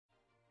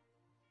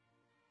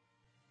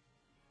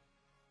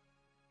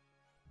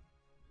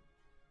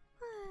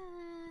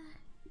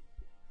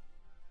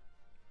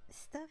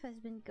stuff has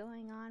been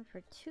going on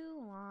for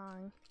too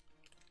long.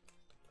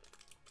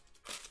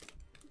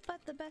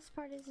 But the best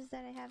part is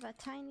that I have a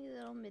tiny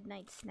little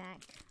midnight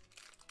snack.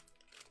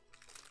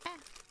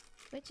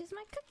 Which is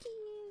my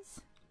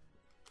cookies!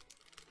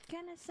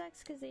 Kinda sucks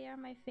because they are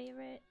my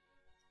favorite.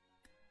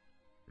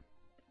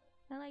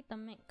 I like the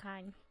mint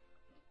kind.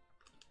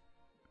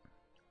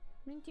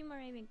 Minty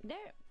Moravian.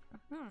 They're...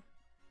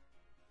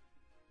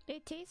 They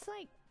taste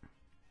like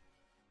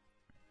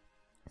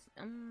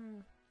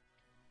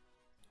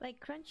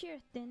crunchier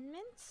Thin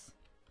Mints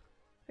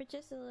for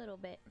just a little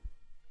bit.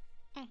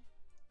 I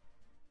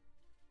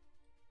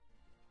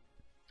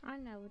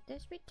don't know, would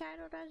this be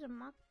titled as a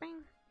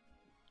mukbang?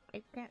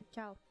 I can't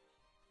tell.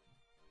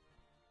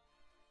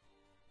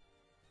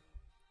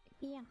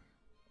 Yeah.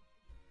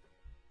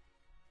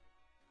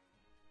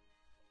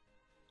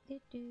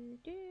 Do.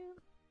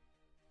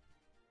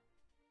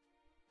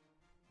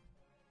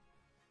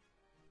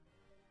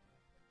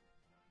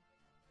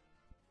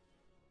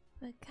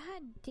 But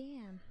god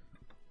damn.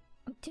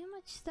 Too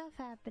much stuff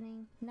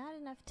happening, not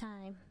enough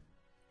time.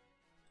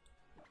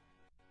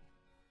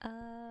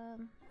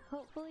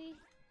 Hopefully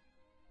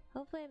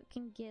I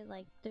can get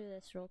like through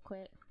this real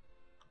quick.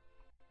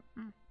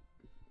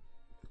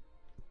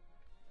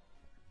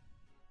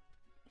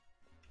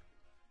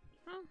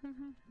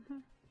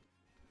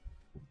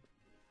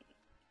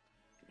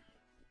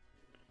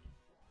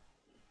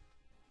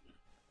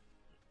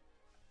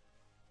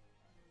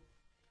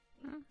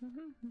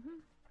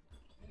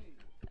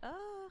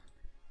 Oh.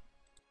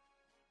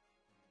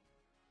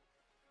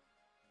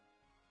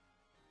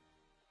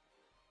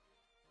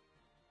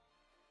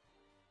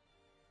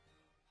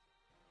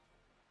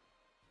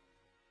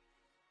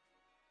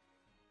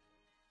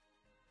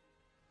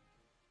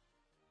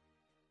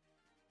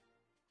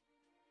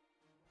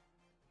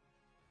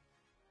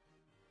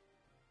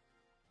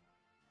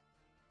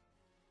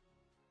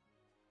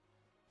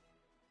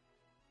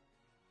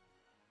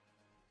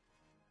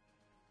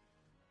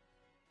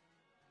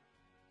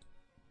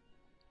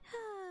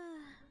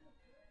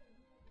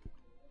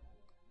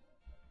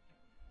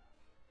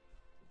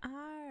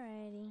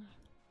 Alrighty.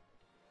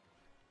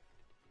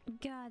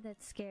 God,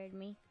 that scared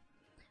me.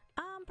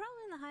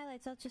 Probably in the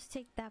highlights, I'll just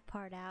take that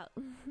part out.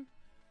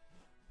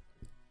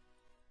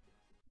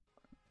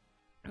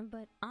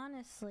 But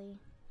honestly,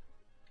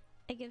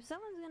 like if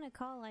someone's gonna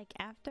call like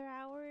after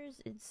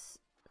hours, it's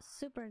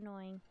super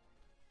annoying.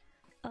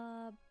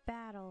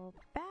 Battle.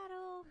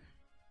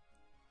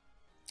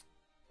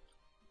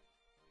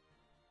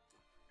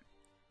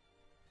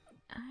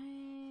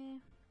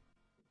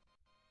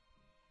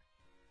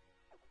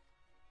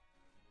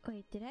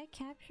 Wait, did I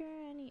capture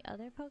any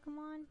other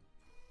Pokemon?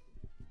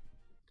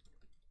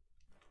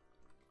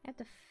 I have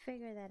to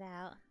figure that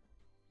out.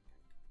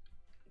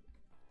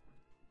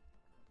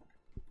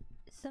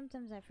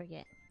 Sometimes I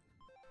forget.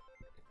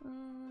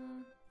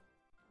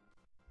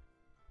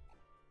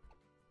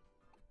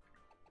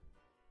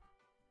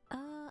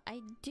 I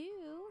do.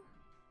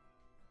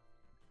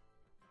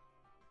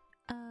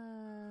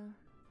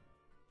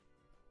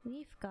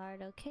 Leaf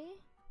Guard, okay?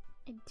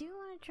 I do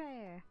want to try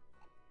her,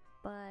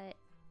 but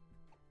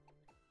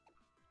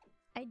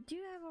I do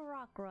have a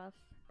Rockruff.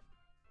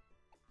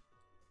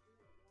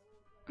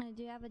 I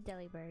do have a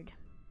Delibird.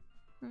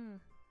 Ugh.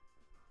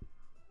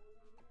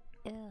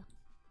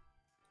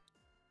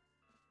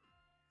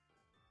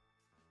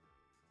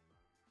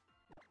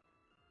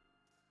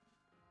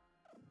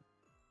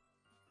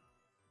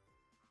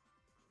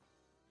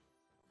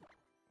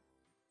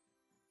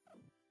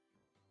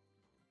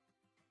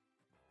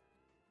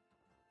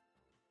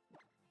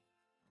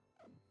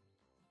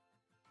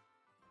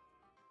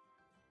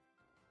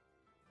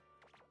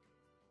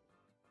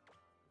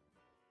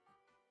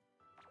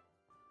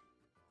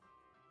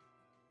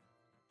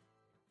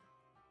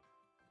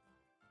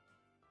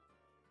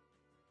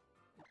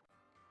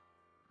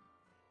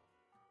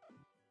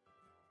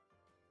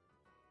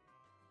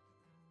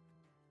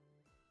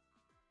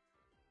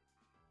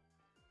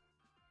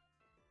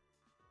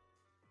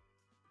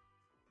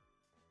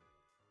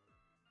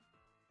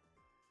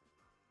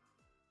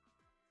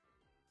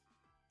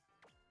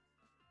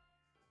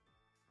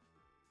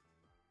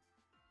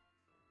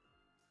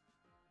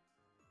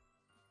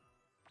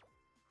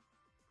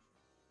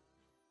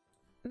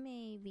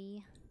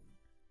 Maybe.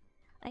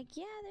 Like,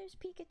 yeah, there's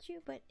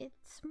Pikachu, but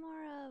it's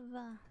more of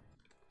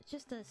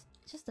just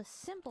a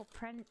simple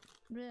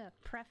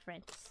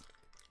preference.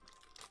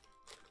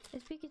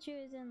 This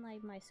Pikachu isn't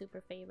like my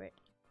super favorite.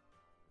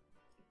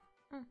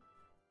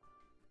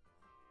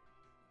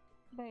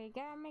 But you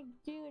gotta make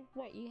do with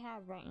what you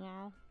have right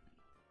now.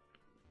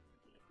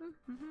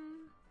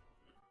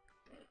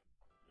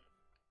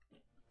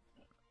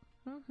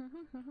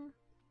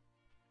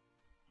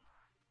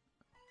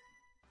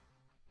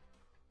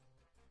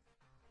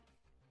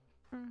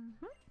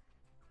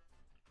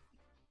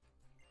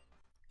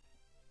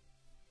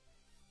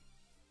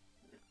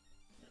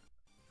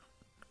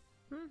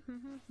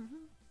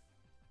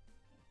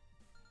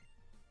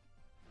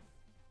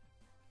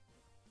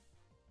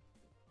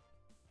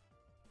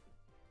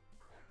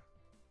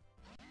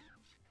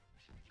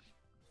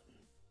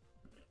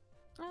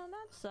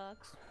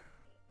 sucks.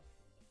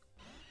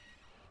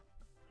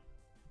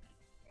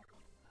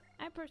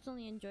 I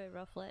personally enjoy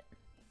Rufflet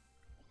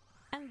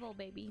and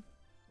Volbaby.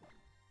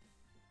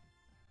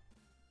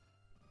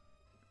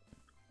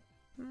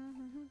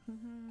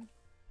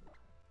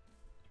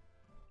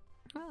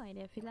 Oh,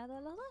 aire afilado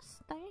a los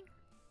dos, está bien.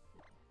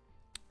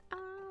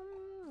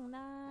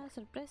 Una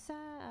sorpresa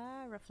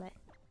a Rufflet.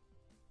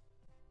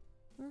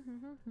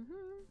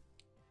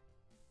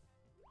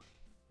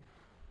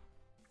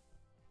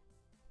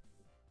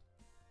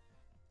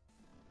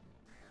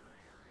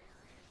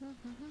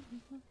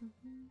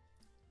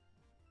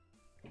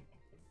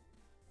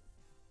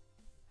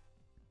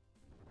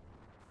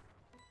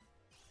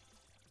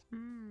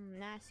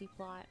 Nasty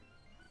plot.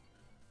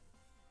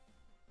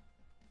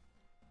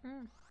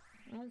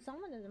 Well,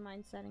 someone doesn't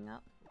mind setting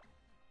up.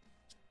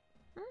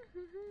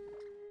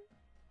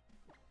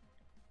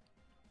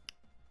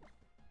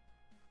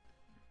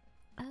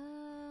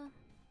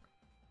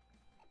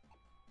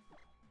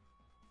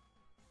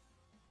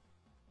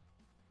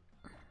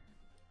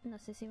 No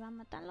sé si va a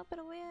matarlo,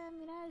 pero voy a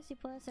mirar si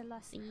puedo hacerlo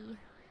así.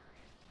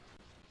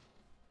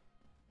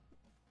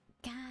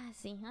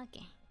 Casi, ok,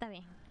 está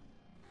bien.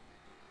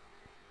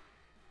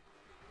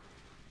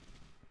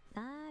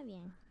 Está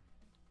bien.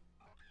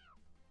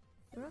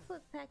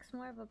 Rufflet packs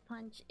more of a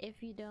punch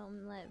if you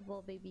don't let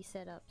Volbaby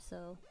set up,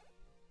 so...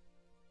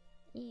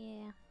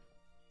 yeah.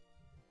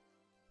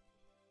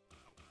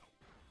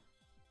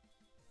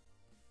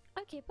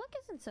 Okay, Pluck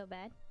isn't so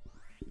bad.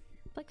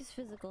 Pluck is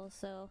physical,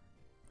 so...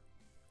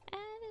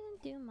 it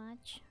doesn't do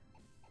much.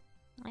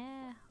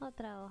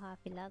 Otra hoja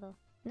afilado.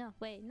 No,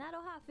 wait, not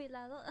hoja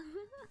afilado.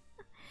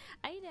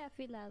 Aire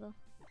afilado.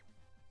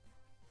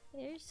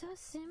 They're so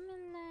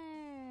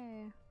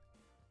similar.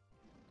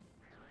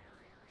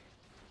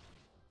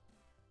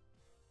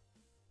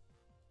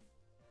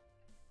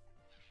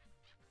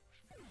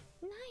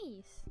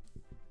 Nice.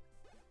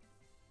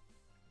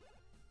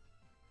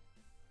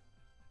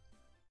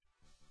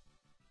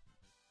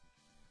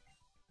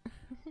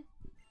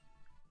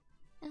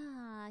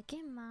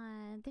 Qué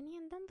mal.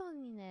 Tenían tanto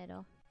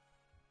dinero.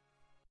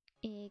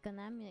 Y con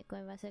Ami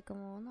va a ser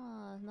como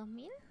unos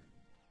 2000.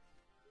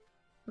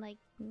 Like,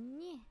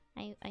 yeah,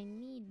 I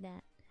need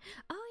that.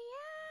 Oh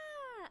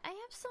yeah, I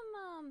have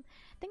some.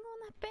 Tengo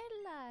unas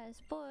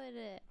perlas por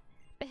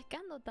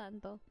pescando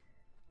tanto.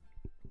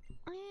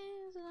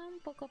 Son un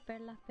poco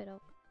perlas, pero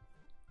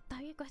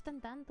todavía cuestan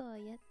tanto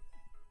y a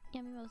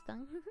mí me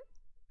gustan.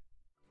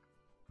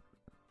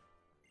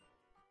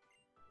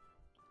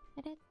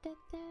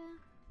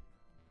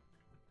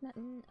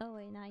 Oh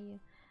wait, not you.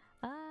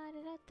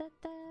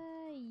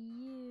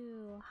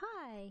 You.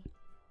 Hi.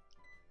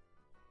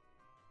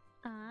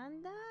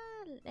 Anda,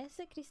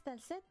 ese cristal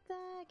Z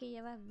que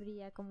llevas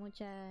brilla con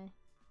mucha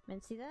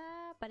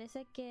inmensidad.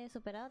 Parece que he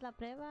superado la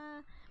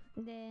prueba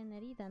de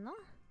Nerida, ¿no?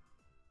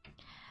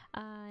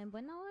 En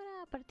buena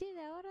hora, a partir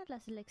de ahora la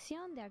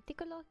selección de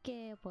artículos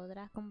que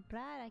podrás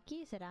comprar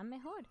aquí será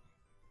mejor.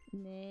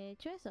 De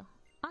hecho eso.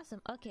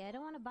 Awesome. Okay, I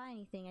don't want to buy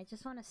anything. I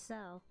just want to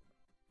sell.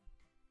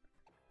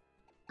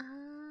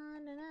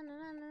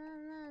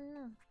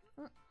 No.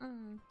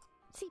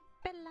 Sí,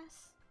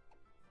 perlas.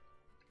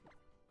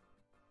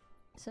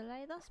 Solo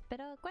hay dos,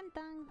 pero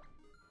cuentan.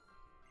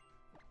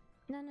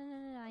 No.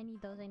 I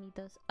need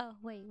those. Oh,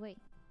 wait.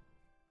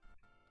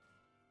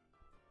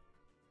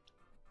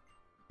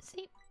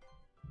 Sí.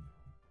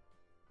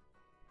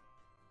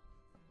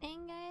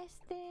 Venga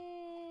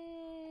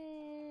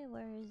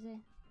Where is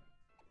it?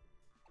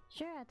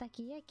 Sure,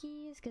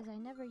 Atakiyakis, because I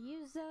never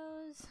use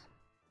those.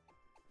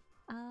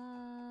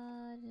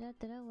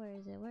 Where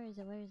is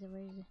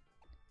it?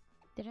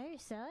 Did I already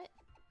sell it?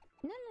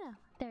 No.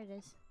 There it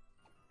is.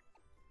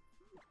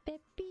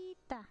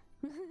 Pepita.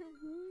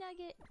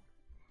 Nugget.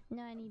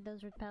 No, I need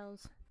those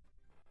repels.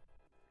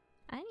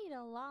 I need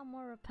a lot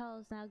more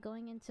repels now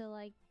going into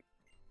like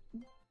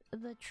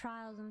the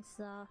trials and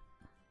stuff.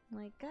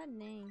 Like, god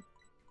dang.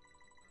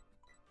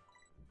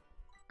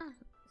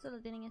 Solo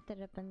tienen este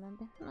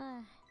repelente.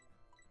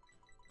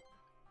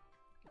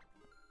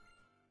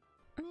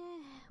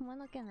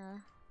 Bueno que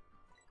nada.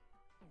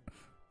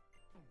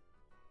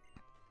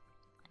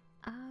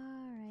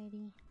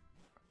 Alrighty.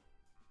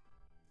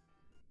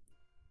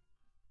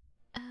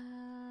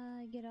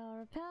 Get all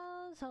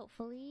repels,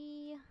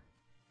 hopefully.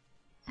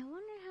 I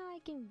wonder how I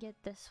can get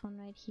this one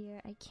right here.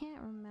 I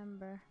can't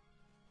remember.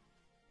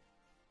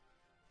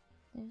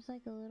 There's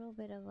like a little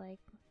bit of like...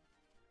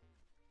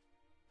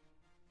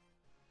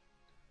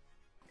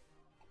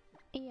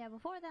 yeah,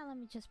 before that let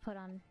me just put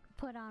on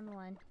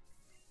one.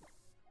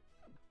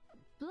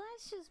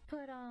 Let's just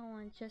put on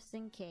one just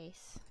in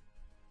case.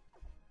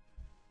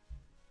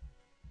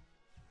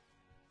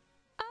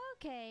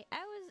 Okay,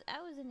 I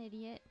was an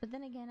idiot, but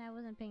then again I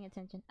wasn't paying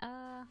attention.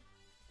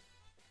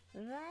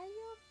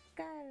 Rayo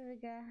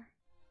carga.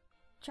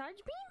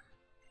 Charge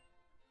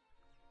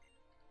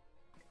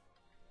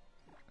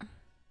beam?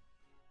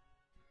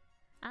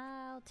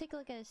 I'll take a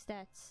look at his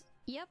stats.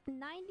 Yep,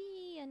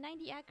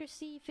 90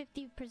 accuracy,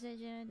 50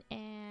 precision,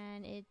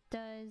 and it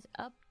does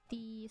up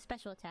the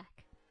special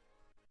attack.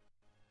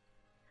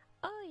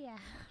 Oh yeah.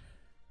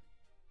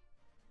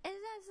 And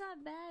that's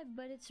not bad,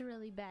 but it's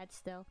really bad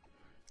still.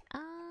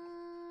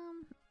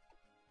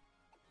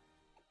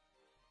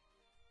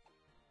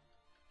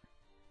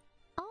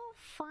 I'll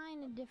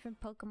find a different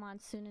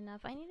Pokemon soon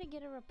enough. I need to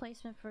get a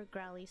replacement for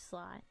Growly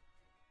slot.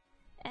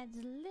 That's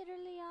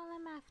literally all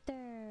I'm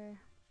after.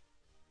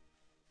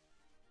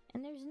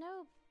 And there's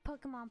no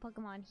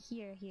Pokemon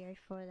here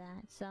for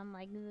that. So I'm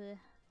like, ugh.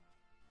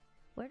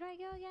 Where do I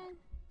go again?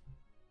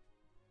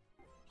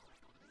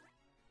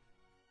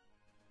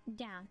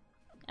 Down.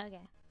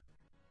 Okay.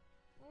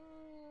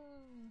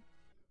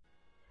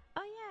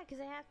 Oh yeah, because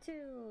I have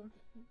to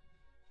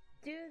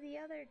do the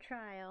other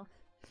trial.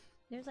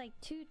 There's like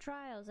 2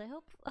 trials.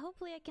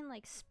 Hopefully I can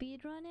like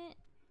speed run it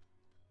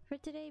for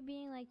today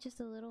being like just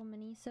a little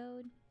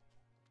mini-sode.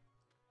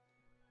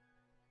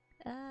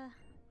 Nah.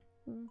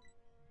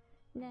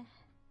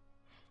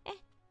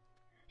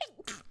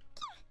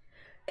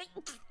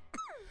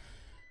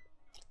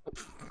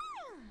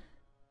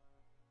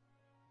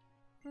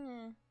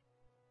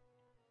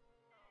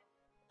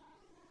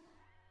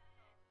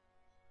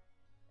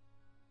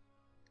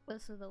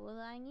 Los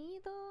Sudobudo han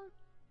ido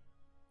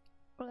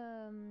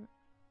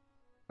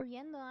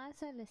huyendo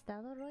hacia el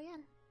estado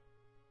royal.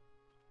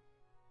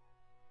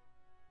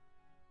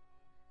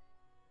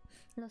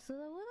 Los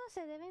Sudobudos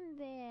se deben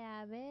de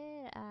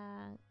haber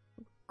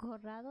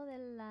corrado de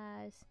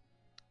las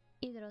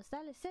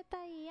hidrosales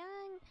Z y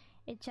han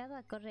echado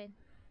a correr.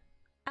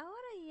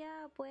 Ahora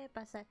ya puede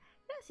pasar.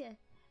 Gracias.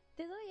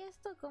 Te doy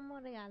esto como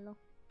regalo.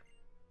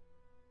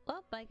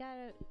 Oh, I got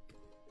a...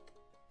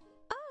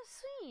 Oh,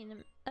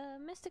 sweet.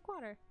 Mystic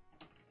Water.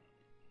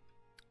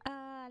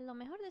 Lo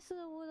mejor de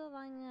Sudobudo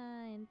van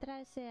a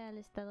entrarse al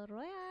estado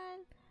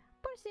royal.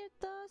 Por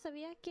cierto,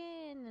 ¿sabías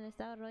que en el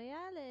estado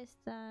royal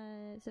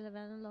se le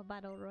ven los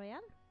Battle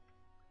Royale?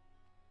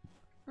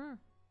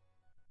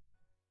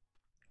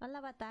 ¿O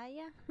la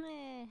batalla?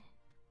 Ooh,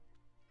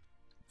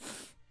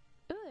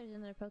 there's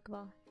another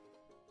Pokeball.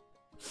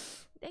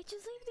 They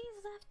just leave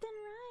these left and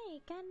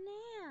right. God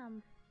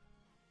damn.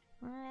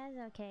 That's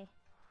okay.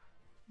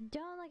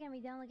 Don't look at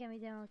me, don't look at me,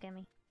 don't look at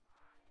me.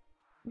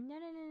 No,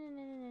 no, no, no,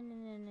 no, no, no,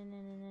 no, no,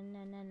 no,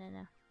 no, no, no,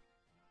 no.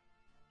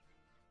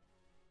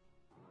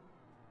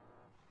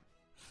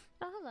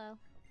 Oh, hello.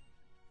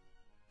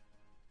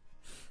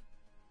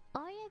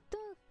 Oye tú,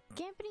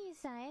 qué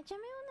prisa,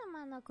 échame una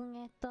mano con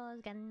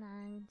estos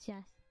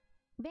ganancias.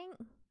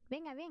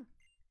 Venga, bien.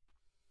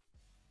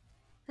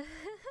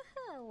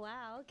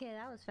 Wow, okay,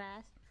 that was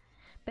fast.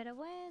 Pero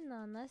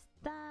bueno, no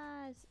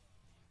estás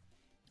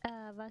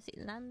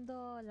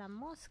vacilando la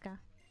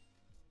mosca.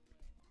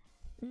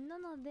 No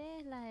nos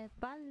des la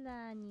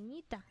espalda,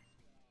 niñita.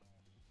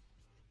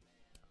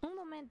 Un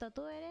momento,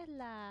 tú eres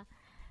la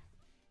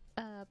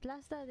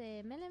plaza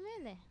de Mele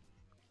Mele.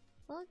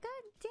 Well,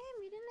 god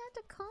damn, you didn't have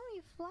to call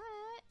me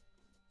flat.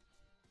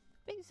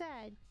 Big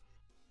sad.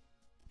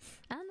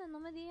 Anda, no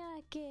me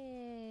digas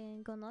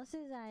que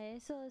conoces a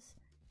esos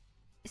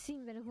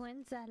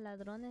sinvergüenzas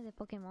ladrones de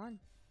Pokémon.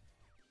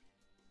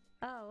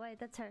 Oh, wait,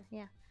 that's her,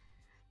 yeah.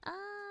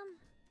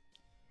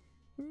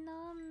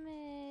 No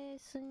me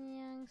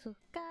sueñan sus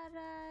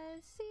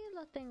caras. Sí,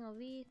 los tengo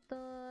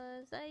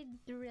vistos. I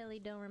really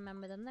don't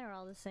remember them. They're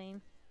all the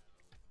same.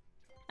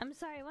 I'm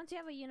sorry, once you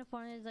have a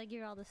uniform, it's like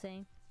you're all the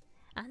same.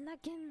 Anda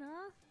que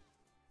no.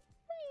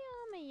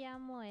 Yo me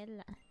llamo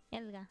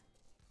Elga.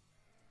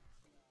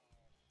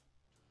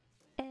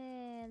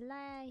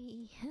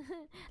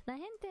 La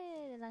gente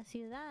de la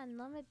ciudad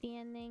no me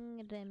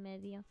tienen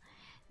remedio.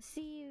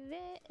 Si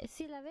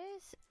la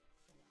ves...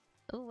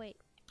 Oh, wait.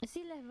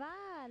 Si les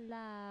va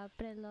la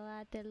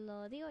preloa, te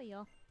lo digo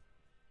yo.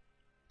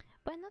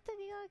 Pues no te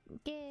digo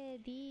que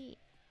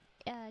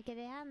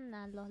dejan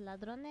a los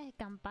ladrones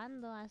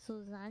escampando a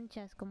sus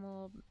anchas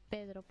como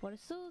Pedro por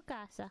su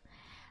casa.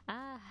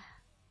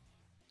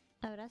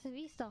 Habrás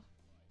visto.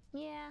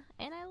 Yeah,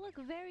 and I look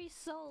very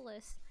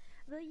soulless.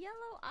 The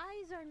yellow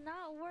eyes are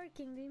not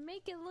working. They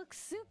make it look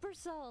super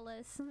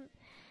soulless.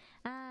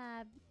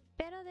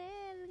 Pero de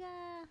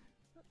Elga...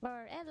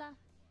 Or Ella...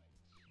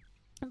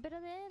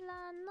 Pero de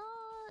la no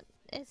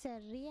se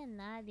ríe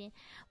nadie.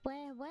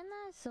 Pues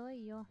buena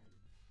soy yo.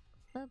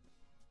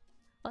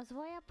 Os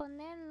voy a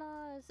poner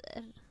los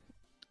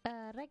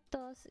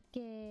rectos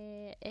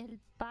que el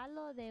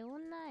palo de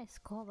una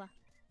escoba.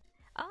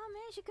 Oh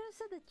man, she could have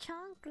said the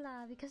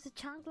chancla because the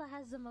chancla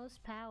has the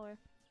most power.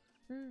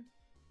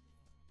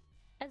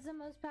 It's the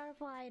most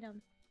powerful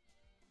item.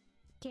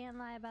 Can't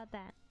lie about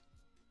that.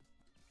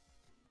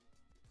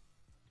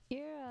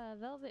 You're a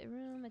velvet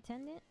room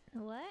attendant?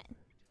 What?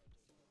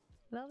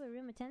 Velvet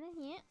room attendant?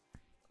 Yeah.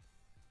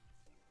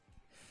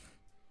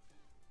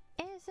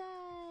 Esa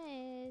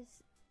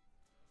es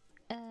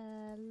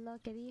lo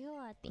que dijo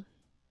a ti.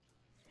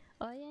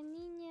 Oye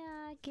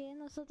niña, que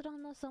nosotros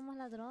no somos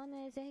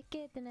ladrones, es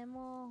que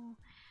tenemos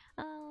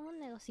un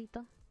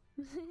negocito.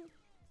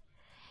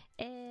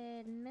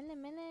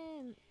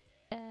 Mele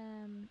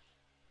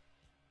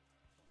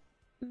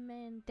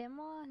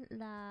mentemos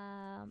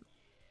la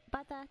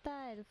pata plata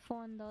hasta el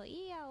fondo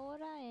y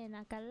ahora en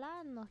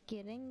Acalá nos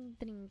quieren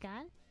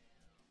trincar.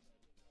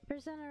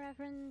 Persona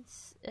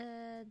reference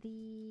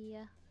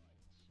the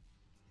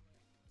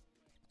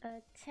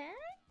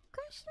attack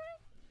question?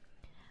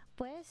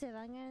 Pues se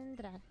van a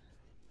entrar.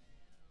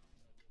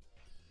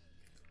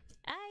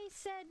 I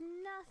said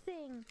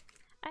nothing.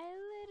 I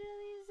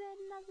literally said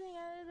nothing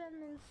other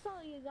than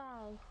insult you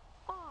guys.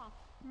 Oh.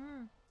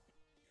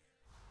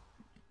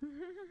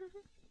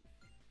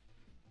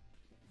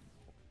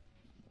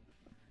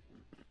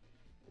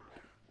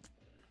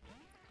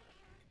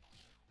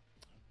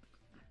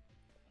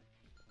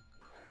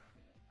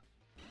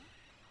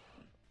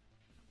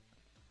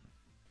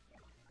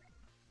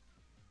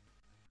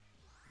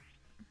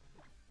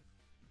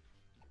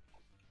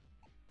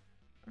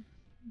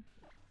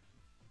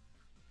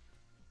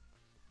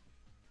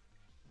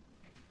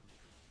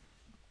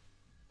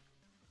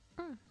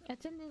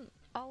 Attendant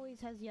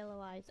always has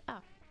yellow eyes.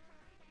 Ah.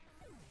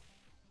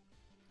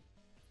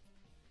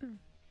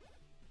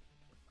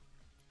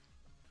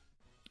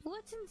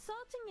 What's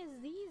insulting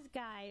is these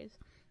guys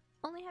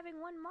only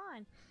having one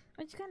mon,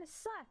 which kind of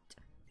sucked.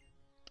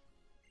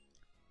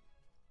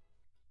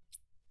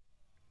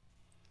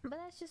 But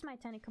that's just my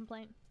tiny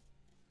complaint.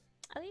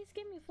 At least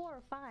give me 4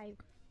 or 5.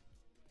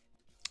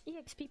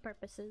 EXP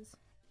purposes.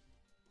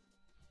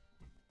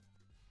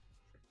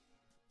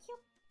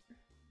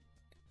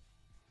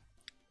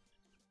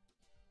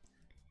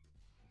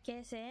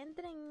 Que se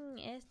entren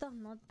estos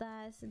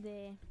notas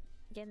de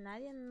que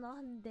nadie nos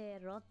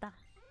derrota.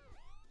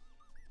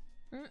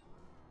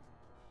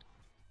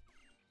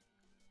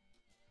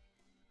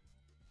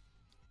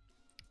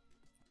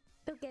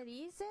 ¿Tú qué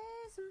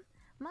dices,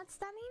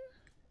 Matstanin?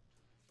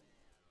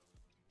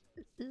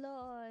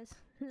 Nos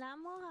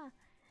lamos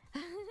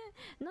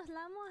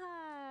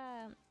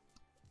a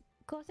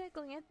coser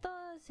con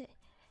estos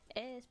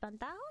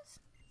espantajos.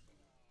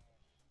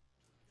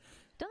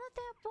 Tú no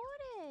te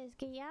apures,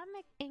 que ya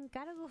me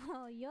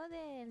encargo yo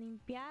de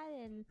limpiar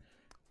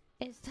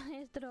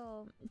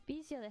nuestro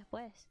piso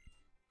después.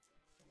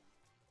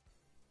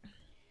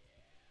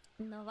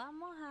 Nos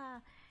vamos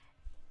a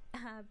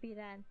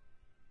pirar,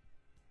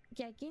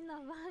 que aquí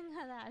nos van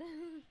a dar.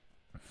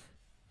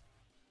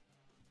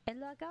 Él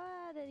lo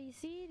acaba de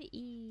decir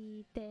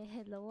y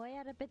te lo voy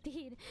a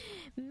repetir.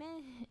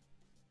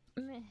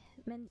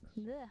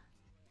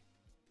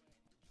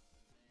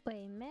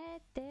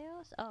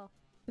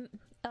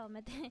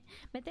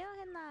 Meteos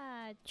en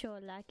la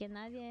chola, que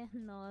nadie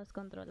nos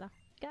controla.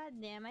 God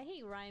damn, I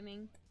hate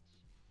rhyming.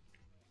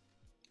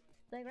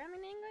 Like rhyming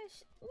in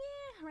English?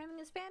 Yeah. Rhyming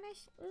in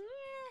Spanish?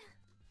 Yeah.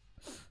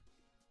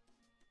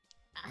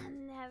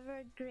 I'm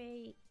never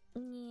great.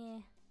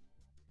 Yeah.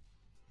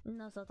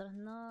 Nosotros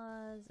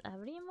nos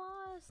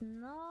abrimos,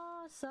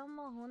 no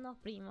somos unos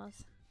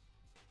primos.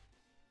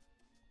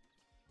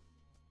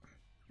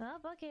 Oh,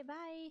 okay,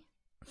 bye.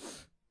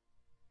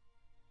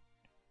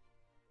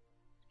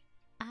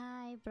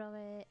 Ay,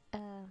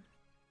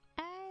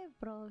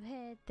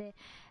 probete.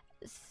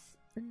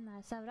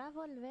 ¿Sabrás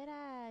volver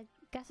a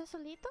casa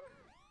solito?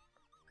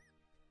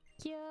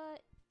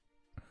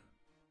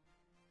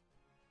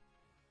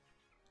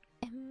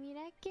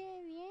 Mira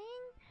qué bien.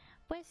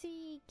 Pues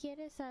si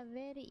quieres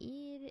saber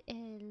ir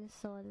él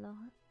solo.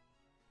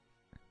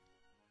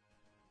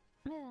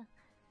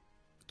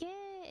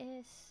 ¿Qué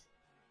es?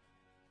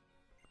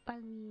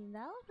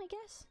 ¿Olvidado, I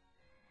guess?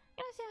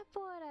 Gracias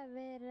por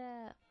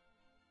haber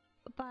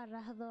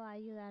parado a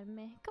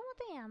ayudarme. ¿Cómo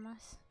te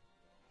llamas?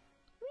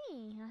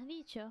 Has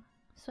dicho.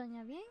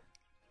 ¿Sueña bien?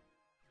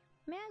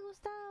 Me ha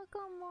gustado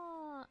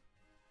cómo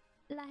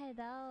le has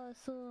dado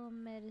su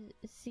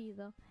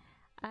merecido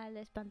al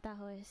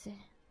espantajo ese.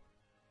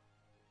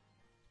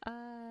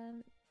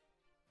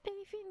 Te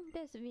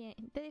defiendes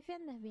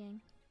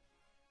bien.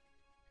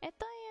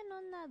 Estoy en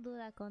una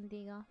duda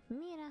contigo.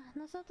 Mira,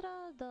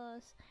 nosotros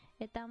dos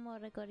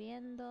estamos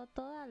recorriendo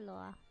toda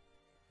Loa.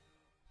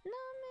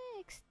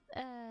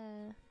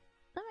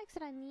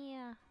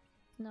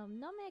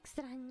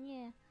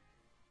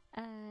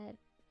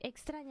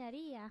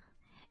 Extrañaría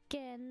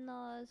que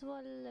nos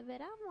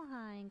volveramos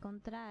a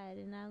encontrar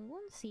en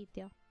algún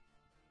sitio.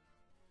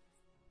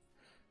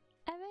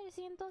 A ver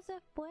si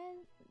entonces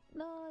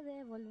puedo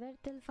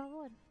devolverte el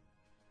favor.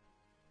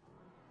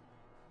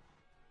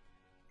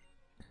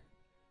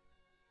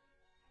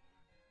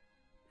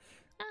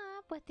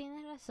 Pues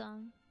tienes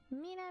razón.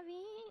 Mira,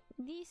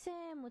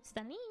 dice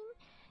Mutstalin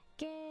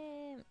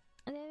que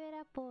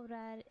deberá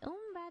poblar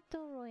un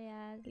Battle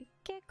Royale,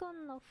 que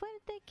con lo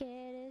fuerte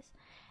que eres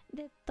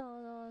de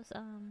todos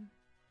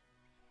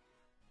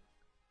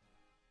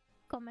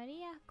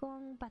comerías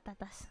con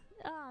patatas.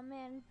 Oh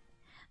man,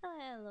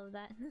 I love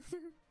that.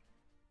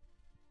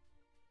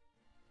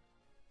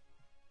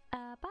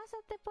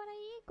 Pásate por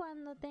ahí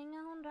cuando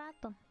tengas un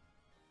rato.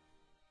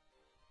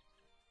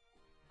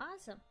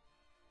 Awesome.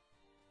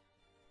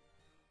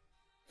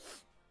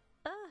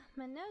 Ugh,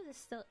 my nose is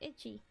still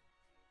itchy.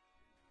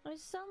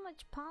 There's so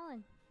much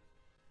pollen.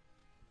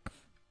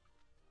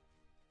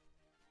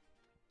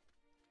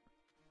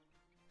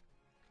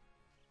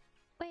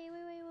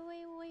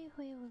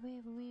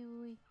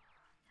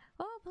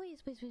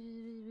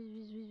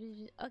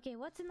 please. Okay,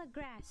 what's in the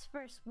grass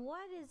first?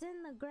 What is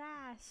in the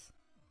grass?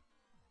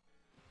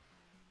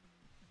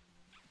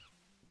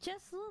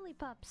 Just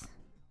lollipops.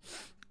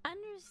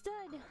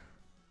 Understood.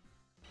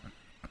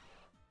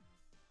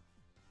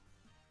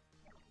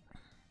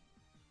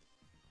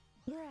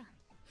 Yeah,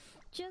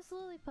 just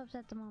lollipops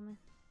at the moment.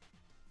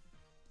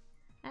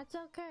 That's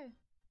okay.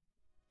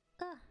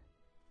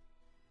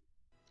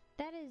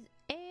 That is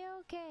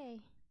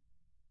a-okay.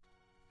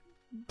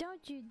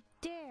 Don't you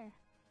dare.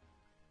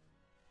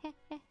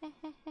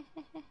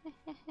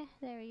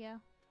 There we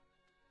go.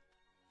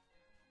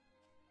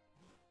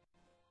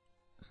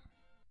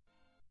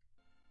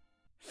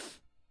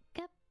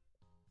 Yep.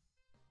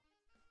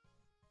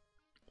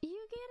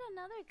 You get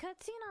another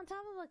cutscene on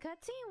top of a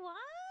cutscene? What?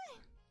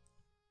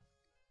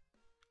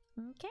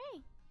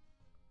 Okay.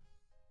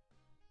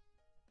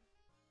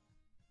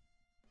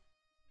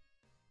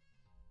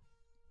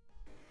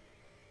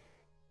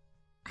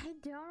 I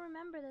don't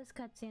remember this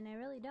cutscene, I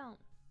really don't.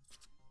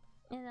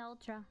 In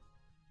Ultra.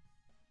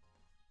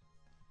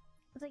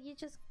 It's like you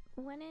just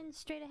went in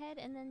straight ahead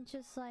and then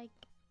just like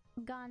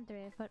gone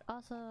through it, but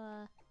also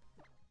a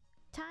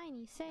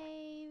tiny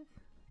save.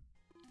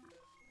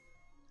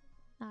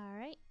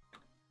 Alright.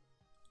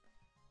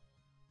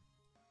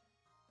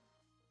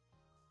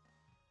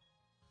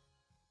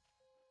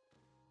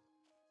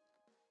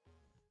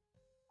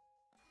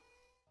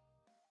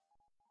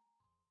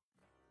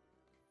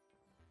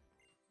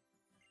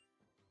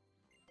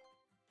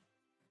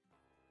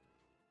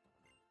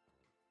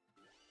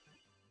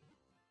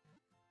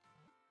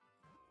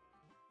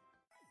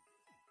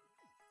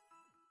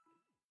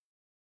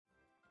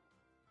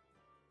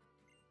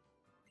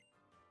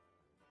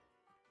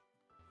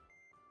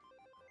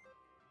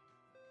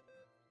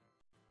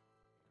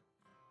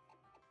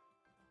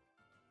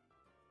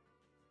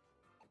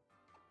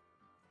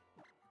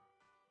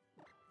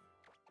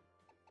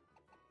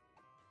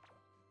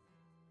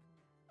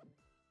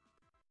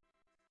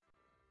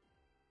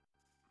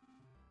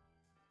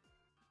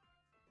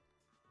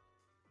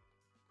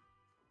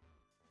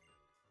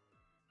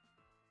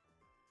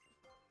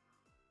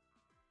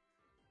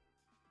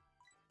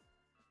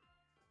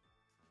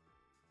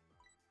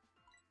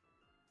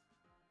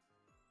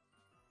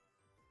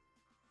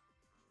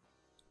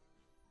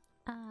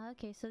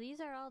 Okay, so these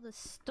are all the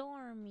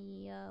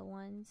stormy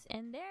ones,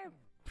 and they're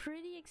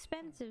pretty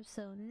expensive,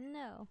 so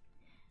no.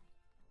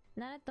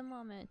 Not at the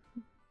moment.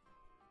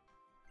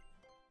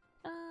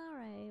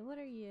 Alright, what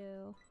are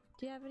you?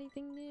 Do you have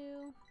anything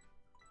new?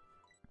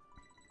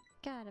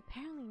 God,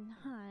 apparently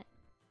not.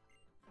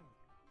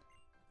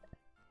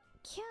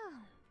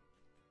 Yeah.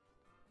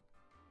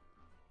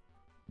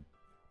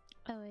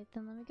 Oh wait,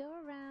 then let me go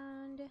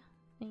around.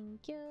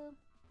 Thank you.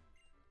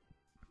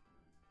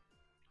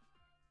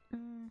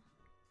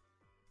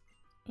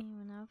 Y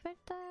una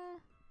oferta.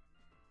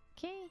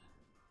 Ok.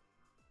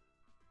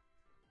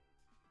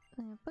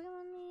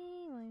 Pokémon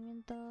Me,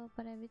 movimiento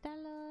para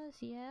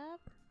evitarlos.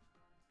 Yep.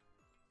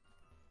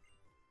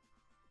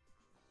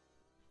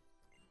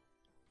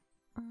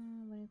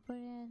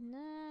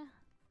 Nah.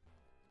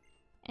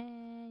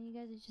 And you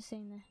guys are just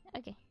saying that.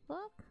 Okay,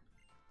 well.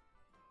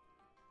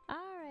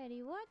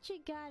 Alrighty, what you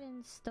got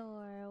in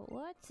store?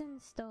 What's in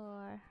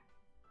store?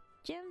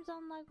 Gyms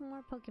unlock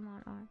more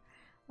Pokemon art.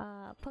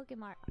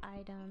 Pokemon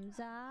items.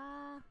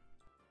 I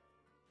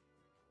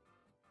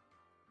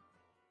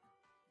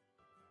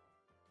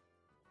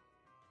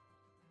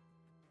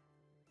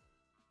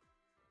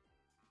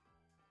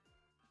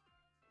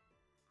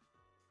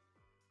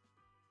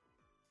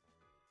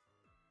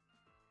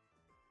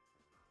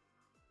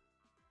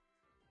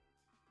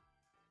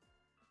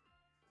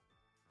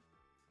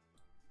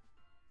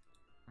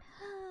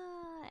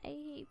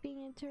hate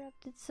being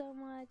interrupted so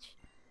much.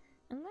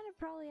 I'm gonna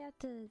probably have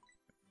to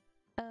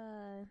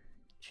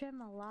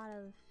trim a lot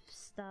of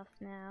stuff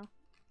now.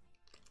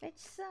 It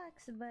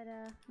sucks, but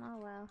oh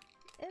well.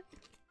 If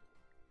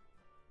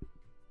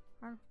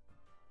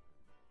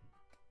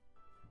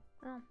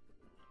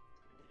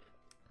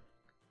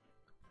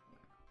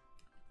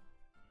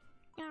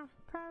yeah,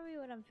 probably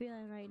what I'm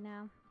feeling right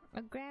now.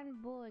 A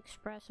Grand Bull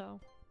Espresso.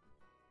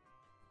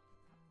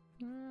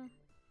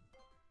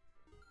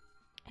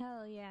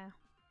 Hell yeah.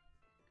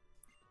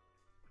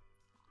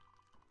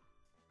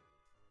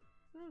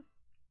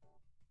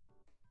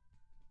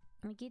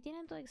 Aquí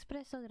tienen tu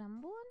expreso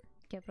Gran Bull,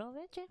 que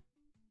aproveche.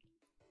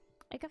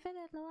 El café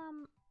de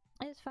Loam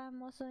es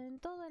famoso en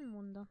todo el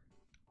mundo.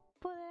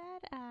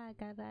 Poder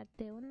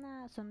agarrarte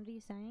una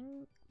sonrisa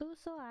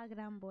incluso a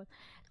Gran Bull,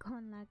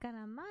 con la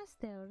cara más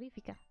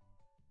terrorífica.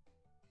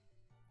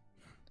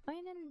 Hoy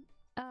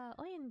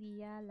en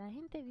día la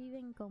gente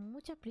vive con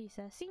mucha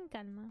prisa, sin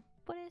calma.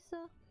 Por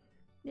eso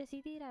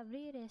decidí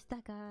abrir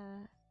esta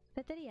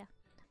cafetería.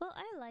 Well,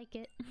 I like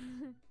it.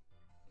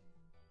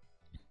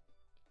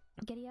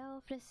 Quería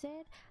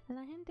ofrecer a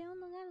la gente un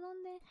lugar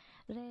donde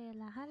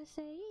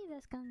relajarse y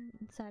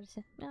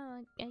descansarse.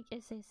 Oh, I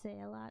say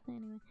a lot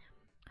anyway.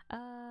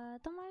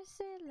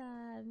 Tomarse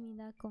la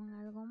vida con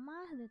algo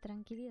más de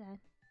tranquilidad.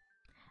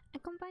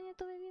 Acompaña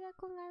tu bebida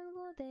con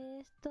algo de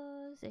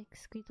estos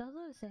exquisitos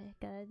dulces.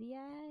 Cada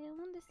día es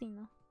un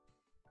destino.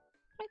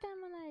 Hoy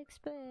tenemos la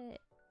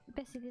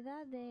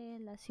especialidad de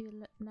la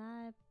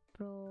ciudad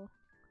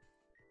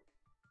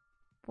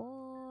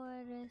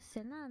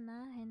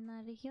porcelana en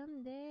la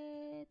región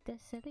de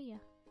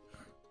Tercería.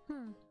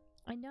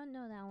 I don't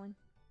know that one.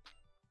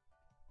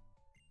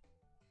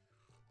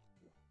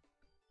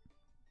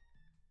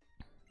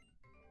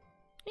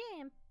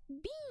 Yeah,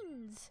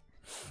 beans!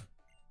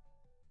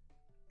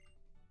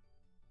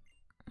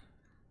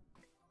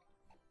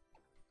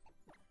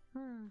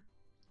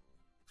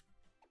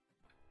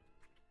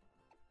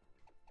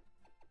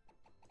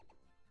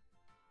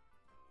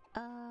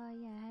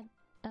 Yeah, I had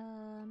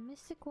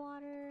mystic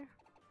water.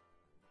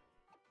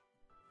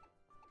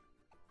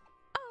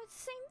 Oh, it's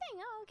the same thing.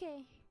 Oh,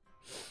 okay.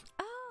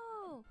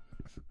 Oh,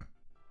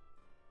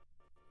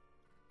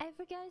 I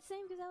forgot his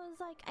name because I was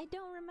like, I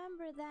don't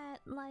remember that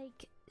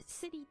like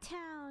city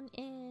town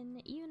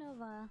in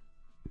Unova,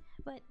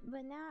 but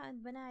now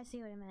I see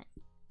what I meant.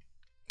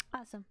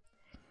 Awesome.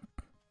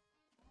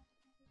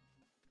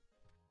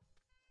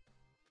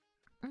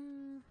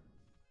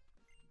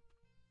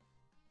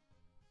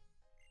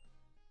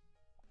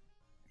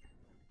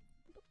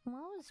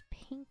 What was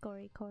pink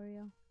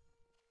Oricorio?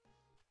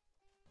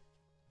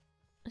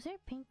 Was there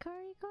pink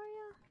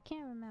Oricorio?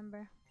 Can't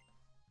remember.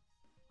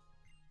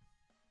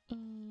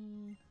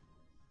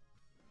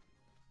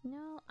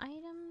 No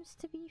items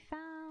to be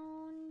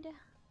found.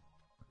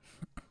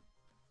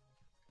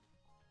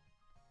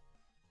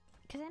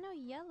 Cause I know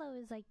yellow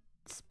is like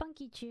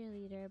spunky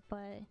cheerleader,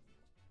 but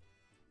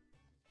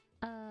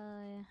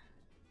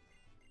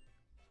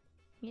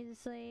he's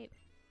asleep.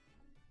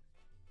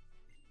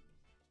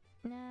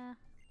 Nah.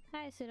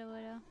 Hi,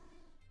 Pseudo-Widow.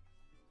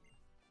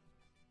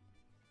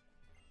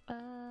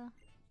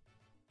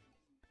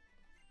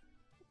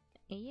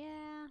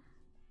 Yeah.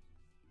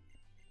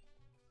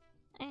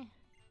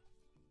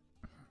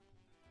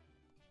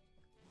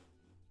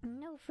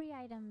 No free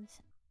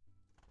items.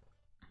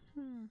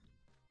 Oh,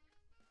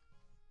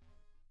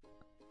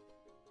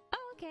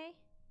 okay.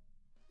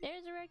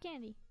 There's a rare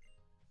candy.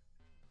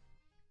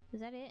 Is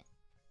that it?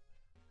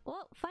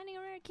 Well, finding a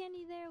rare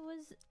candy there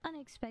was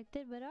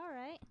unexpected, but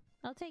alright.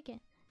 I'll take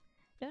it.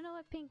 Don't know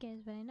what pink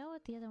is, but I know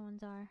what the other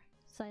ones are.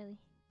 Slightly.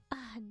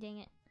 Ah, dang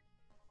it.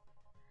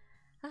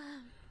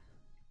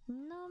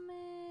 No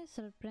me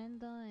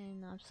sorprendo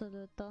en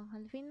absoluto.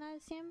 Al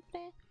final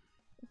siempre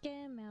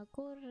que me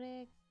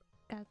ocurre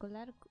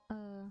calcular...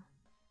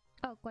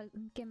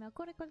 que me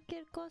ocurre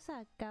cualquier cosa,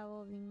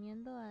 acabo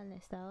viniendo al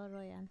estado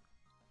royal.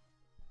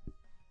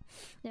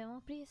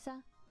 Debemos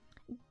prisa.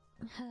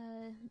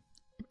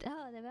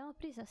 Debemos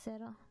prisa,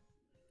 Cero.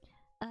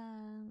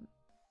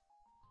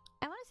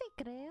 I want to say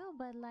creo,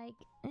 but like,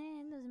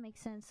 it doesn't make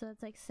sense. So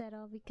it's like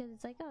Cero because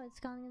it's like, oh, it's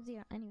calling a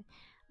zero. Anyway,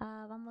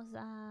 vamos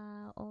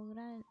a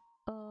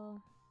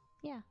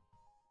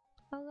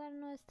ahogar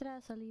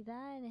nuestra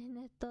soledad en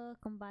estos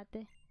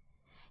combates.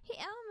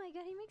 Oh my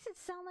god, he makes it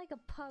sound like a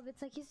pub.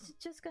 It's like he's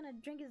just gonna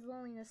drink his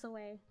loneliness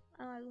away.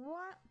 I'm like,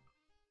 what?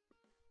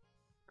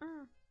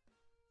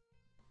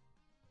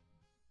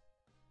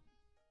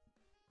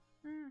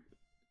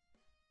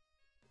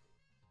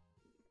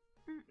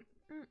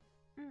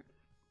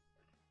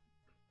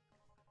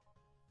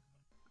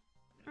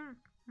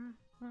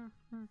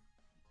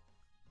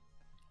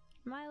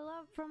 My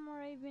love for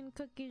Moravian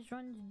cookies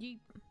runs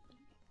deep.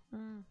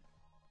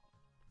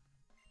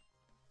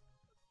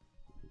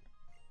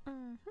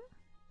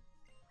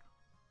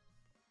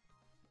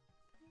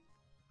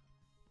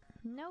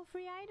 No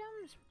free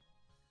items?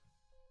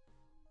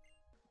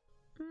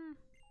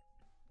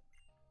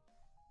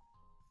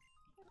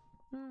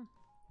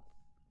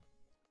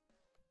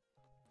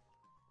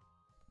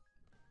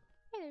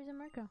 Hey, there's a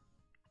Merco.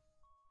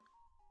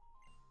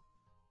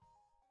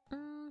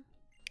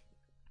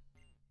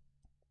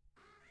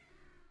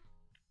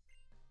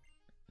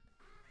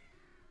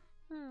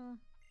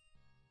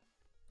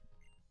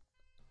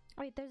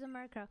 Wait, there's a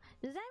Murkrow.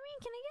 Does that mean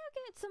can I go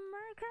get some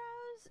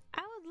Murkrows?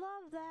 I would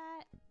love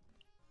that.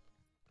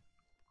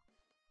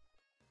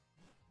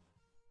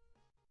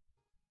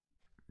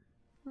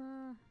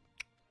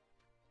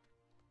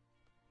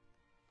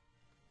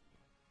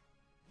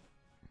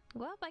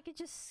 Well, I could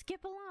just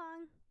skip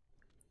along.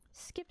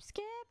 Skip.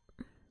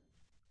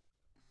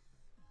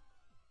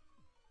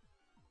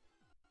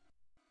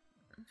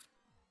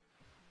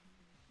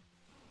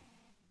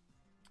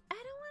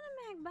 I don't want a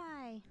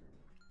Magpie.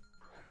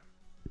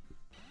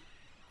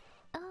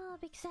 Oh,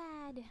 big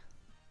sad.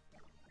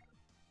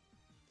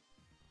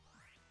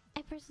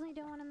 I personally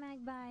don't want a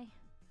Magpie.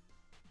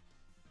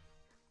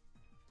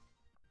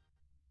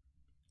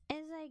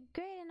 It's like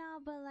great and all,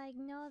 but like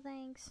no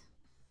thanks.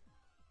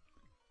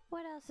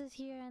 What else is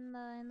here in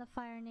the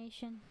Fire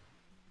Nation?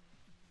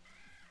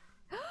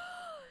 You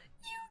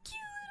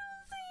cute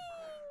little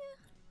thing!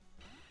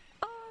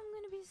 Oh, I'm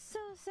gonna be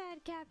so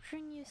sad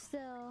capturing you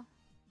still.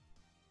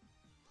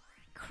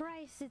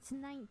 Christ, it's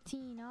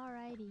 19,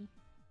 alrighty.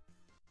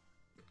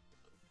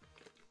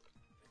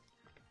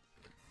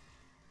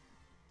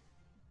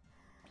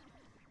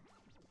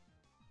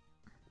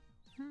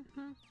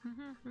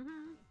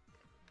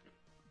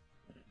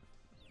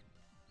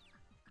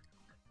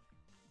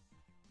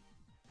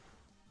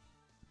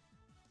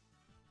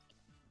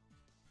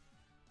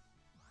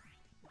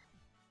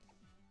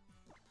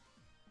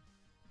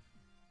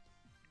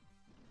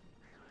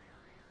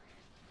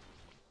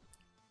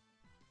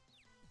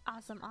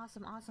 Awesome,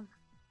 awesome, awesome.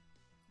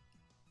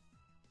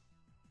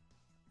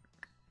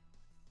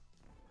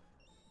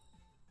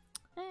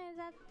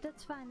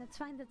 That's fine, that's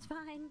fine, that's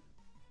fine.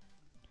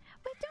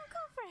 Wait, don't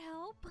call for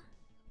help!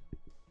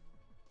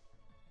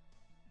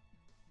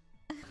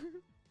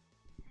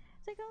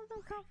 It's like, oh,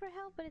 don't call for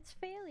help, but it's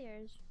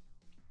failures.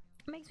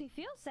 It makes me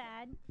feel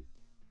sad.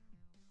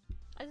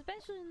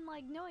 Especially in,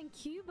 like, knowing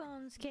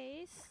Cubone's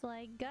case.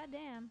 Like,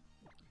 goddamn.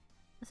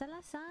 Se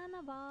la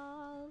sana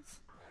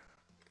balls.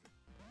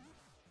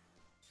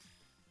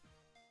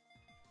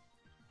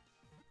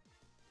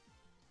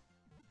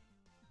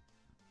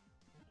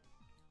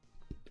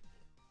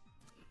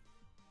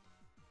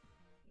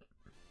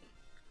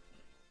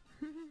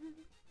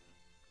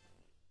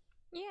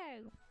 Yo.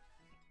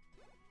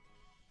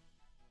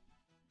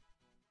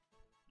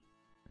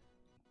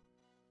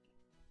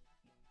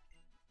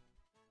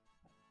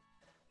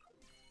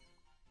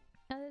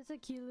 Oh, that's a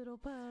cute little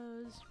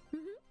pose.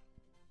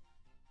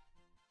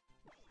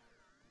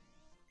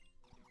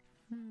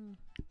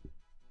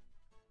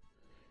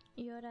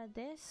 Llora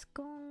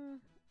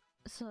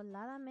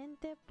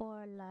desconsoladamente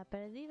por la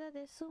pérdida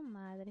de su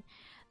madre.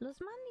 Los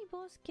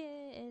mandibos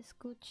que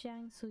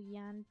escuchan su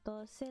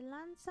llanto se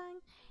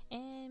lanzan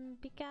en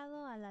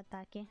picado al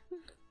ataque.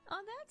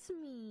 Oh, that's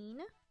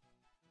mean.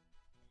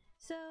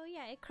 So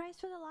yeah, it cries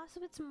for the loss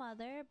of its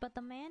mother, but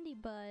the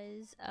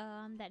mandibuzz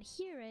that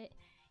hear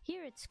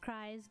its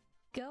cries,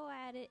 go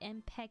at it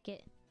and peck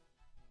it.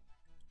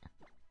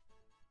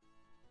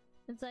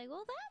 It's like,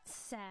 well, that's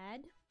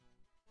sad.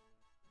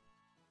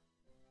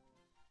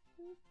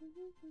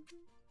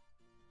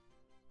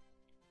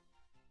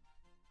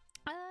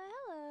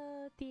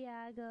 Hello,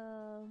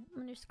 Thiago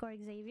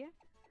 _ Xavier.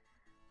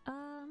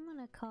 I'm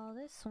gonna call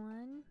this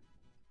one.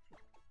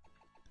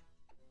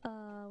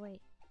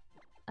 Wait.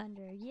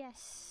 Under,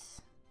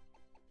 yes.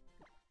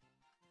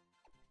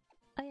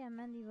 Oh yeah,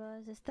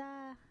 Mandibuzz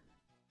está.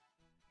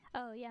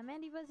 Oh yeah,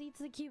 Mandibuzz eats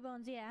the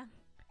Cubones, yeah.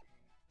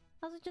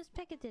 Also just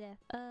peck it to death.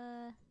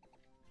 Oh,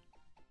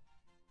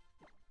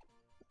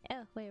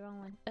 wait, wrong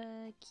one.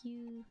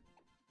 Q.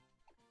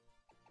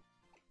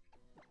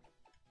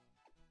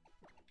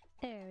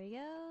 There we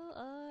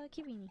go.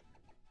 Kibini.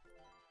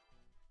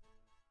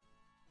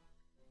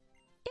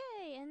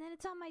 Yay! And then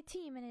it's on my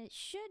team, and it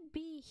should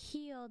be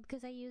healed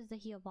because I used the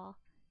heal ball.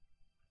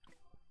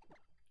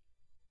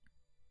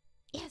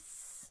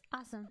 Yes!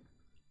 Awesome.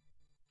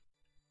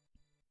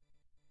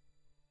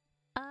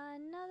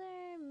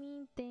 Another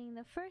mean thing.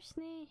 The first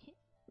name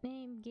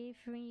Game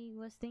Freak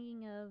was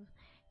thinking of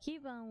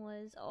Cubone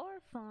was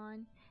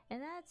Orphan,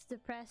 and that's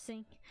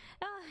depressing.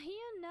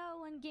 You know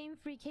when Game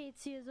Freak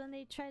hates you is when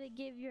they try to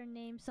give your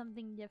name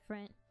something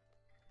different.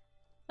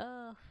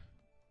 Ugh.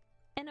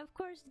 And of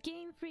course,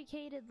 Game Freak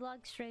hated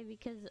Luxray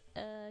because,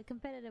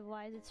 competitive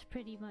wise, it's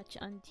pretty much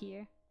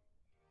untier.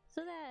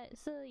 So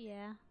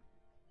yeah.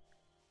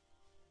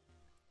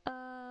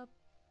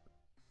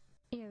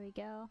 Here we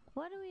go.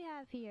 What do we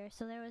have here?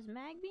 So there was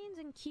Magbeans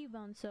and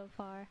Cubone so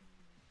far.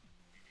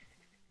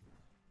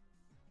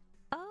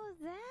 Oh,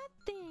 that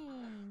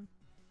thing!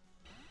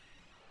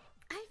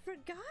 I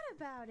forgot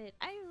about it!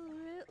 I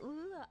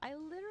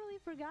literally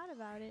forgot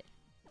about it.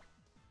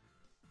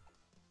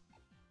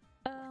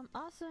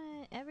 Also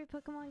in every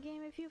Pokemon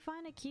game, if you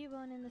find a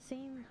Cubone in the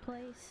same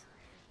place,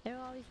 there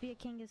will always be a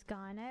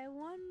Kangaskhan. I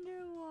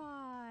wonder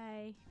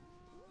why.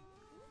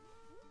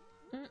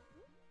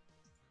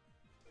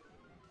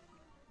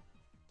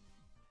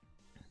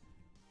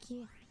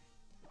 Yeah.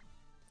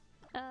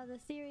 The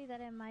theory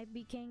that it might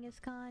be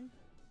Kangaskhan.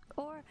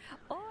 Or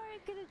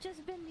it could have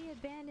just been the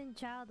abandoned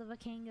child of a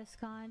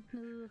Kangaskhan.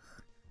 Ugh.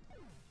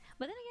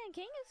 But then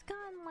again,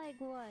 Kangaskhan, like,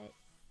 what?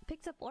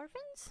 Picks up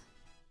orphans?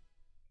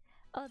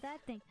 Oh,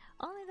 that thing.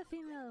 Only the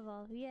female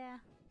evolve, yeah.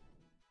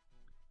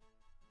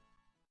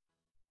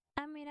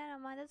 I mean, I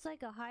don't mind. That's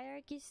like a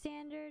hierarchy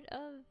standard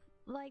of,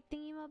 like,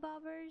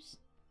 thingamabobbers.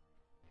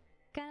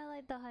 Kinda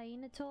like the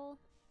hyena toll.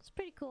 It's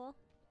pretty cool.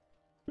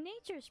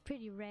 Nature's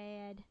pretty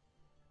rad.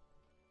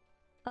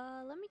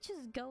 Let me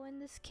just go in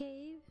this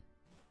cave.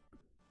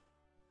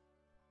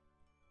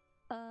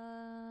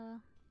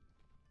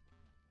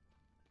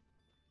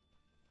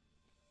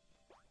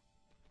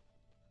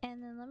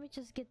 And then let me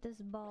just get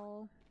this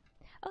ball.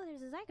 Oh,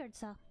 there's a Zygarde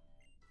cell.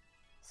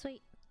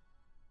 Sweet.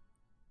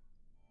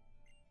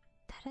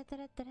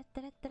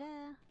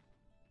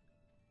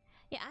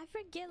 Yeah, I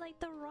forget, like,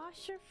 the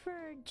roster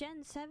for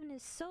Gen 7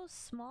 is so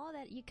small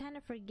that you kind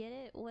of forget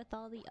it with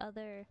all the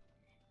other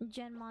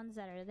Genmons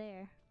that are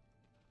there.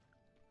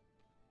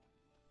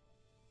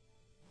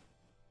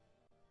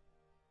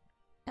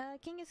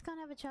 Kangaskhan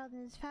have a child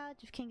in his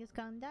pouch. If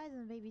Kangaskhan dies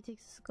and the baby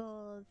takes the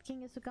skull of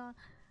Kangaskhan,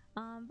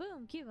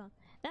 boom, Cubone.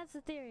 That's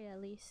the theory,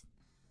 at least.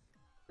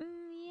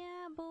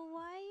 Yeah, but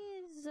why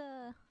is,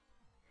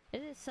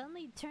 Did it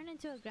suddenly turn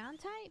into a ground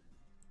type?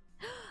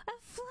 A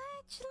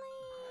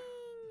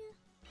fledgling!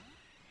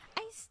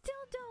 I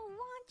still don't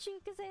want you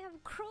because I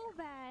have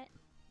Crobat.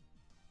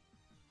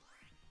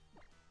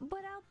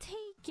 But I'll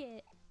take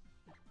it.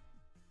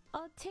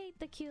 I'll take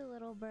the cute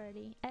little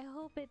birdie. I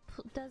hope it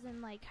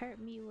doesn't like hurt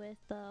me with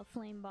the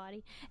flame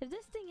body. If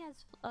this thing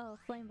has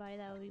flame body,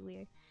 that would be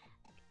weird.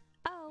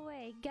 Oh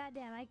wait,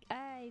 goddamn!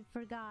 I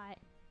forgot.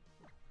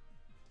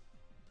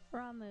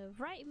 Wrong move,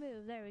 right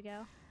move. There we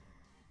go.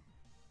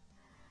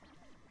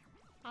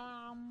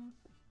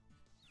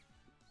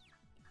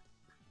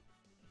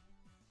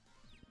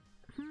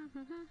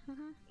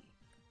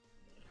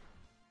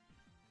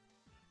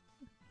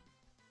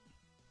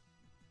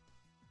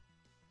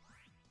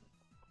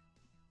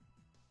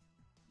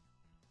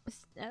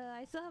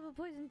 I still have a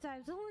poison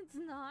type, so it's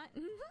not.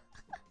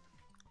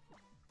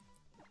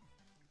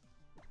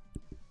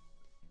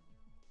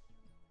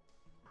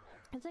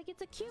 It's like,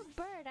 it's a cute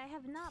bird. I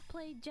have not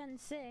played Gen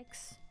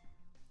 6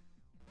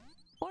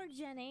 or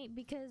Gen 8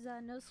 because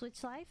no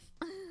Switch Life.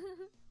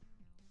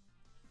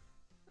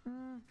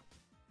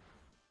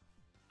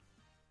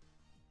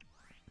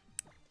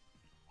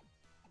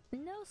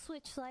 No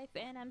Switch Life,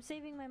 and I'm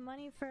saving my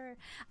money for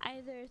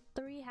either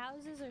 3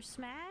 Houses or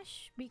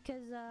Smash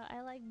because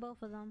I like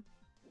both of them.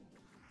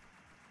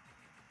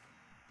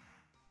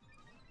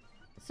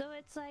 So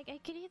it's like I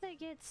could either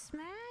get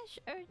Smash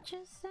or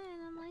just that,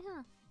 and I'm like,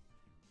 huh.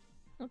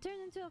 I'll turn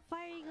into a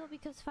Fire Eagle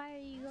because Fire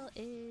Eagle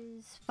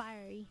is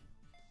fiery.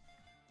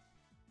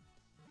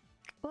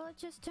 Well, it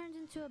just turns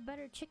into a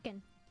better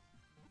chicken.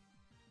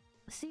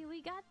 See,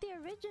 we got the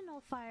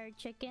original fire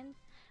chicken,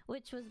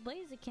 which was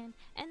Blaziken,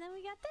 and then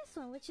we got this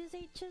one, which is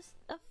just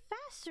a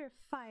faster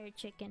fire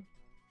chicken.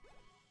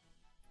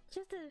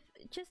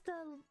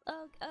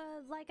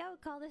 Like I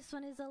would call this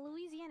one is a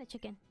Louisiana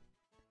chicken.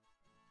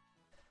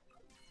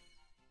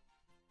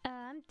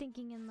 I'm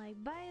thinking in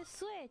like, buy a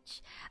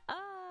Switch.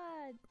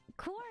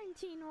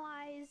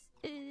 Quarantine-wise,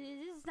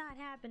 this is not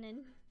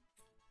happening.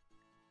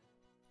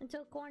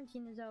 Until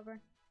quarantine is over.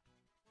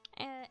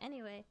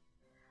 Anyway.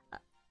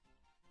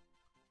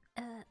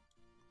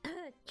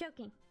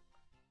 Choking.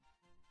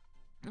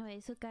 Okay,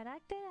 su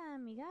carácter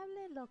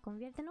amigable lo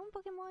convierte en un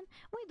Pokémon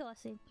muy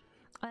dócil.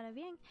 Ahora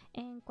bien,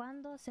 en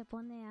cuando se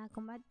pone a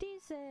combatir,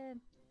 se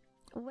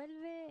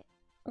vuelve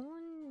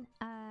un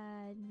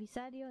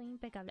adversario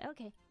impecable.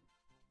 Okay.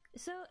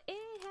 So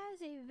it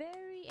has a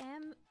very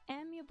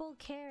amiable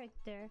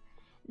character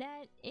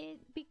that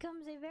it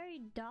becomes a very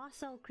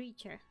docile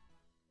creature.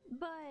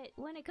 But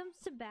when it comes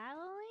to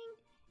battling,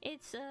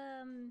 it's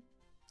a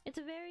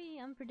very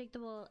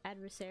unpredictable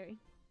adversary.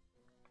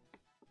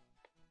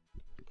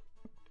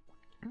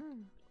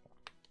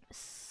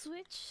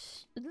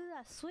 Switch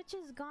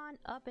has gone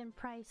up in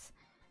price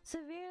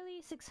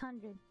severely.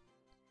 600.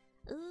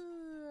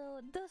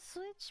 Ooh, the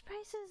Switch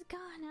price has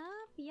gone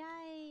up.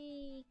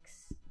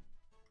 Yikes.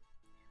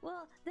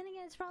 Well, then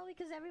again, it's probably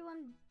because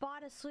everyone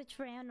bought a Switch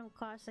for Animal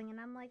Crossing, and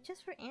I'm like,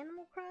 just for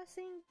Animal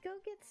Crossing, go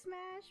get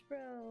Smash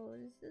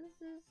Bros.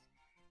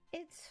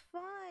 It's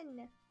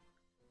fun.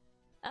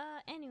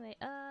 Anyway,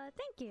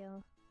 thank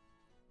you.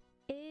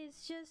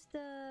 It's just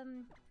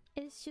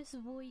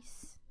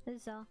voice.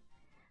 That's all.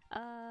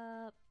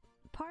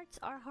 Parts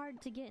are hard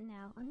to get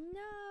now.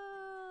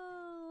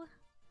 No!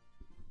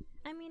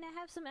 I mean, I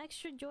have some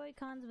extra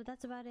Joy-Cons, but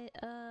that's about it.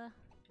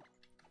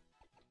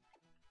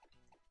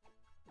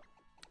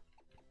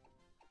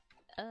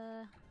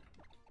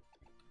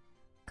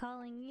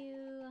 Calling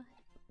you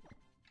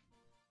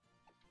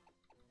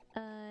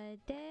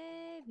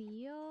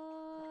Devio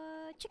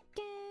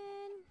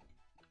Chicken.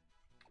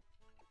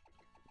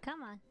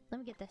 Come on, let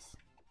me get this.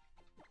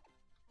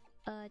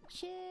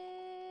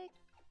 Chicken.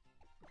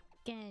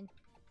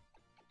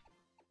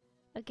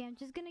 Okay, I'm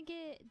just gonna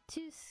get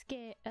too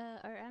scared,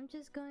 or I'm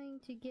just going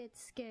to get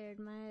scared.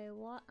 My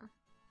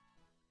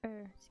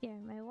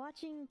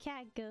watching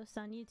cat ghost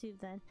on YouTube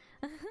then.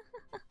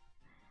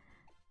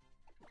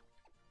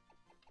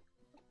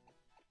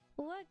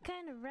 What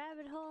kind of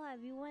rabbit hole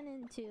have you went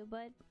into?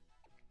 But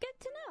good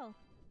to know.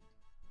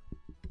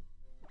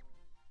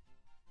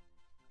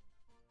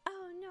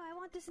 Oh no, I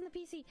want this in the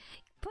PC.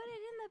 Put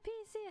it in the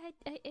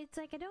PC. It's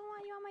like I don't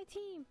want you on my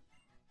team.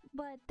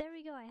 But there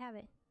we go, I have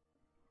it.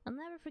 I'll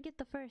never forget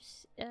the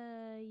first.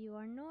 You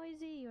are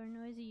noisy, you are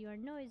noisy, you are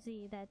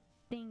noisy. That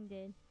thing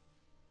did.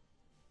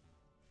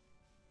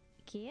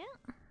 Yeah.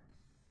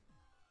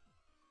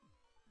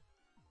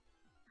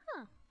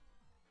 Huh.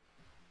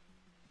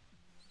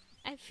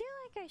 I feel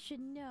like I should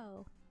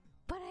know,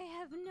 but I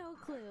have no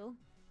clue.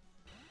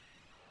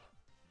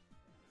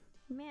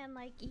 Man,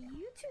 like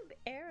YouTube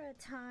era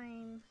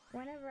time,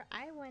 whenever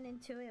I went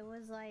into it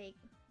was like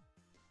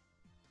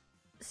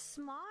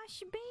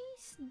Smosh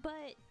based,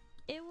 but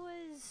it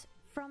was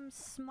from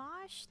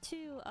Smosh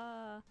to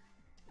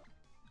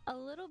a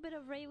little bit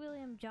of Ray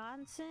William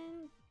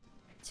Johnson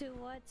to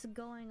what's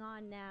going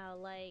on now,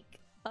 like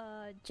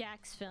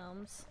Jack's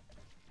films.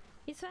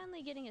 He's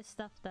finally getting his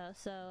stuff though,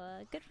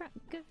 so good for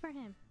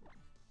him.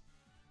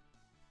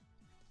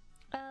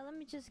 Let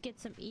me just get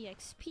some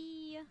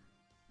EXP.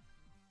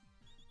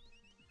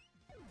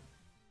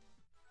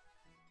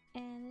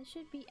 And it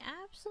should be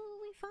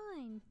absolutely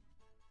fine.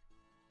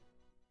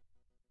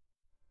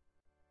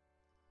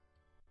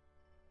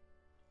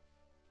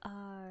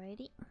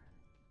 Alrighty.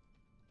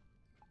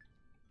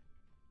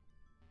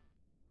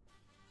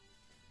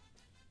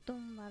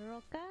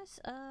 Tumbarocas.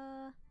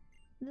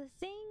 The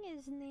thing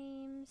is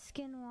named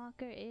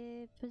Skinwalker.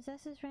 It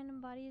possesses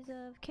random bodies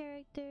of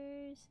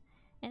characters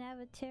and have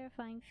a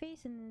terrifying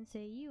face, and then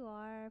say you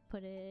are,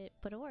 put a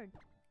word.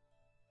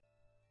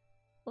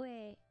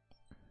 Wait.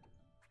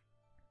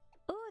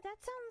 Oh,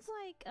 that sounds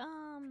like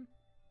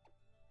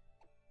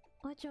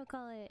what you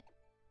call it?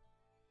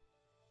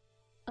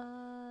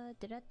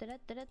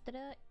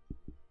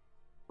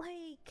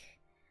 Like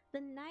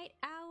the night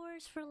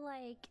hours for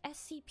like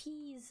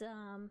SCPs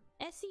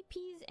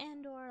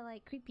and or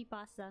like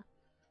creepypasta.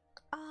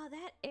 Oh,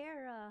 that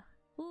era.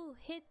 Ooh,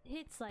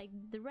 hits like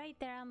right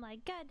there. I'm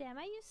like, goddamn,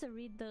 I used to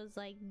read those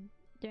like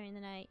during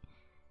the night.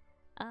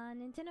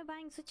 Nintendo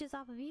buying Switches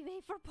off of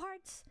eBay for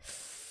parts.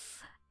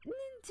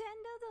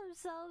 Nintendo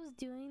themselves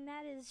doing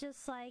that is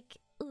just like,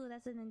 ooh,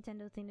 that's a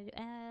Nintendo thing to do.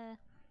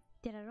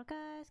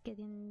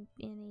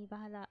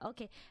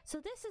 Okay, so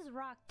this is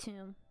Rock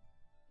Tomb.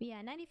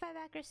 Yeah, 95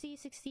 accuracy,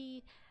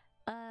 60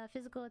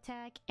 physical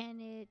attack,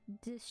 and it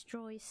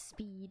destroys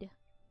speed.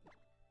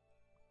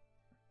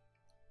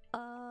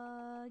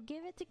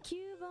 Give it to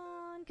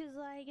Cubone, cause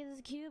like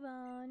it's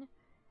Cubone.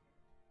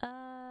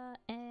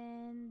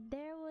 And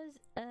there was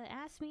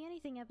Ask Me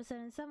Anything episode,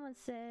 and someone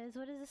says,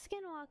 "What is a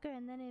Skinwalker?"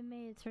 And then it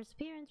made its first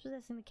appearance,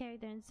 possessing the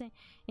character and saying,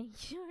 "And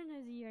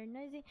you're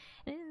noisy,"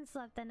 and it didn't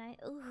sleep that night.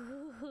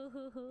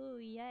 Ooh,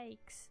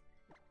 yikes.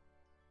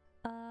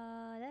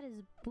 That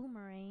is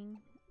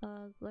Boomerang.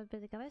 Golpe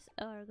de cabeza,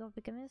 or golpe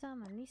de cabeza,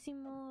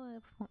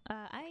 malísimo.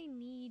 I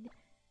need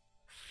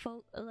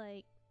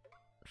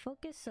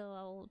focus, so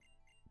I'll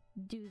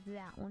do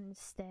that one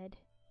instead.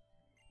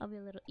 I'll be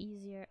a little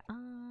easier.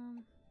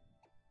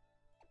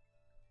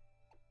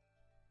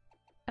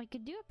 I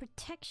could do a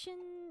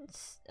protection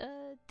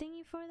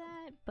thingy for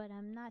that, but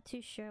I'm not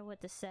too sure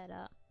what to set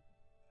up.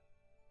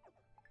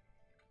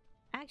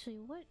 Actually,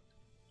 what?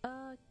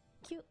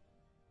 Cute.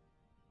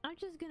 I'm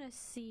just gonna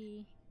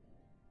see.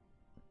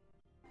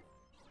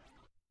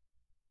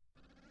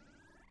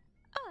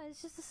 Oh,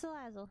 it's just a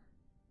Salazzle.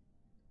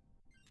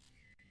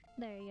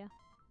 There you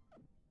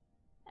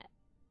go.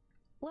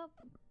 Well,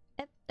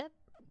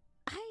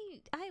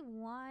 I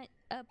want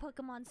a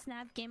Pokemon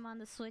Snap game on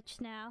the Switch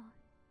now.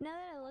 Now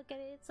that I look at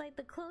it, it's like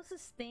the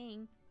closest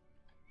thing.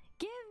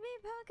 Give me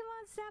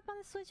Pokemon Snap on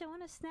the Switch. I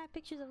want to snap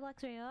pictures of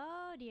Luxray.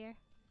 Oh dear.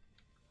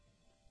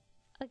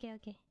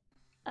 Okay.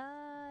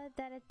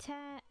 That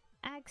attack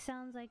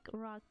sounds like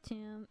Rock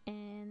Tomb,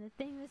 and the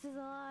thing this is a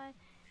lot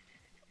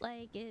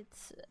like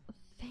it's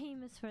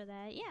famous for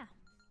that.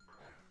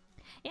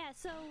 Yeah,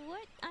 so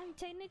what I'm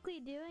technically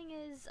doing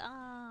is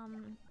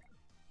I'm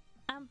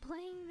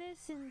playing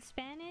this in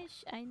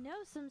Spanish. I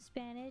know some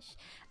Spanish.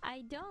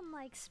 I don't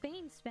like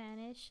Spain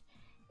Spanish,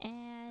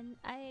 and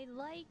I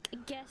like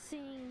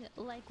guessing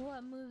like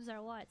what moves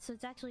are what. So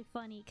it's actually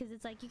funny because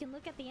it's like you can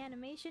look at the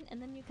animation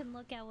and then you can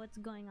look at what's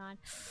going on.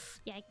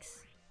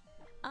 Yikes.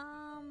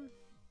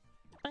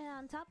 And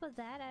on top of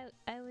that,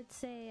 I would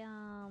say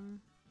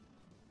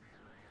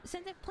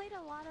since I've played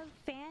a lot of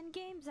fan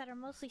games that are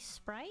mostly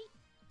sprite,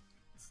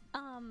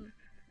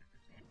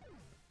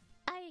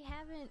 I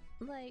haven't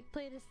like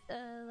played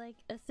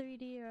like a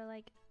 3D or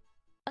like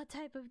a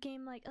type of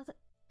game like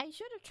I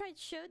should have tried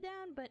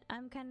Showdown, but I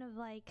was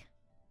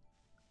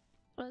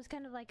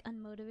kind of like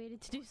unmotivated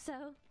to do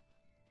so.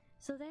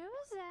 So there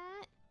was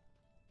that.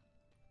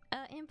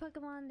 In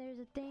Pokemon, there's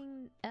a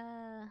thing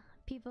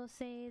people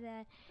say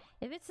that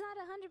if it's not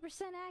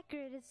 100%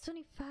 accurate, it's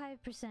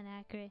 25%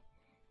 accurate.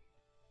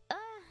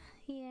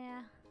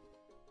 Yeah.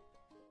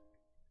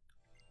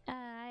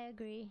 I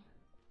agree.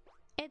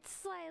 It's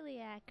slightly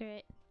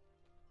accurate.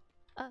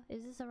 Oh,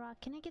 is this a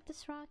rock? Can I get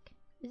this rock?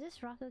 Is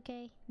this rock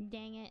okay?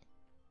 Dang it.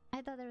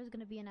 I thought there was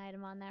gonna be an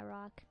item on that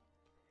rock.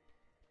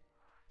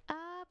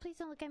 Please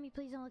don't look at me,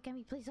 please don't look at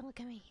me, please don't look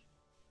at me.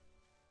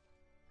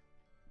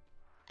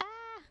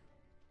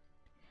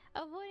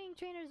 Avoiding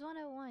Trainers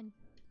 101.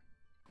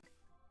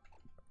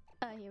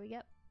 Here we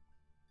go.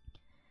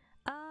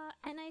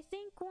 And I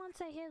think once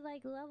I hit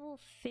like level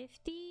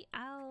 50,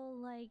 I'll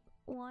like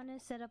want to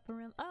set up a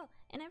room. Oh,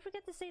 and I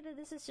forgot to say that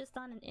this is just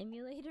on an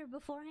emulator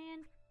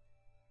beforehand.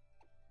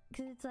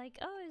 Cause it's like,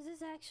 oh, is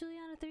this actually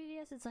on a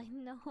 3DS? It's like,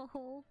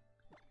 no.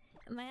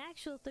 My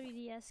actual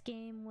 3DS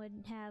game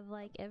would have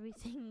like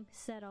everything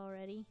set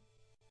already.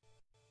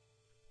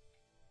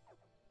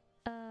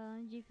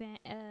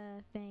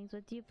 Fangs,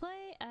 what do you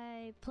play?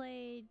 I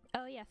played,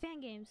 oh yeah, fan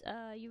games.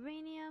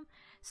 Uranium,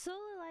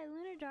 Solar Light,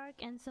 Lunar Dark,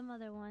 and some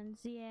other ones.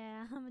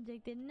 Yeah, I'm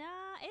addicted.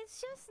 Nah,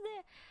 it's just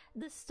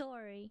the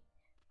story.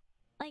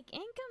 Like,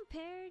 in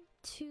compared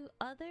to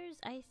others,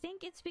 I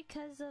think it's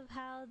because of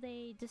how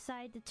they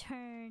decide to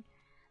turn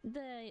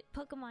the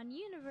Pokemon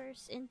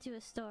universe into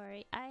a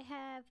story. I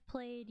have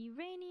played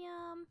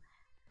Uranium,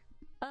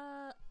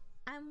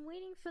 I'm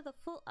waiting for the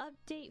full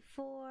update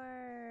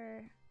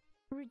for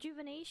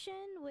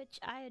Rejuvenation, which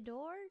I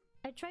adored.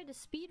 I tried to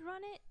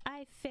speedrun it.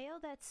 I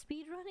failed at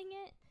speedrunning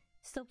it.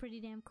 Still pretty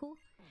damn cool.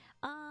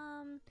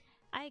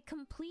 I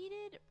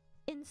completed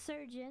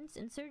Insurgents.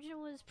 Insurgent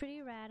was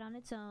pretty rad on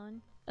its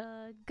own.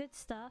 Good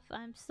stuff.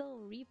 I'm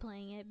still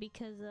replaying it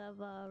because of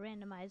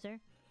randomizer.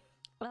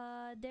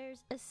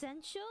 There's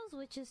Essentials,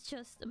 which is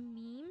just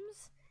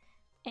memes,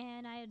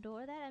 and I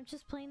adore that. I'm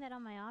just playing that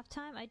on my off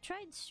time. I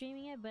tried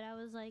streaming it, but I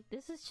was like,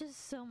 this is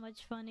just so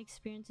much fun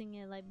experiencing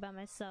it like by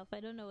myself. I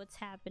don't know what's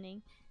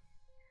happening.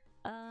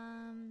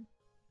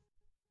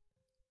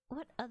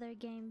 What other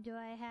game do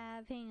I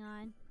have? Hang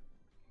on.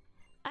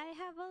 I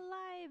have a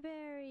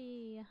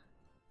library.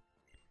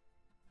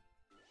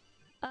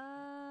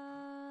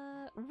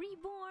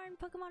 Reborn,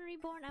 Pokemon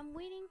Reborn. I'm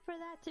waiting for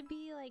that to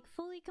be like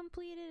fully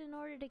completed in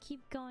order to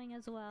keep going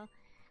as well.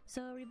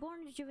 So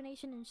Reborn,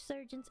 Rejuvenation,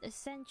 Insurgents,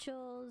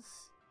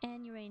 Essentials,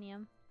 and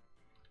Uranium.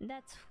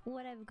 That's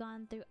what I've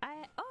gone through.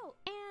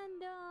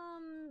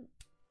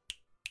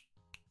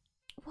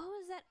 What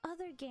was that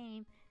other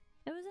game?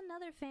 There was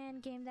another fan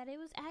game that it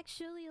was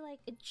actually like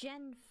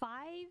Gen 5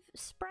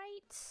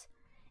 sprites.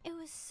 It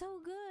was so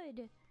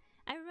good.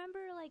 I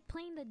remember like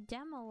playing the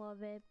demo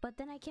of it, but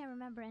then I can't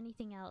remember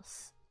anything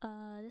else.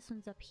 This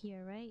one's up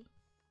here, right?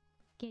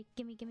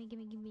 Gimme.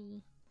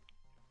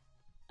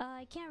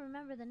 I can't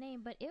remember the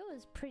name, but it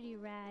was pretty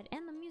rad,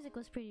 and the music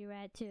was pretty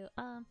rad too.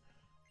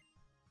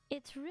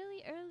 It's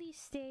really early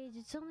stage.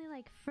 It's only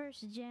like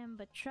first gem,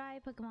 but try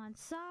Pokemon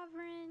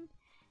Sovereign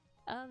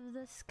of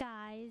the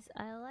Skies.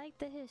 I like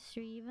the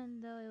history,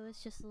 even though it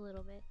was just a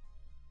little bit.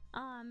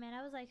 Oh man,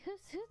 I was like, who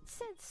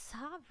said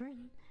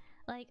Sovereign?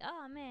 Like,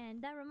 oh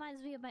man, that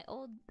reminds me of my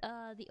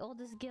the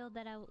oldest guild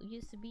that I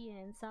used to be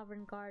in,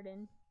 Sovereign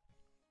Garden.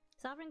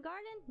 Sovereign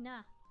Garden?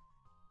 Nah.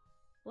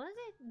 Was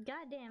it?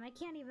 Goddamn, I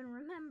can't even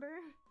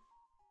remember.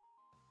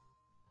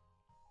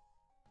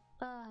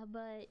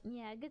 But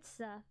yeah, good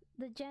stuff.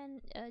 The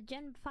Gen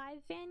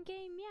 5 fan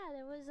game, yeah,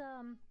 there was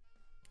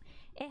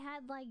it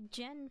had like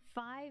Gen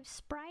 5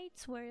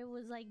 sprites where it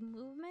was like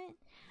movement.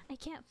 I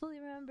can't fully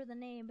remember the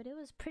name, but it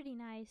was pretty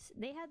nice.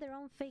 They had their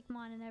own fake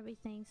mon and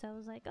everything, so I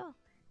was like, oh,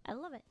 I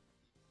love it.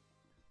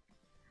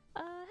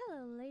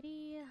 Hello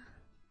lady.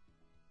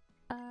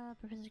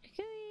 Professor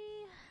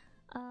Kukui.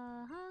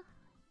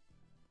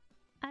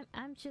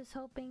 I'm just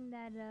hoping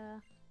that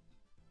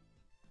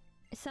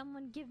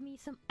someone give me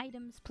some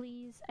items,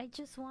 please. I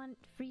just want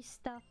free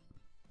stuff.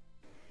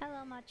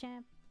 Hello,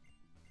 Machamp.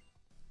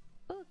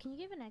 Oh, can you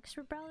give an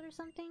expert belt or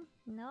something?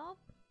 Nope.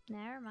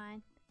 Never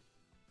mind.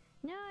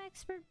 No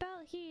expert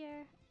belt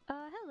here.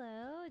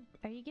 Hello.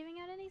 Are you giving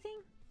out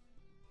anything?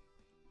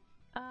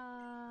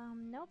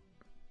 Nope.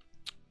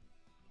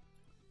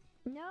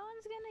 No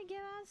one's gonna give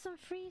out some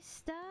free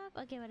stuff?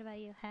 Okay, what about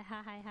you?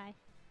 Hi.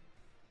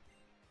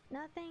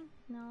 Nothing?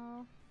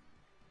 No.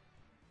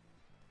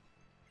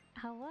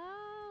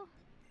 Hello?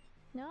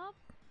 Nope.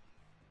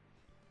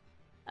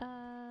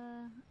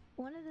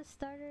 One of the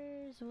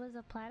starters was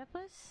a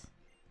platypus?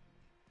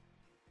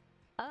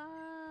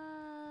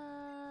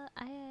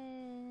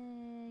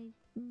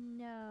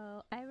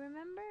 No. I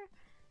remember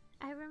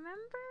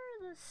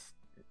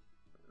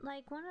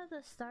like one of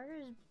the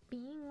starters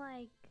being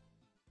like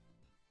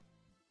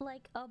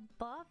a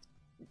buffed,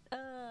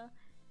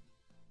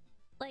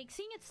 like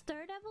seeing its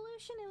third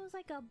evolution, it was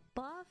like a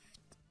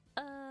buffed,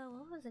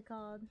 what was it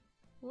called?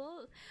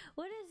 Whoa,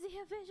 what is the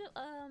official,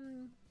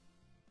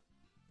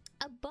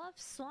 a buff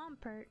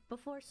Swampert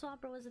before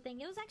Swampert was a thing.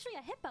 It was actually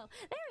a hippo.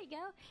 There we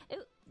go.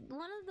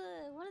 One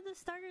of the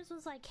starters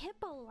was like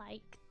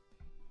hippo-like,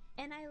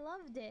 and I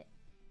loved it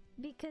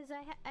because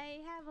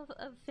I have a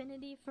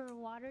affinity for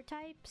water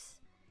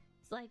types.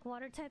 It's like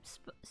water type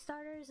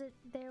starters.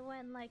 There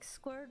went like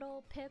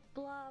Squirtle,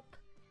 Piplup.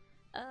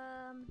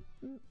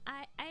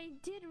 I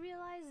did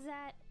realize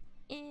that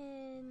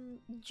in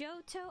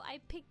Johto I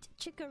picked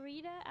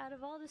Chikorita out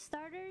of all the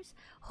starters.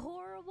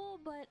 Horrible,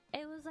 but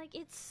it was like,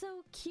 it's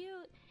so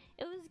cute.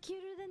 It was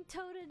cuter than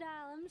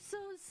Totodile. I'm so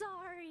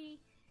sorry.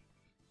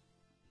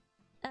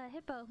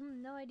 Hippo,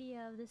 no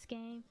idea of this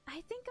game.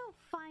 I think I'll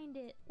find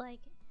it,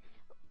 like,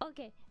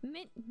 okay,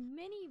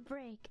 mini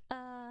break.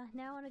 Now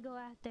I want to go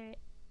after it.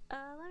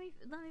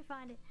 Let me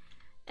find it.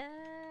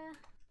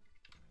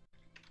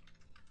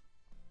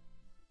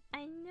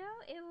 I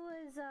know it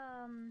was,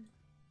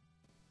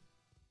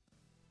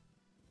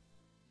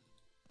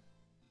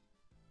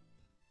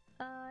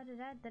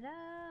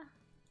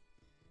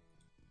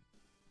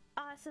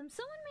 awesome.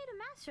 Someone made a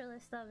master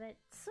list of it.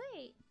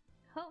 Sweet.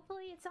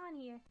 Hopefully it's on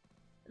here.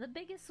 The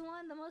biggest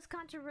one, the most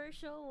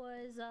controversial,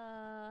 was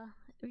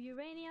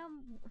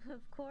Uranium,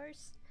 of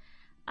course.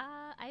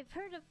 I've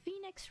heard of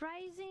Phoenix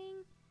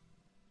Rising.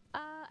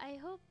 I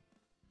hope.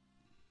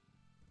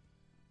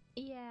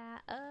 Yeah.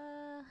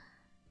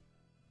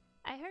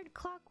 I heard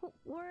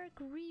Clockwork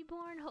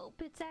Reborn.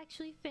 Hope it's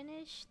actually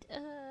finished.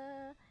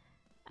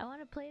 I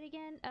want to play it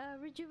again.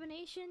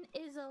 Rejuvenation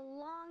is a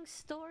long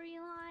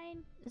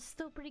storyline. It's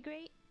still pretty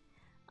great.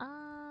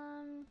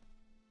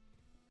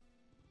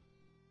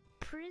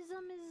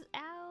 Prism is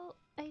out,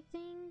 I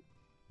think.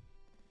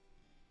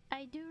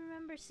 I do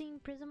remember seeing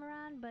Prism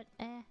around, but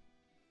eh.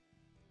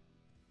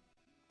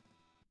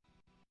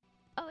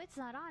 Oh, it's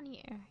not on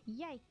here.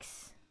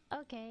 Yikes.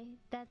 Okay,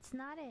 that's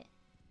not it.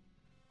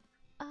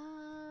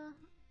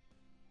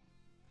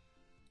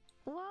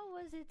 What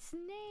was its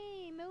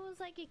name? It was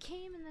like it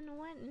came and then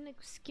went in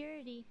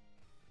obscurity.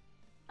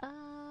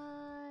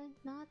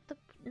 Not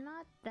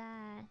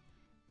that.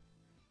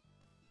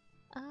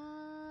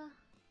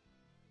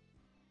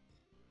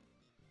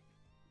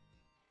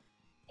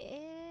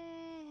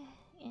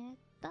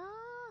 Eto?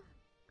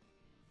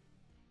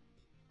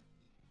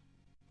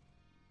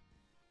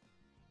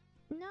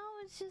 No,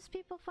 it's just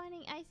people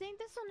finding. I think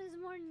this one is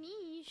more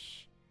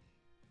niche.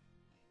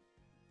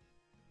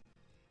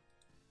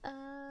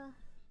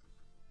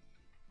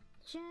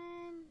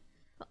 Gen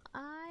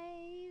 5.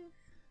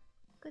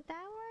 Could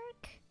that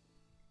work?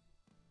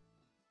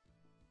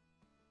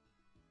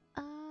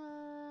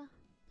 Aw.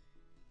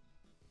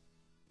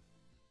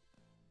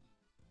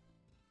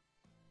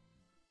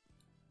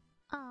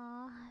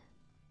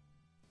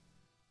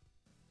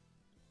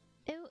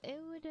 It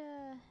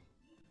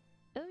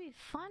would be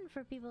fun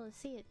for people to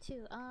see it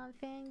too.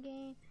 Fan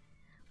game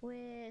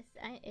with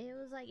it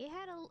was like it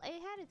had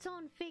its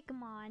own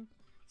Fakemon,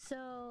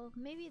 so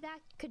maybe that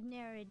could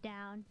narrow it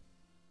down.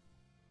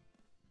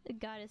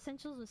 God,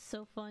 Essentials was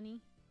so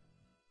funny.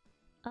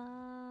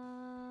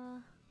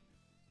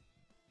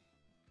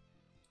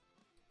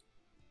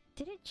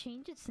 Did it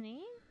change its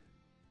name?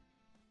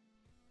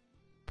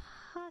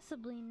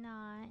 Possibly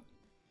not.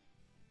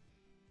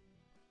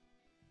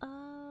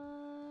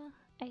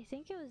 I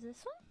think it was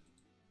this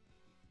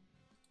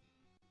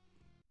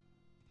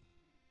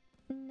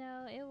one?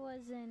 No, it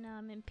wasn't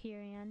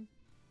Empyrean.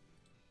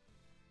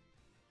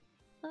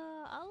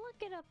 I'll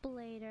look it up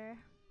later.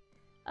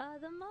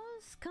 The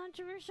most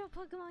controversial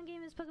Pokemon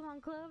game is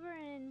Pokemon Clover,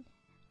 and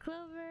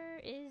Clover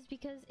is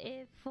because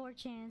it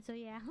 4chan, so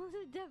yeah, it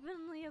was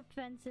definitely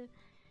offensive.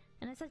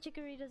 And I saw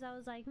Chikaritas, I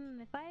was like,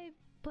 if I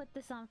put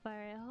this on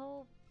fire, I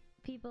hope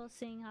people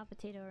sing Hot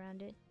Potato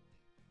around it.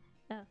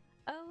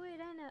 Oh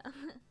wait, I know.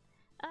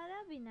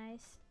 That'd be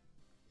nice.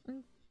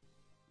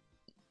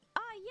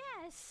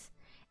 Yes!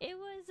 It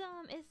was,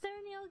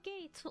 Ethereal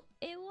Gates.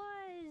 It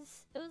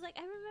was like,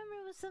 I remember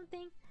it was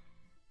something.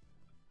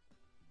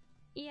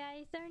 Yeah,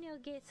 Ethereal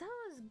Gates, that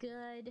was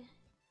good.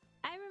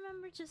 I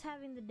remember just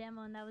having the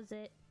demo and that was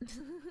it.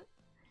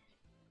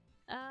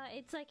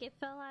 It's like it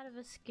fell out of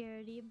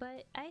obscurity,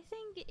 but I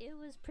think it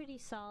was pretty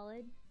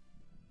solid.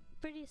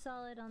 Pretty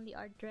solid on the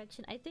art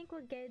direction. I think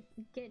what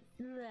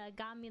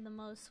got me the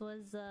most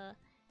was the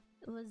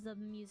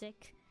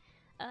music.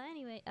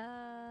 Anyway,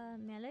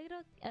 me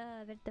alegro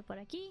verte por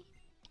aquí.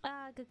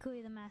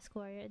 Kukui the Mask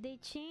Warrior. They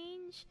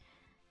changed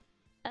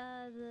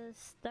the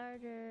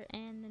starter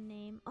and the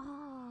name.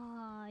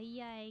 Oh,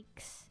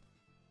 yikes.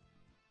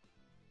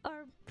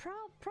 Or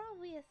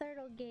probably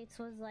Ethereal Gates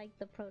was like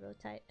the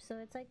prototype, so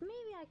it's like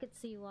maybe I could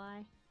see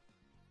why.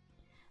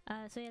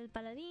 Soy el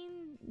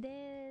paladín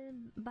de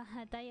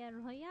Batalla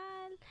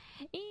Royal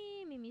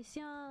y mi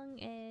misión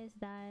es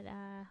dar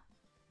a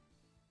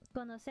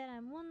conocer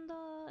al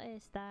mundo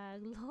esta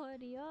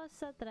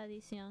gloriosa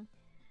tradición.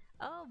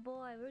 Oh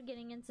boy, we're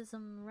getting into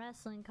some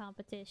wrestling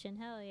competition.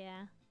 Hell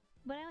yeah.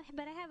 But I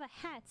have a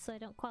hat, so I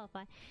don't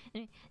qualify.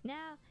 Anyway,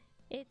 now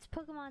it's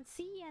Pokemon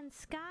Sea and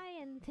Sky,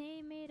 and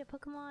they made a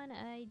Pokemon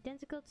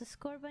identical to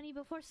Scorbunny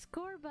before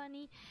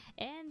Scorbunny,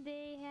 and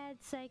they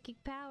had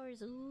psychic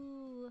powers.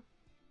 Ooh.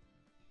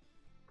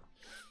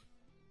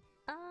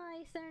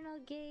 Eternal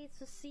Gates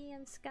with Sea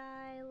and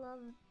Sky.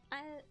 Love.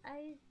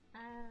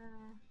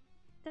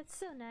 That's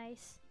so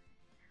nice.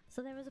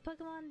 So there was a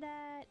Pokemon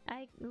that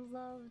I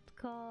loved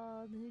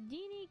called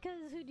Houdini,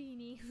 cause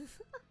Houdini.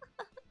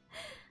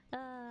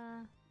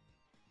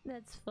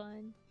 That's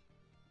fun.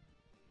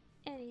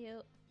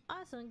 Anywho,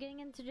 awesome, getting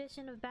into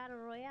tradition of battle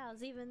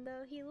royales, even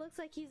though he looks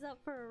like he's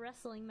up for a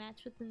wrestling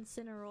match with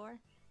Incineroar.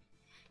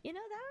 You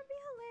know, that would be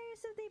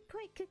hilarious if they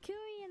put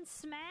Kukui in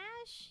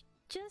Smash,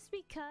 just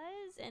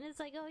because, and it's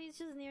like, oh, he's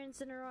just near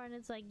Incineroar, and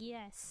it's like,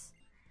 yes.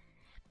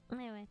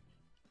 Anyway,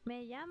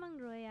 me llaman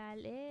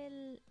Royal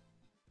el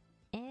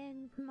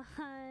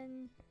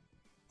Enman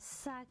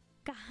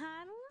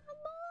Sacaron?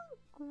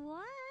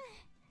 What?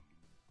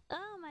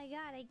 Oh my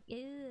god,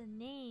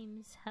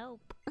 names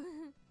help.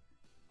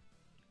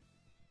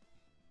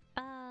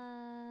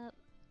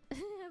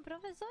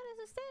 Profesores,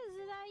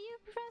 ustedes, are you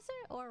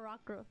professor or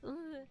Rockgrowth?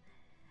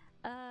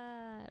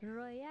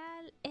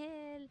 Royal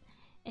el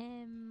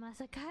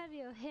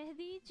Masacario, he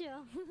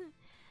dicho.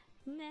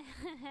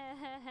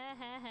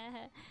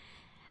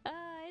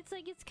 It's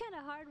like, it's kind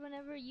of hard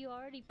whenever you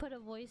already put a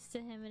voice to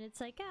him, and it's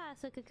like,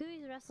 so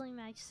Kukui's wrestling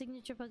match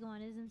signature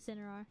Pokemon is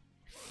Incineroar.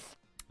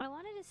 I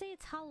wanted to say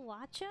it's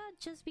Halawacha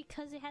just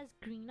because it has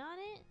green on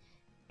it,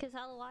 because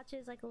Halawacha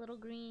is like a little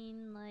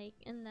green, like,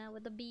 and that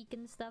with the beak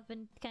and stuff,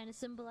 and kind of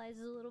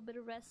symbolizes a little bit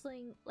of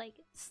wrestling, like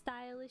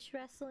stylish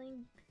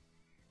wrestling.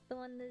 The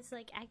one that's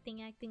like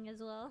acting as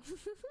well.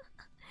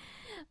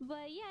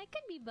 But yeah, it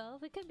could be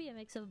both. It could be a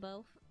mix of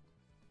both.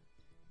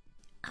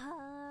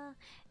 Uh,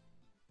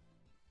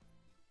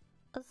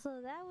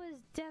 so that was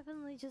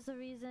definitely just a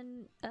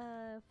reason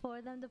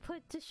for them to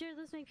put to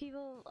shirtless make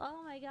people.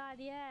 Oh my god,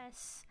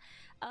 yes.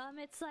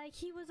 It's like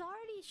he was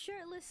already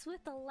shirtless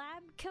with a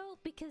lab coat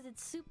because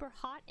it's super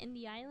hot in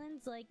the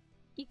islands. Like,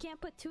 you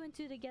can't put two and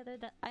two together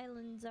that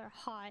islands are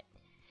hot.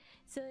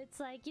 So it's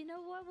like, you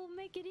know what will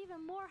make it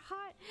even more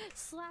hot?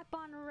 Slap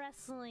on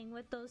wrestling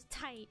with those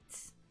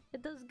tights.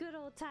 With those good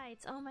old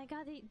tights. Oh my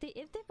god, if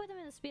they put them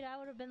in the speed, I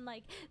would have been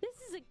like, this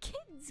is a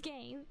kid's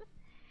game.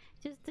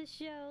 Just to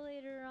show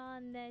later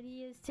on that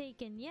he is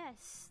taken.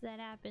 Yes, that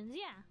happens.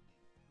 Yeah.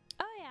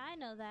 Oh yeah, I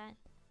know that.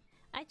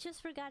 I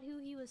just forgot who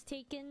he was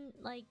taken,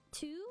 like,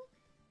 to.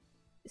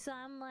 So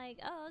I'm like,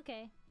 oh,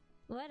 okay.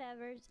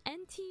 Whatever.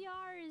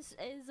 NTR is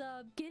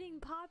getting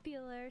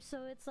popular,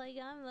 so it's like,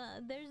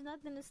 there's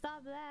nothing to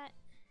stop that.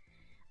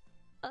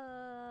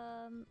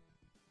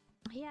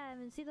 Yeah,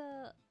 he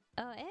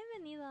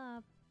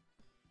venido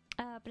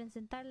a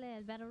presentarle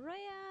el Battle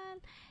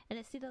Royale, el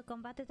estilo de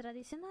combate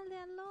tradicional de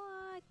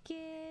Aloha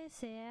que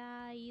se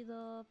ha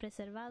ido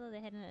preservado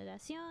de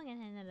generación en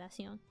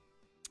generación.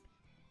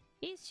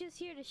 It's just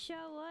here to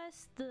show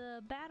us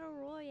the Battle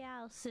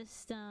Royale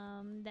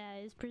system that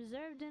is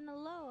preserved in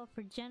Aloha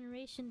for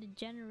generation to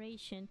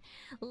generation.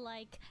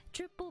 Like,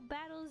 triple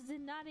battles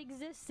did not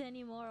exist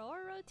anymore,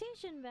 or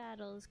rotation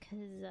battles,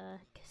 cause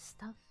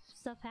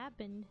stuff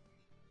happened,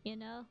 you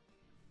know?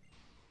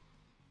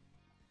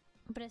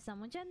 Presta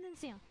mucha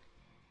atención.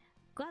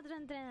 4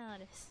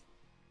 entrenadores.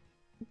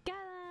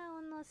 Cada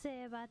uno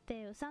se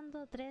bate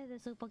usando 3 de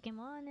sus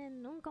Pokémon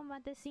en un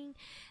combate sin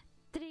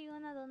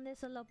tribuna donde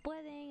solo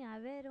pueden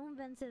haber un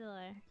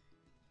vencedor.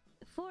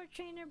 4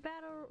 trainer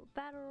battle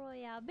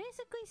royale.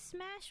 Basically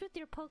Smash with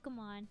your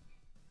Pokemon.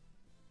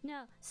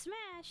 No,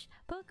 Smash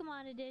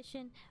Pokemon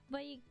edition,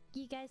 but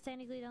you guys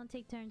technically don't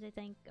take turns, I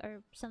think,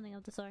 or something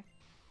of the sort.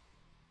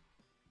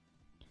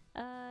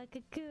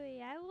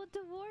 Kukui, I will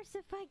divorce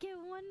if I get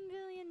 $1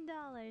 billion.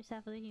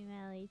 Half of the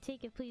humanity.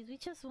 Take it, please. We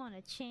just want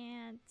a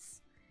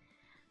chance.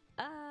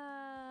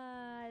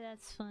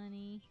 That's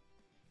funny.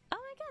 Oh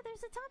my god,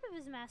 there's the top of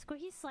his mask where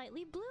he's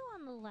slightly blue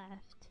on the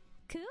left.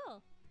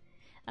 Cool.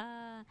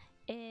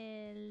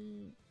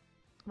 El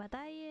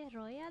batalla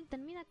royal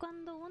termina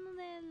cuando uno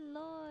de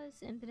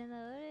los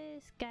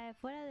entrenadores cae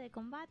fuera de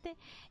combate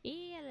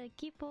y el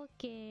equipo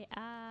que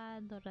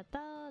ha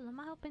derrotado los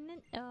más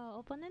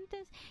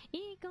oponentes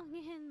y con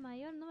el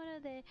mayor número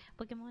de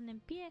Pokémon en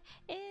pie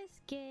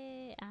es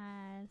que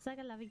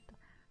saca la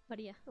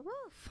victoria.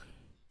 Woof.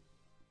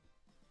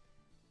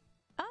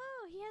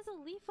 Oh, he has a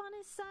leaf on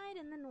his side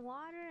and then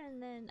water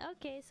and then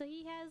okay, so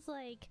he has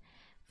like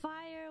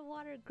fire,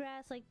 water,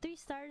 grass, like 3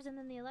 stars, and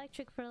then the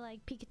electric for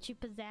like Pikachu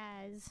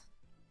pizzazz.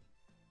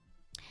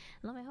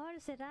 Lo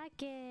mejor será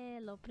que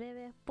lo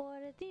pruebes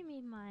por ti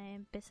misma.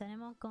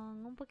 Empezaremos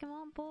con un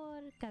Pokémon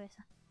por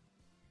cabeza.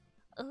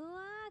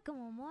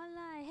 Como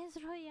mola,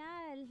 es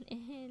royal.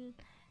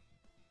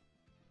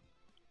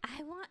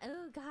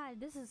 Oh god,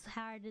 this is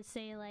hard to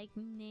say, like,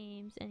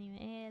 names.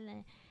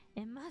 Anyway,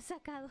 el más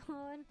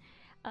sacador.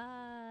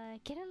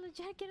 Quiero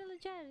luchar.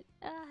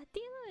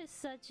 Tilo is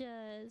such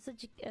a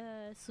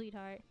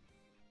sweetheart.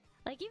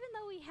 Like, even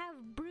though we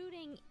have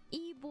brooding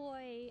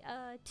E-boy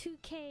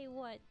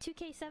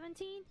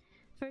 2K17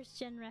 first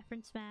gen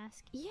reference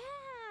mask.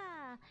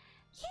 Yeah,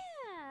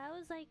 I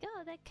was like,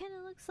 oh, that kind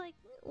of looks like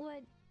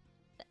what,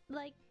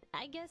 like,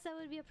 I guess that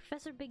would be a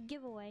Professor Big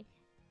giveaway.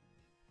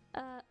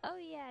 Oh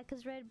yeah,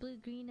 cause red, blue,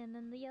 green, and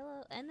then the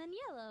yellow, and then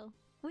yellow.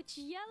 Which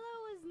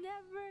yellow was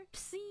never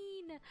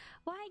seen.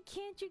 Why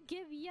can't you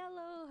give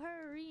yellow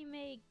her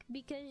remake?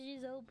 Because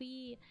she's OP.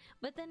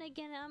 But then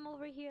again, I'm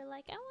over here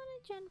like, I want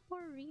a Gen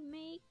 4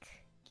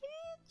 remake. Give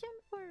me a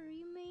Gen 4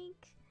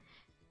 remake.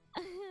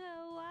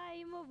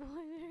 Why my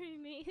boy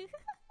remake?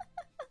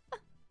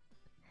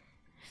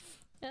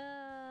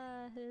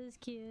 This is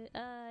cute.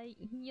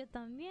 Yo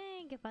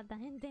también, que falta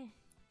gente.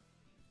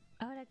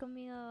 Ahora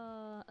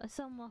conmigo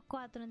somos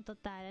 4 en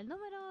total. El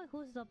número es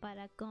justo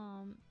para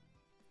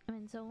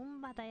comenzó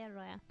un batalla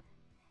royal.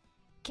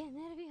 ¡Qué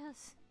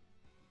nervios!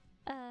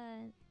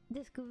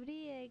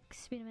 Descubrí,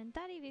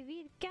 experimentar y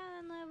vivir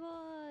cada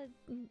nuevo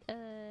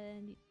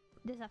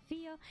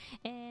desafío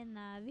en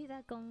la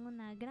vida con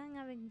una gran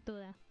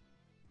aventura.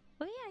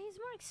 Oh yeah, he's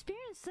more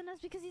experienced than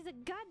us because he's a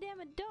goddamn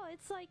adult.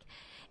 It's like,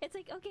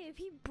 okay, if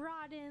he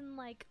brought in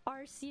like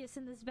Arceus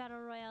in this battle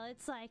royale,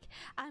 it's like,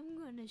 I'm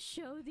gonna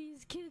show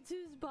these kids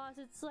who's boss.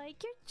 It's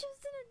like, you're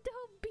just an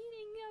adult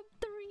beating up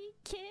 3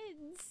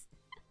 kids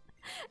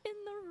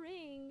in the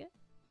ring.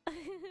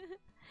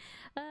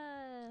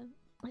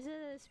 Ese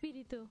es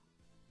espíritu.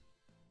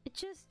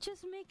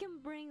 Just make him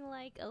bring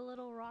like a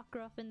little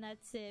Rockruff and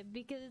that's it,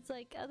 because it's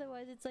like,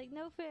 otherwise it's like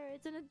no fair.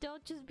 It's an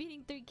adult just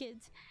beating 3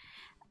 kids.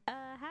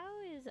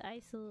 How is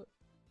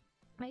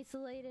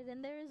isolated?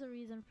 And there is a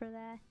reason for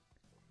that.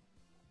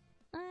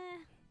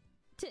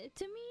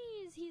 To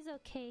me, he's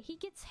okay. He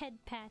gets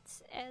head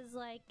pats as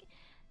like,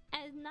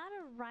 as not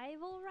a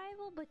rival,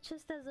 but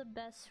just as a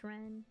best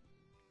friend.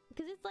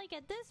 Cause it's like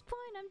at this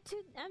point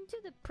I'm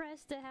too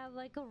depressed to have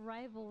like a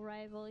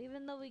rival,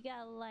 even though we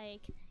got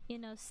like, you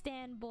know,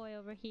 Stan Boy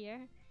over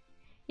here.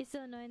 He's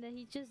so annoying that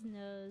he just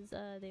knows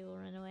they will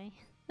run away.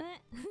 3,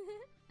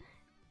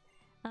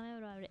 2,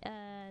 1,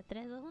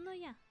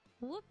 yeah.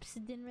 Whoops,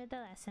 didn't read the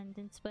last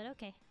sentence, but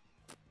okay.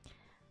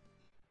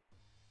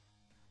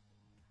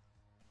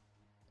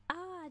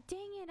 Ah,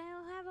 dang it! I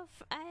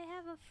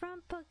have a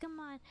front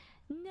Pokemon.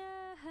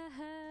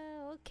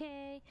 No,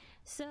 okay.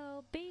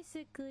 So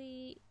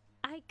basically,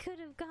 I could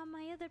have got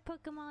my other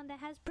Pokemon that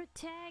has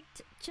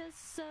Protect,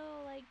 just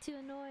so like to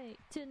annoy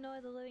the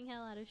living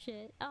hell out of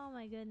shit. Oh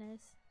my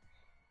goodness.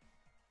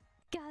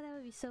 God, that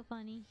would be so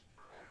funny.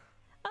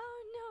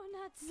 Oh no,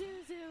 not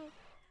Zuzu!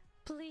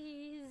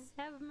 Please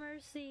have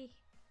mercy.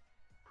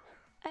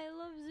 I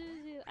love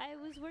Zuzu. I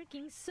was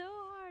working so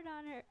hard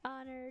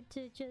on her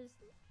to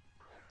just.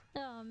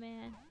 Oh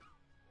man.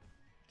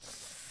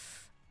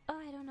 Oh,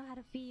 I don't know how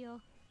to feel.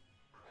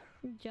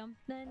 Jump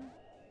then.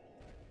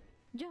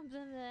 Jump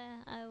them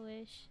there. I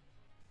wish.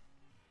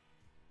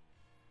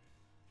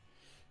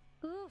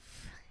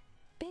 Oof.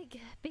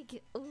 Big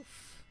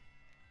oof.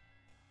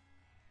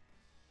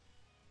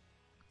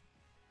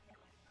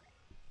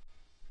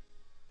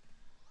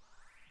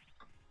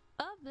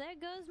 Oh, there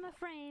goes my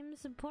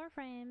frames. Poor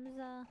frames.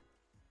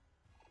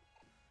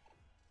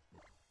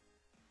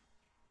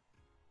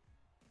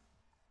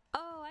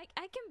 Oh,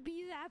 I can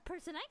be that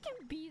person. I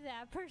can be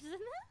that person.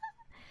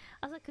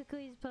 Also,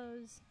 Kukui's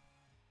pose.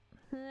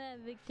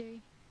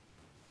 Victory.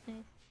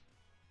 Nice.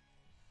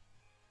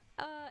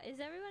 Is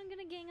everyone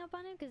gonna gang up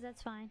on him? Because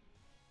that's fine.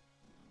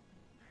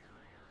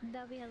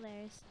 That'll be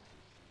hilarious.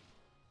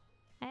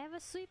 I have a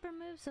sweeper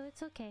move, so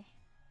it's okay.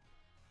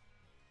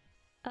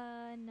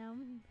 No.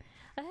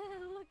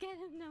 Look at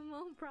him not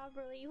mow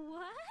properly.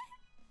 What?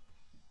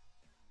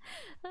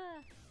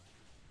 No!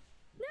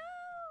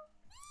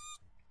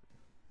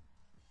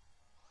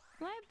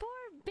 My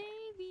poor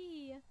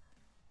baby!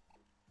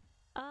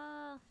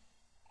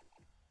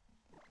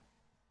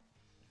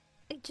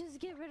 Just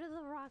get rid of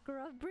the rock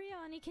rub.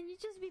 Brioni, can you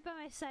just be by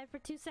my side for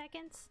 2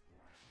 seconds?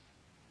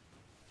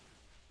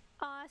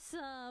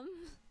 Awesome!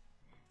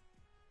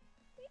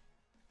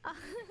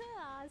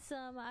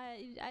 Awesome.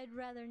 I'd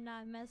rather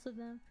not mess with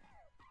them.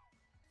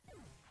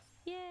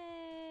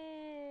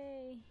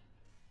 Yay!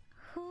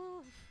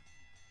 Whew.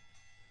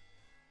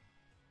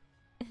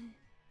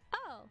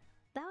 Oh,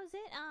 that was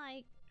it?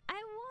 I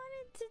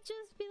wanted to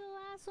just be the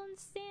last one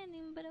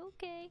standing, but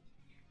okay.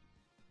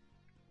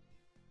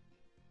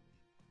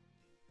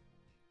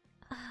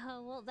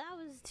 Well, that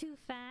was too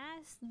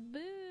fast.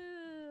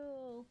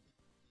 Boo!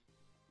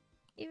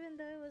 Even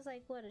though it was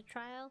like, what, a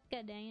trial?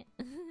 God dang it.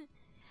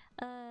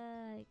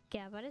 ¿Qué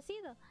ha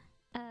parecido?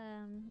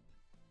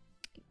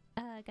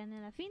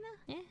 Canela fina,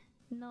 ¿eh?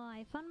 No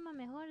hay forma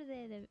mejor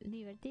de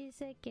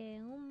divertirse que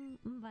en un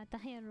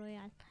batalla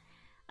royal.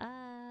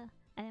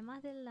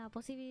 Además de la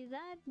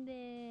posibilidad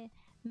de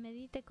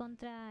medirte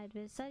contra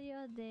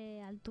adversarios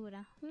de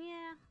altura.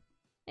 Yeah,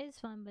 it's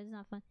fun, but it's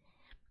not fun.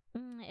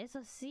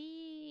 Eso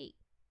sí,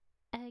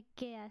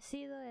 que ha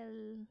sido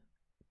el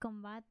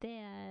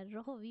combate a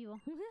rojo vivo.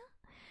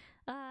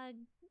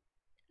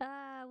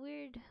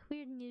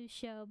 Weird news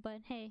show,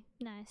 but hey,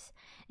 nice.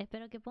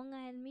 Espero que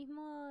pongas el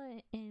mismo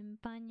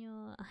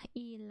empaño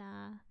y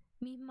la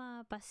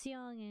misma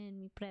pasión en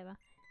mi prueba.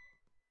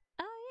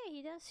 Oh yeah,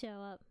 he does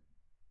show up.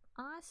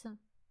 Awesome.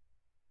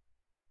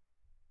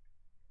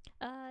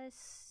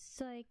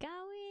 Soy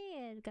Kawi,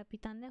 el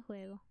capitán del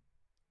juego.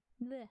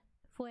 Bleh,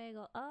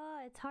 fuego. Oh,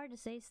 it's hard to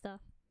say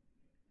stuff.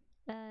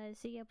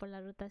 Sigue por la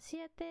ruta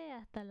 7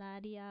 hasta la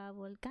área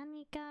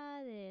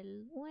volcánica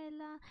del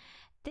Huela.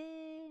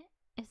 Te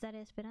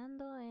estaré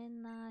esperando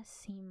en la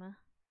cima.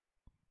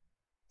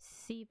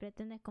 Si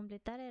pretendes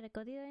completar el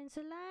recorrido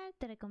insular,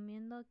 te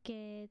recomiendo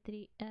que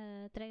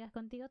traigas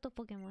contigo tu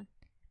Pokémon.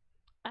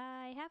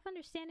 I have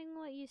understanding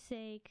what you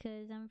say,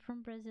 cause I'm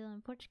from Brazil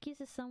and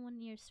Portuguese is somewhat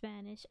near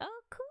Spanish.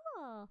 Oh,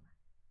 cool!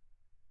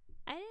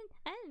 I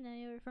didn't know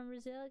you were from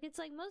Brazil. It's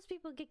like most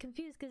people get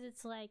confused because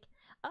it's like,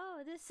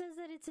 oh, this says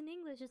that it's in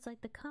English. It's like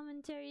the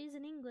commentary is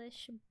in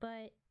English,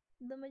 but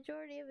the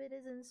majority of it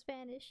is in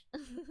Spanish.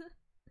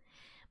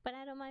 But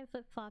I don't mind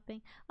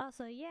flip-flopping.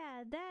 Also,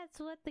 yeah, that's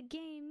what the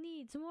game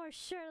needs. More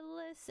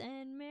shirtless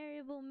and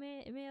marriable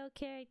male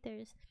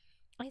characters.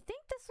 I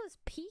think this was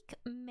peak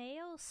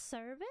male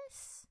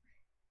service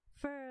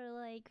for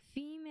like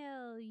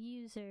female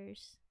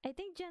users. I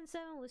think Gen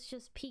 7 was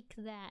just peak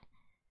that.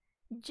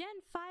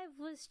 Gen 5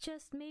 was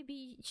just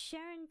maybe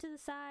Sharon to the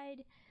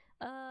side,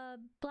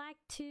 Black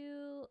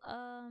 2,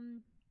 oh,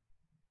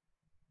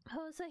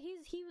 so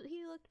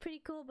he looked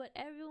pretty cool, but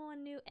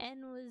everyone knew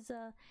N was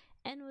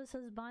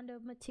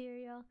husbando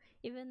material,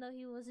 even though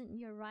he wasn't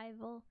your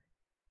rival.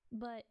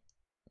 But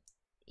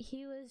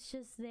he was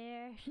just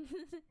there.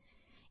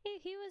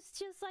 He was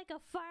just like a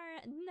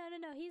fire.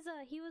 No. He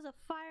was a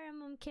Fire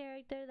Emblem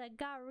character that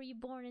got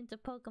reborn into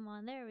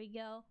Pokemon. There we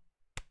go.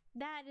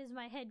 That is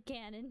my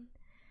headcanon.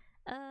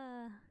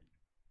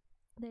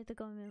 De tu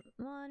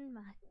Pokémon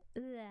más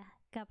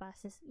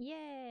capaces.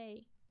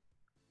 Yay!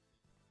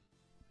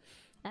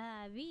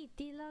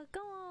 Vítilo,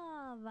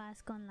 ¿cómo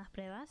vas con las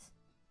pruebas?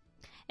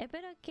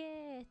 Espero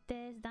que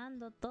estés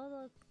dando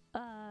todo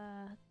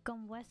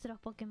con vuestros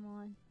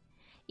Pokémon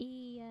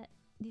y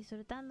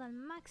disfrutando al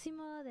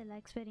máximo de la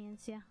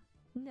experiencia.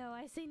 No,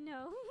 I say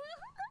no.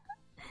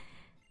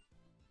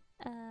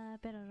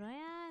 Pero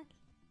Royal,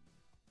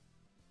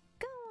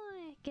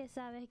 ¿cómo es que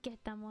sabes que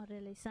estamos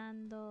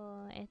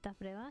realizando estas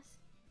pruebas?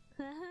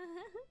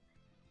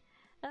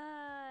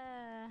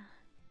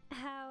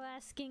 How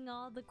asking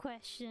all the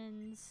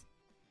questions.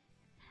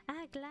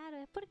 Ah, claro,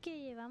 es porque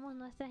llevamos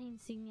nuestras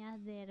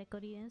insignias de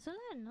recorrido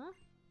insular, ¿no?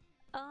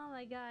 Oh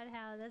my god,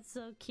 how that's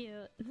so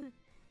cute.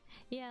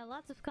 Yeah,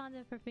 lots of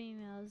content for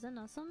females and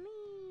also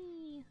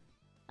me.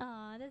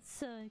 Oh, that's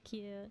so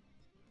cute.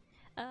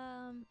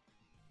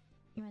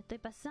 Y me estoy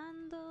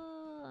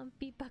pasando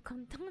pipa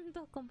con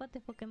tantos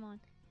combates Pokémon.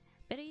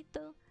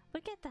 Perito,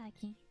 ¿por qué estás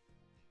aquí?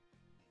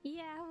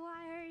 Yeah,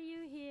 why are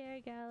you here,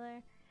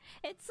 Galar?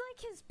 It's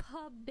like his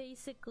pub,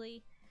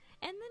 basically.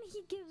 And then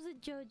he gives a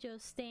JoJo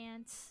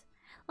stance.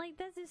 Like,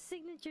 that's his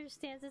signature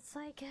stance. It's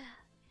like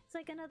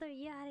another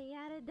yada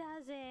yada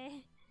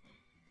daze.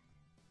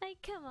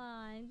 Like, come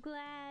on,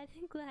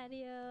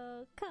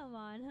 Gladio, come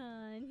on,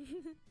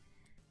 hun.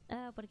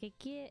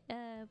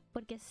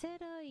 Porque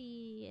Cero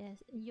y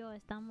yo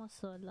estamos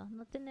solos.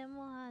 No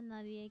tenemos a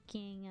nadie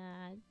quien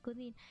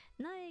acudir.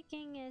 Nadie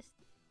quien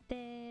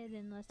esté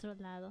de nuestro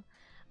lado.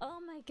 Oh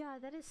my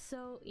god, that is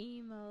so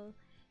emo.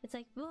 It's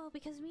like, well,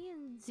 because me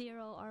and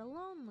Zero are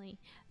lonely.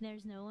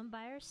 There's no one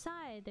by our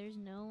side. There's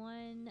no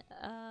one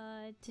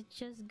to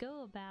just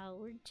go about.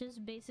 We're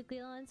just basically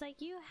alone. It's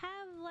like, you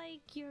have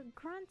like your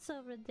grunts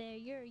over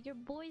there. Your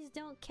boys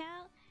don't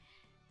count.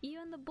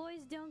 You and the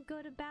boys don't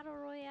go to battle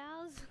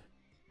royales.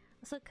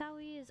 So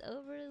Kawi is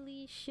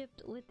overly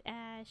shipped with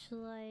Ash,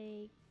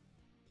 like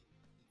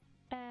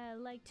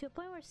to a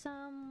point where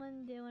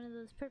someone did one of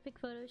those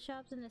perfect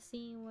photoshops in a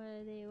scene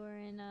where they were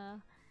in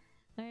a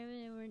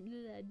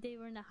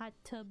hot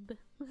tub.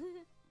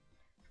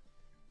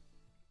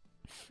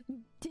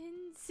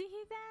 Didn't see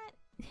that.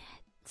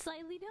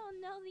 Slightly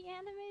don't know the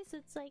anime, so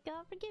it's like,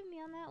 oh, forgive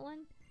me on that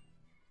one.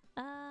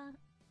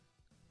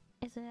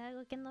 Eso es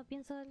algo que no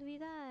pienso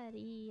olvidar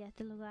y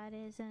este lugar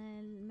es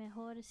el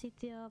mejor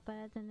sitio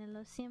para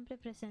tenerlo siempre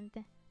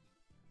presente.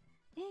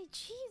 Hey,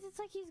 jeez, it's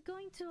like he's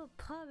going to a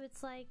pub.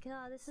 It's like,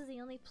 oh, this is the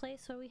only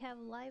place where we have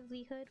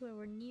livelihood, where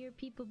we're near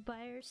people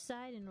by our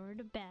side in order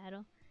to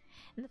battle.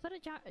 And the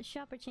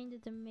Photoshopper changed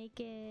it to make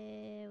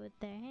it with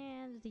their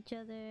hands, with each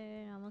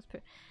other, almost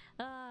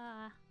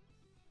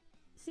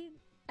see,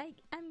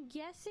 I'm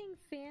guessing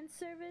fan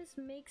service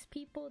makes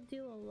people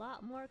do a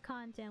lot more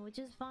content, which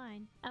is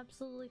fine.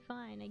 Absolutely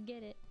fine, I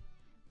get it.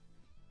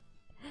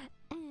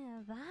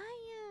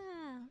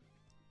 Vaya,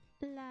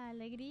 la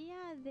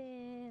alegría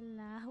de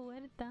la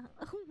huerta.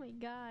 Oh my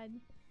god.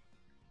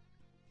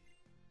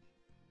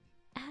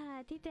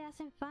 A ti te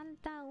hacen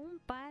falta un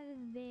par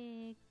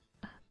de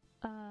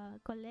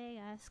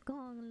colegas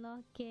con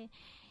los que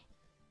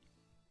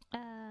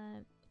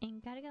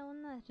encarga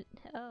una...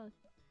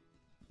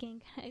 que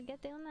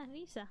encárgate una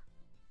risa.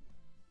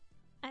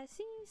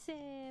 Así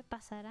se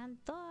pasarán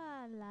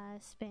todas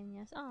las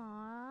peñas.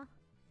 Aww.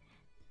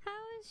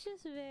 How is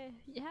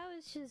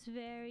just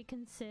very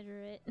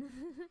considerate.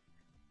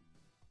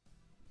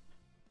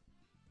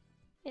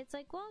 It's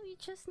like, well, you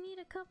just need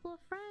a couple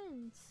of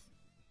friends.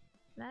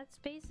 That's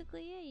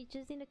basically it. You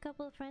just need a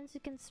couple of friends who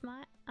can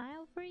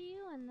smile for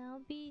you, and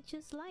that'll be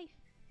just life.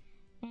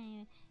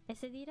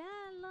 Ese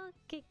dirá lo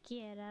que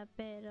quiera,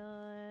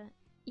 pero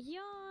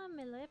yo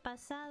me lo he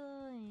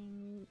pasado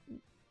en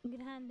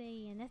grande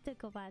y en este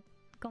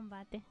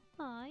combate.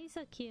 Oh, he's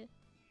so cute.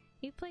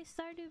 You play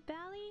Stardew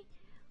Valley?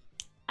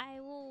 I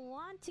will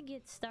want to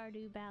get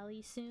Stardew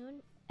Valley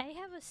soon. I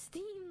have a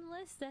Steam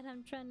list that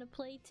I'm trying to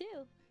play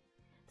too.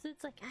 So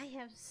it's like, I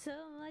have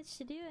so much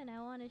to do and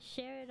I want to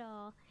share it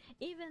all.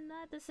 Even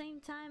though at the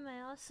same time I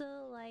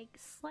also like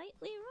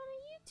slightly run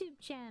a YouTube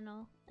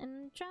channel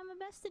and try my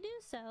best to do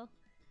so.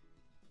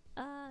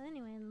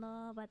 Anyway,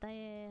 los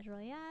batallas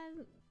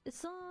royal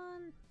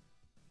son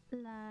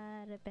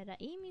la repera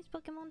y mis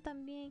Pokémon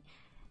también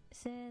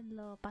se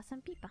lo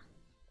pasan pipa.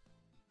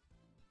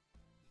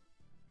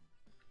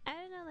 I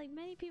don't know, like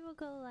many people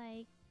go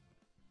like,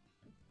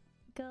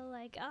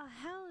 oh,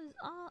 how is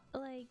all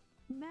like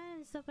mad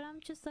and stuff, but I'm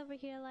just over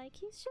here like,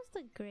 he's just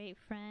a great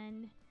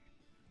friend.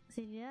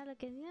 Si ya lo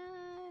que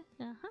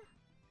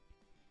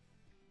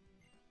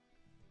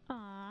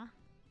Aww.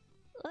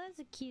 Well, that's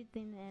a cute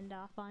thing to end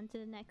off on. To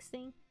the next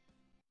thing.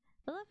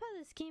 I love how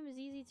this game is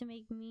easy to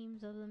make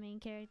memes of the main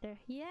character.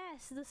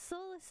 Yes, the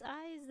soulless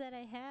eyes that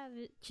I have,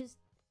 it just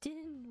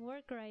didn't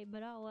work right,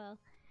 but oh well.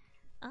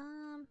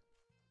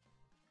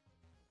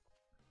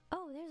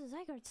 Oh, there's a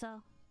Zygarde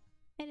cell.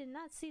 I did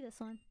not see this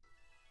one.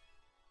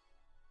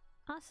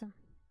 Awesome.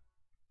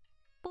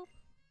 Boop.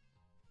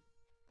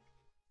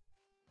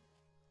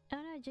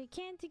 Oh no,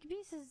 gigantic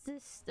pieces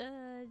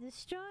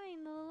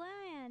destroying the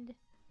land.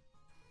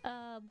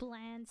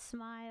 Bland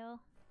smile.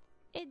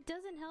 It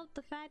doesn't help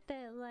the fact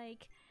that,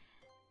 like,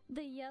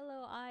 the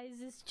yellow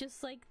eyes is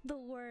just like the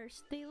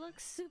worst. They look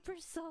super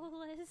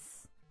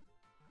soulless.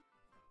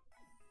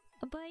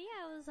 But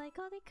yeah, I was like,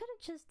 oh, they could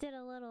have just did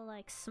a little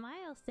like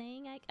smile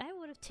thing. I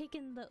would have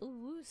taken the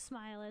ooh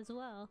smile as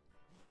well.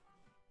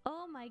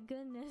 Oh my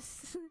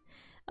goodness.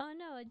 Oh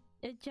no,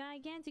 a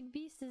gigantic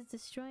beast is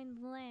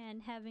destroying the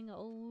land, having a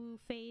ooh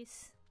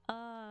face.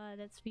 Ah,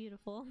 that's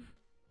beautiful.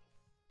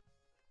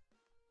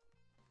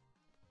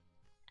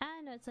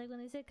 I know, it's like when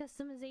they say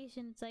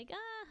customization, it's like,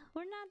 ah,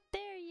 we're not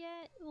there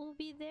yet. We'll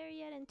be there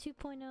yet in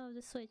 2.0 of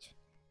the Switch.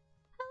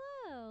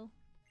 Hello!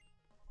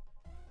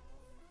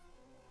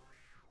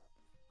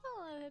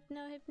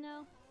 Hello,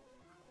 Hypno.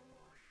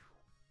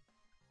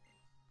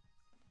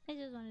 I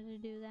just wanted to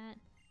do that.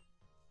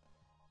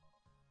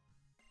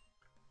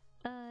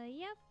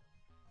 Yep.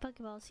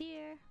 Pokeballs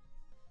here.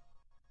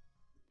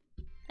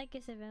 I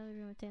guess I've only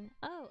been within.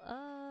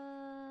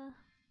 Oh,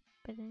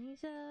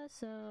 Petanisa,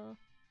 so.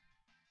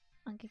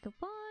 Monkey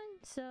coupon,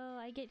 so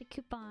I get a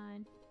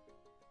coupon.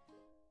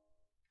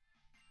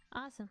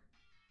 Awesome.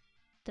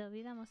 Te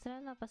olvida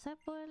mostrarlo a pasar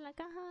por la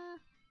caja.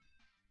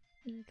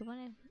 Y que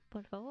pone,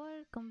 por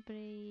favor, compre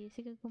y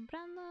sigue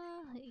comprando.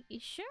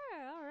 Sure,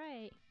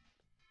 alright.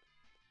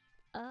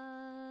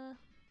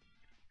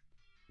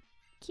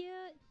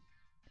 Cute.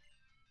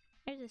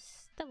 There's a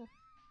stubble.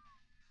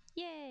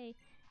 Yay!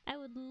 I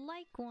would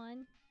like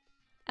one.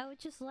 I would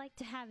just like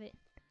to have it.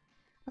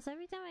 Also,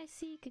 every time I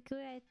see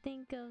Kakui, I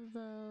think of the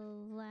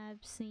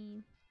lab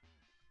scene.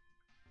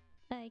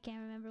 I can't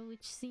remember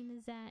which scene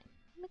is that.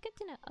 But good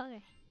to know.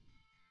 Okay.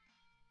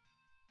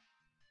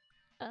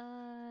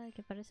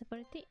 Que parece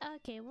por ti.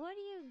 Okay, what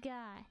do you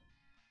got?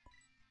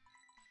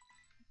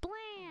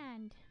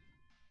 Bland!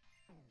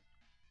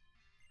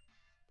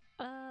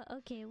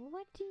 Okay,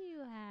 what do you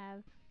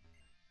have?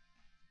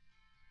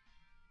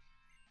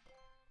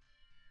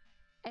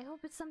 I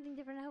hope it's something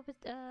different. I hope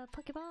it's,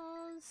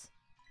 Pokeballs.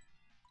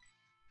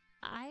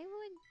 I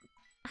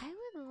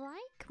would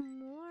like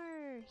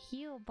more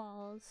heal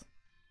balls.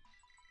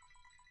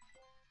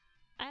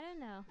 I don't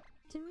know.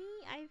 To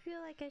me, I feel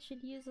like I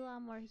should use a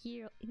lot more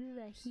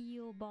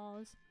heal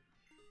balls.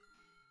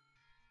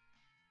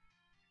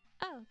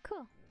 Oh,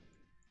 cool.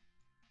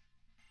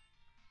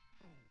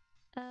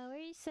 Where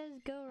he says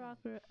go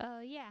rocker.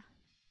 Oh, yeah.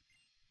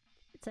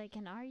 It's like,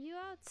 and are you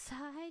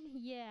outside?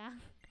 Yeah.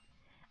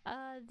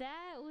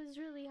 That was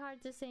really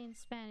hard to say in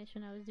Spanish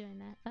when I was doing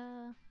that.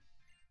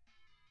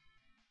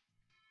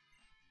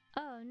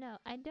 Oh no,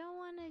 I don't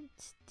want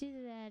to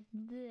do that.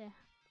 Blech.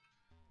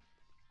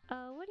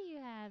 What do you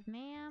have,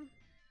 ma'am?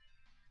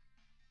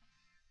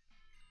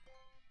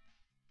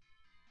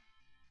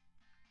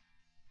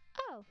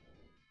 Oh.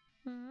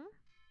 Hmm?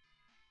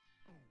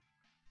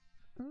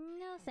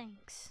 No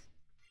thanks.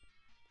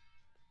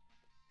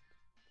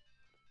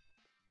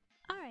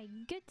 Alright,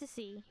 good to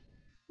see.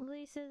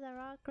 Lee says that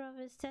Rockruff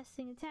is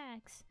testing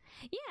attacks.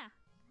 Yeah!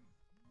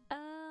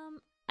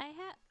 I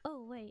have.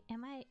 Oh, wait,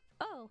 am I.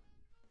 Oh!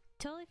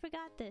 Totally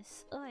forgot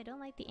this. Oh, I don't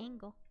like the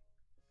angle.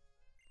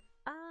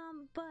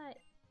 But.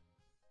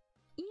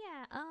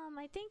 Yeah,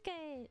 I think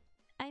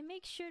I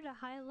make sure to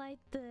highlight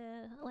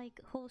the, like,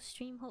 whole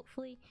stream,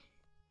 hopefully,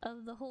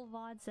 of the whole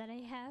VODs that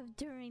I have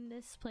during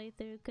this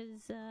playthrough,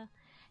 because,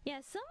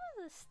 yeah, some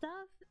of the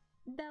stuff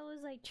that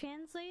was, like,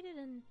 translated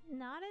and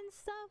not and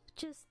stuff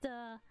just,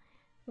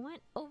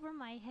 went over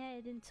my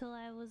head until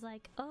I was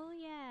like, oh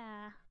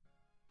yeah,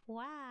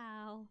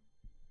 wow.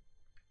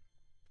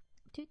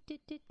 Is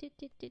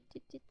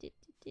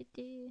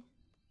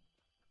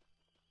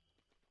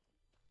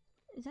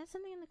that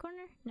something in the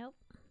corner? Nope.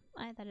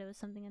 I thought it was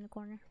something in the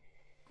corner.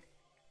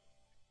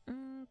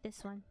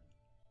 This one.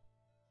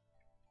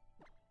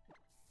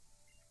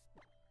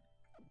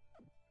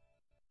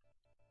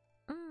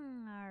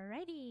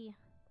 Alrighty.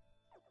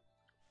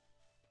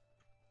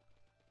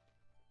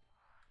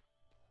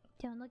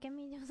 Don't look at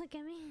me, don't look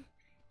at me.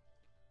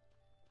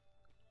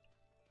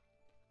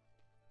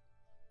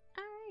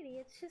 Alrighty,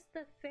 it's just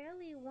a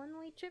fairly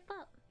one-way trip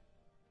up.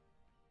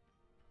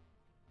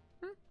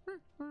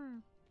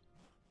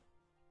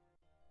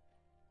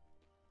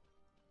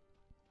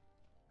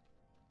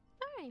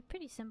 Alright,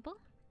 pretty simple.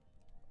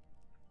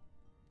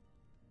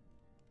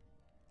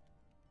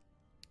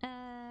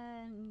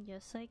 Yo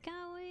soy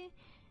Kawi.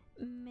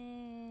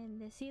 Me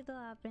decido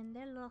a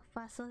aprender los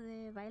pasos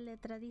de baile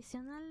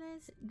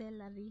tradicionales de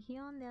la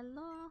región de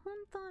Aloha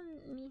junto a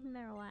Miss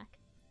Marowak.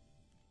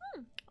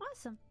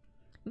 Awesome.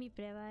 Mi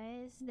prueba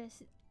es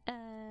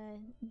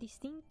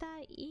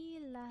distinta y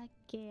la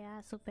que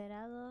ha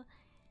superado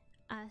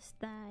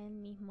hasta el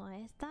mismo.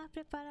 ¿Estás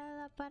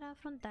preparada para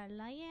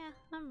afrontarla? Yeah,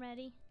 I'm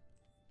ready.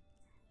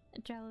 A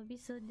trial would be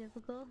so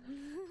difficult.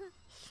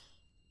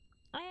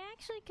 I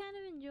actually kind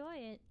of enjoy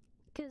it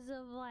because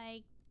of,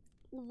 like,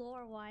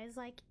 lore-wise,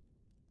 like,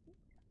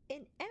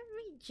 in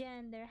every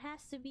gen there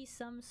has to be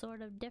some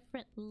sort of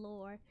different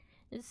lore.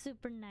 It's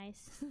super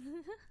nice.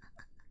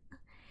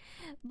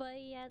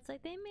 But yeah, it's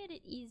like they made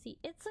it easy.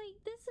 It's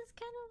like this is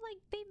kind of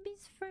like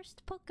baby's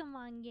first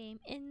Pokemon game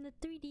in the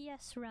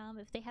 3DS realm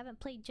if they haven't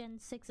played Gen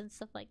 6 and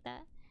stuff like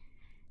that.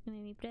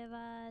 Mi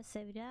prueba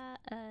servirá,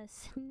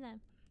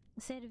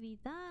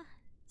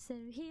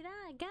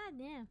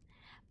 goddamn,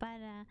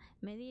 para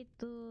medir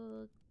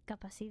tu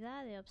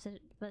capacidad de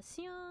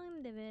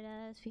observación.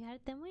 Deberás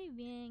fijarte muy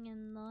bien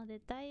en los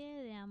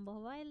detalles de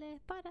ambos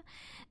bailes para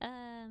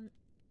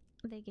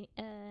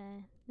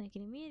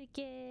describir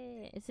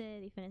que se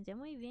diferencia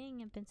muy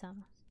bien,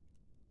 pensamos.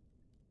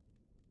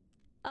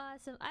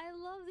 Awesome. I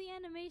love the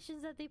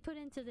animations that they put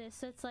into this,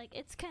 so it's like,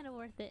 it's kind of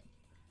worth it.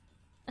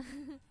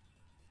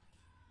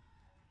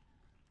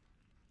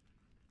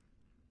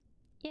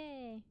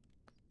 Yay.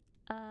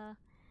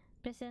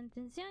 Presta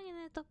atención en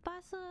estos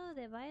pasos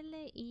de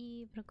baile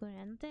y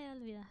procura no te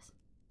olvidas.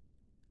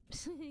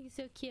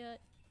 So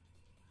cute.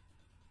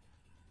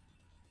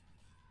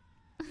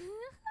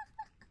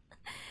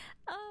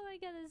 Oh my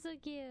god, that's so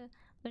cute.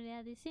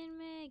 Podría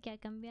decirme que ha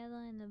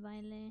cambiado en el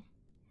baile.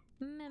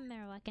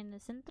 Merwak en el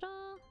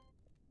centro.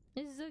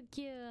 It's so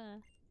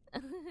cute.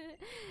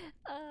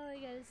 Oh my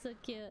god, it's so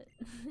cute.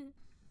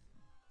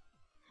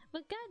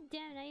 But god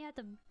damn,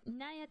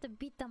 now you have to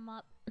beat them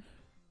up.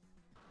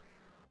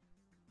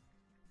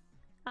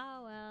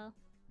 Oh well.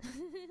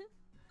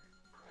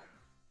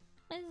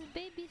 This is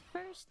baby's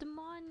first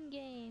Mon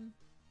game.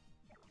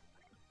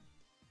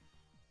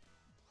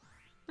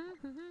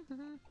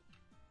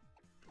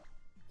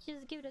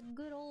 Just give it a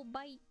good old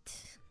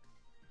bite.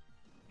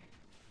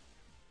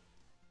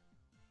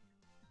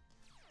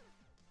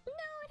 No,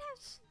 it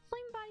has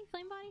flame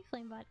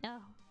body.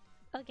 Oh,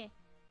 okay.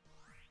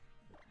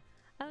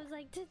 I was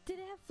like, did it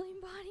have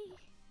flame body?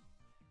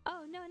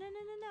 Oh, no.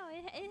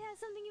 It has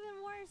something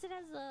even worse. It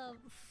has a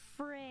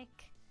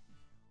frick.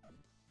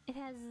 It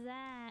has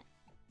that.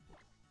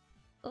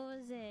 What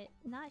was it?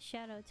 Not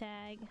shadow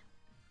tag.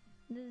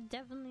 This is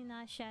definitely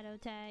not shadow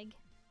tag.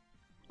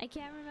 I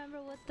can't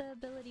remember what the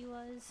ability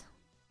was.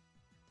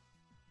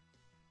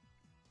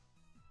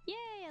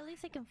 Yay, at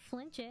least I can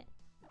flinch it.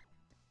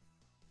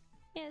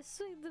 Yeah,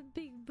 swing the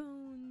big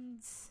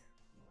bones.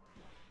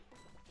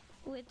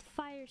 With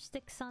fire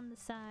sticks on the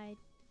side.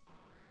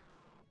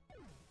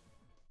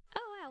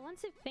 Oh wow,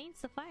 once it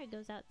faints, the fire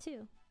goes out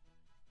too.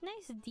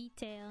 Nice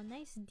detail,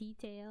 nice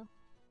detail.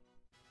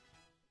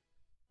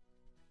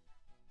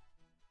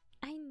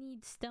 I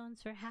need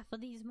stones for half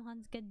of these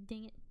mons, god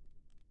dang it.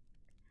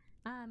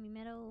 Mi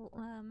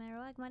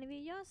Merwak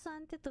maravilloso,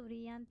 ante tu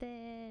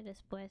brillante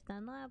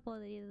respuesta no ha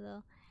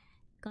podido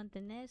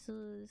contener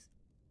sus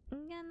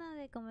ganas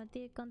de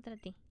combatir contra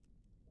ti.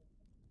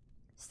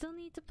 Still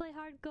need to play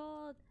hard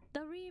gold.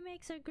 The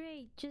remakes are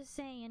great. Just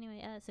saying.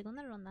 Anyway,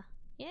 segunda ronda.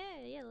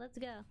 Yeah, let's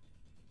go.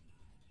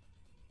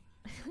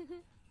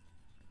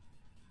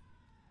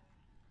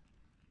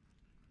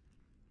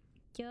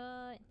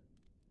 Yo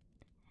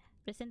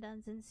presenta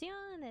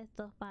atención de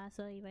estos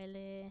pasos y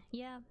baile.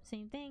 Yeah,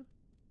 same thing.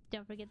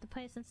 Don't forget the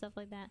pace and stuff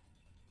like that.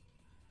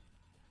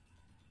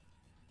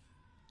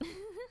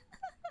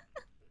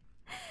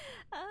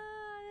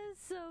 Oh,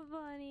 that's so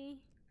funny.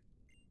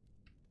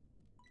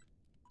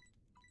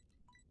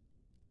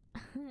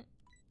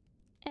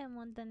 El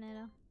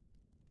Montanero.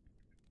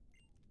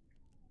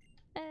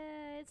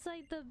 It's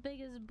like the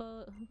biggest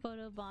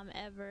photo bomb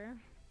ever.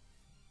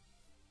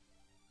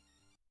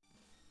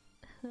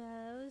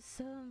 That was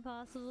so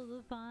impossible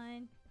to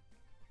find.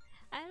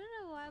 I don't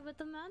know why, but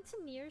the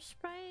Mountaineer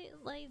sprite,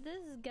 like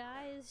this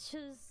guy is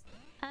just,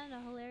 I don't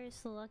know,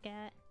 hilarious to look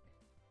at.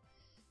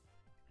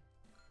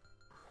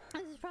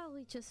 This is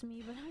probably just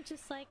me, but I'm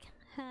just like,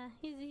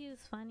 he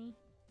was funny.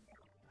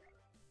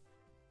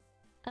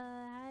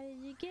 How did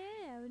you get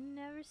it? I would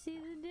never see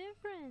the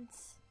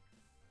difference.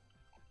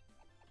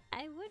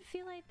 I would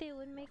feel like they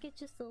would make it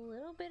just a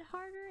little bit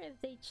harder if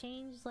they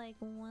changed like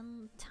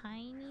one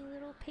tiny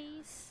little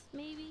pace,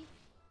 maybe.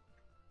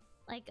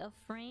 Like a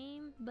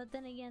frame, but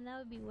then again, that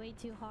would be way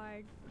too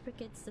hard for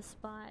kids to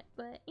spot,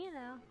 but you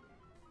know.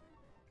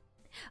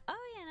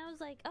 Oh yeah, and I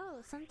was like,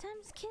 oh,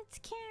 sometimes kids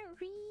can't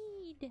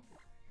read.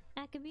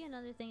 That could be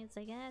another thing. It's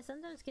like,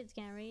 sometimes kids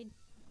can't read.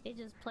 They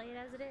just play it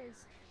as it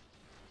is.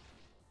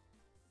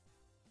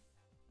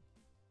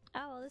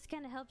 Oh, well, this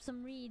kind of helps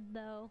them read,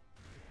 though.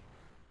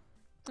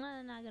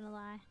 I'm not gonna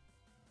lie.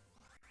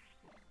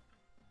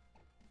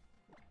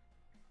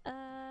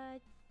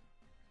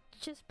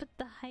 Just put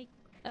the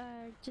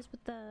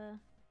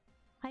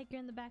hiker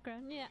in the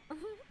background. Yeah.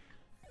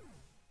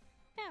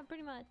 Yeah,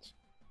 pretty much.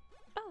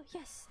 Oh,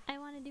 yes, I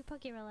want to do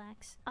Poke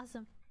Relax.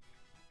 Awesome.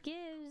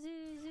 Give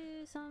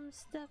Zuzu some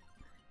stuff.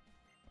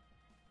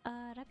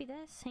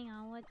 Rapidez? Hang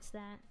on, what's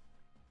that?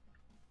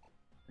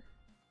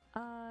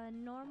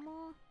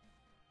 Normal.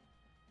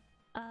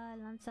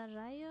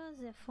 Lanzarrayos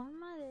de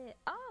forma de...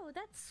 Oh,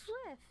 that's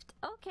Swift!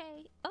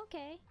 Okay.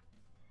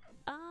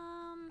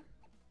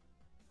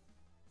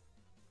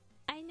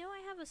 I know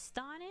I have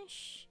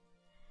Astonish,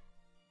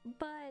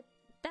 but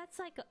that's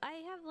like...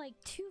 I have like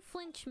 2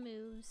 flinch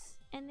moves,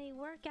 and they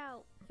work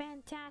out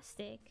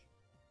fantastic.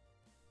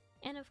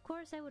 And of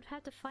course I would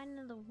have to find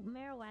another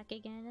Marowak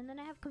again, and then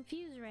I have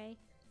Confuse Ray.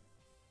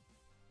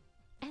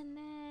 And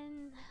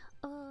then...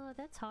 Oh,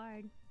 that's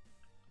hard.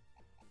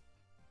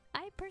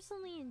 I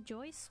personally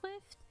enjoy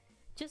Swift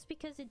just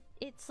because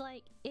it's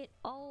like it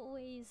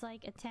always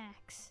like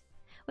attacks.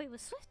 Wait,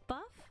 was Swift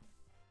buff?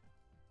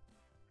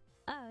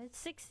 Oh, it's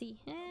 60.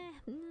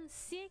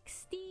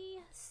 60.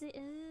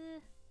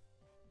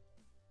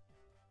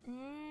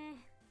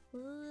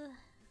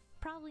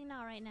 Probably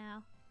not right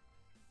now.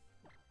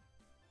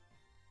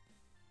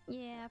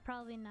 Yeah,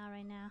 probably not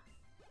right now.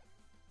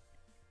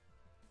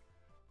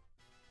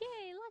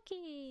 Yay,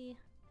 lucky!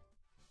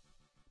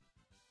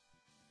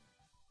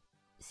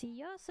 Si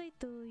yo soy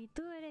tú y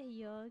tú eres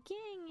yo,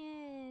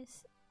 ¿quién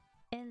es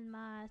el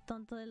más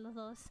tonto de los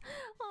dos?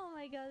 Oh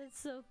my god,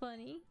 it's so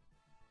funny.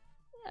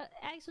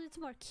 Actually, it's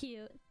more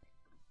cute.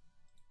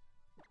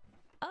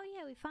 Oh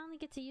yeah, we finally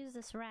get to use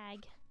this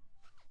rag.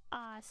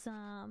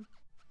 Awesome.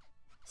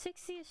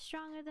 60 is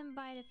stronger than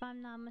bite if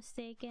I'm not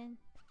mistaken.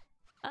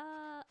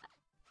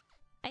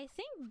 I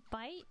think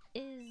bite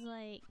is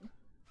like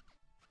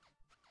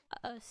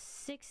a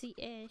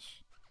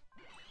 60-ish.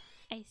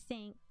 I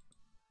think.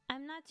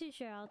 I'm not too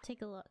sure. I'll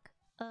take a look.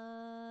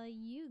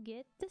 You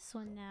get this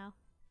one now.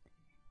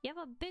 You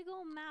have a big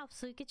old mouth,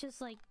 so you could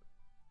just like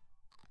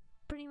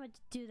pretty much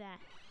do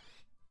that.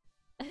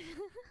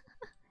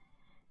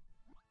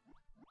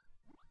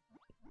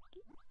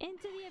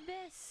 Into the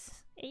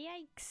abyss.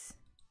 Yikes.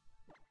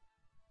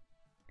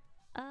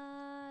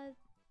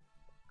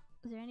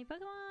 Is there any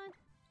Pokemon?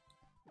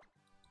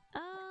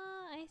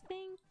 I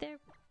think they're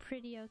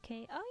pretty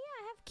okay. Oh yeah,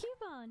 I have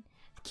Cubone.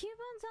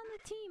 Cubone's on the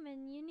team,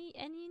 and you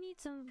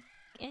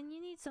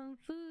need some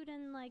food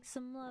and like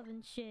some love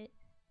and shit.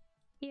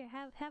 Here,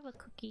 have a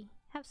cookie.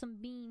 Have some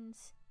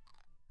beans.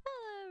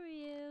 Hello,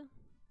 Ryu.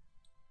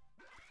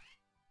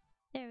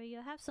 There we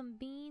go. Have some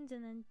beans,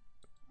 and then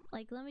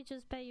like let me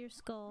just pet your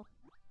skull.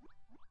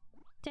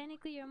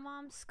 Technically, your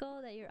mom's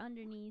skull that you're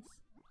underneath.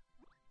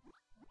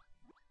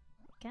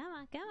 Come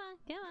on, come on,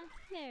 come on.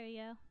 There we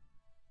go.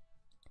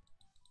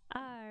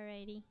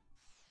 Alrighty.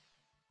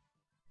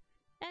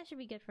 That should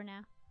be good for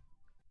now.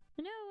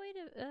 You know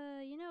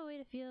a way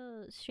to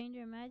feel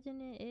stranger.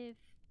 Imagine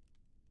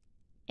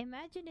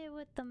it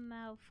with the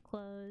mouth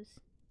closed.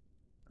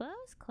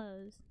 Close.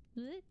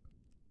 Blech.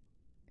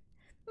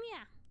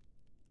 Yeah.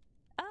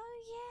 Oh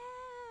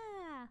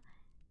yeah.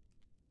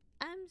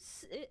 I'm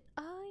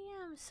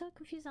so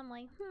confused. I'm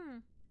like,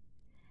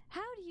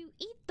 how do you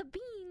eat the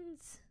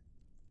beans?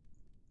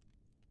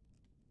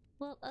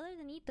 Well, other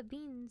than eat the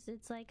beans,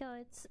 it's like, oh,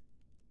 it's...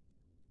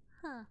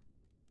 Huh.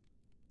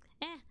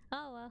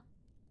 Oh well.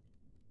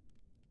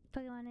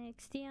 Pokemon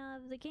XD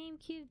of the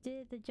GameCube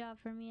did the job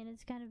for me, and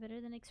it's kind of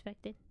better than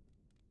expected.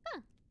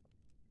 Huh.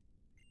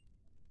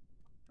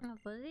 Oh,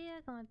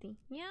 podría como a ti.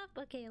 Yep,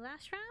 okay,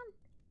 last round?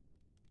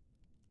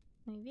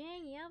 Muy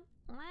bien, yep,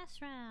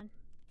 last round.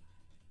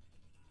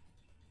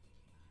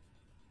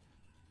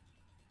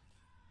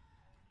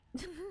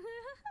 The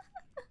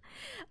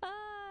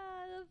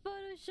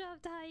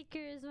photoshopped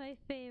hiker is my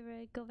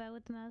favorite. Go back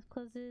with the mouth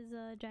closes,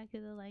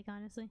 Dracula like,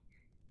 honestly.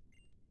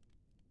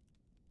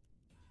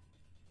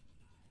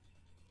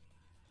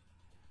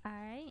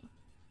 Alright.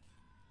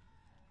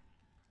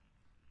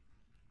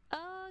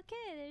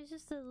 Okay, there's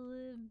just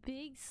a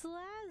big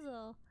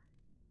Slazzle.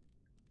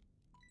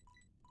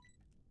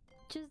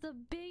 Just a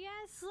big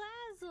ass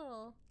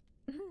Slazzle.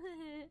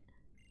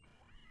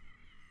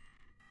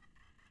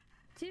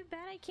 Too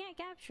bad I can't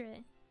capture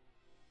it.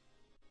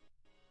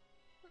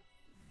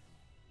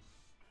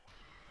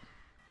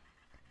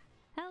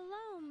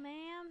 Hello,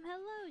 ma'am.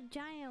 Hello,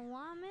 giant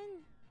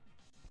woman.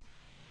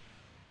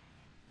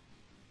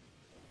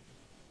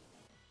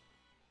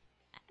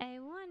 I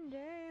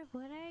wonder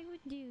what I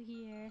would do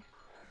here.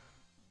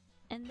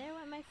 And there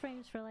went my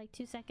frames for like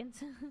 2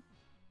 seconds.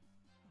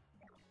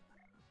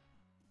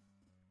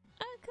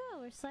 Oh,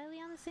 cool. We're slightly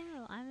on the same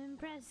roll. I'm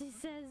impressed, he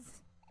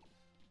says.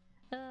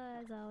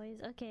 As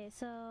always. Okay,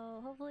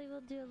 so hopefully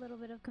we'll do a little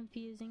bit of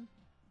confusing.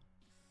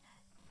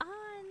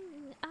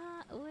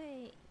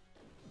 Wait.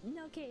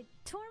 No, okay,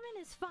 Torment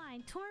is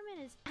fine. Torment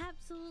is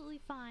absolutely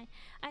fine.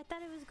 I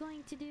thought it was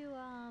going to do,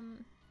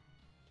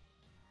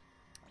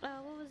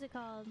 what was it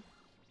called?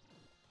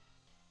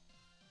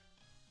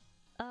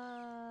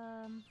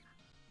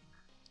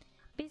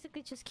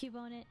 Basically just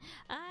Cubone it.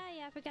 Ah,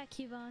 yeah, I forgot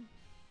Cubone.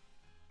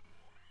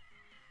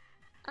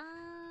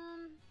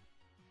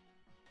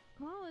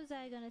 What was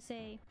I gonna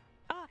say?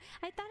 Oh,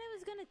 I thought it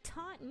was gonna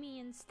taunt me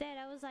instead.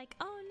 I was like,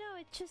 oh no,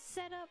 it just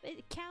set up,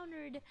 it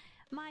countered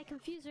my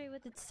confuse ray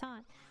with its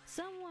taunt.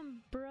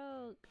 Someone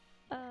broke,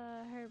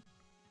 her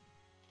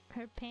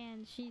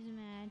pan. She's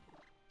mad.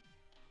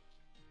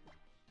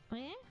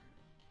 Eh?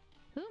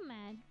 Who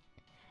mad?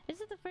 This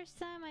is the first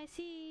time I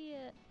see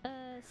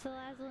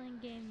Salazzle in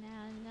game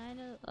now, and I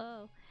know.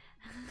 Oh,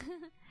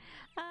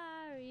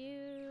 are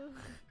you?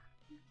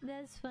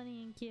 That's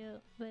funny and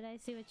cute, but I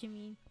see what you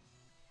mean.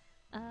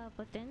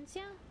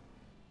 Potencia?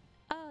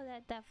 Oh,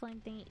 that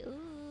flame thingy.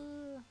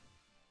 Ooh.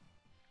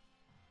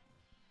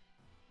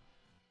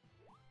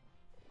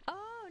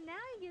 Oh, now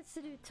he gets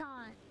to do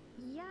taunt.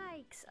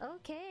 Yikes.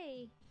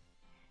 Okay.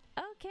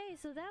 Okay,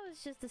 so that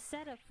was just a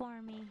setup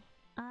for me.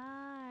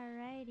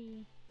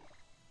 Alrighty.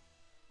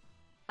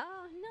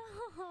 Oh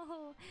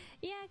no!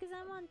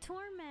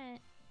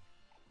 torment.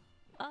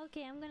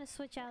 Okay, I'm gonna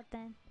switch out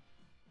then.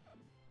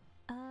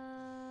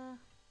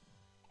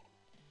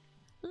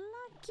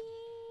 Lucky!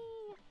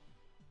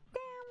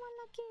 Damn, we're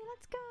lucky.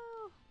 Let's go.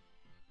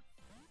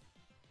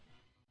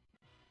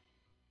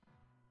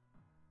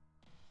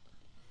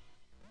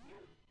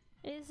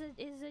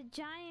 Is a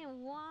giant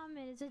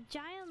woman. It's a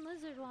giant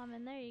lizard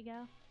woman. There you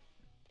go.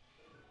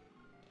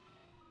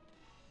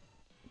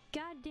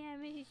 God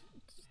damn it.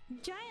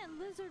 Giant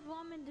lizard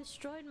woman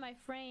destroyed my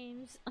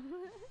frames.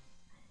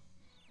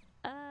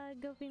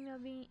 Go female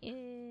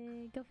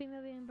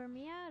being burn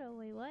me out. Oh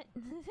wait, what?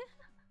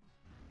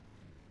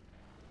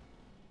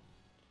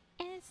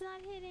 And it's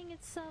not hitting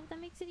itself. That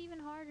makes it even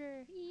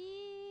harder.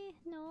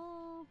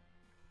 No.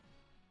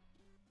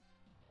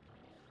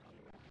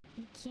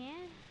 You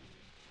can't?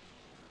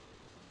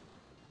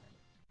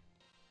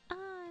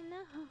 Oh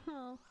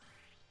no.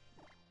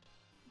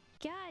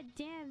 God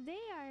damn,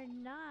 they are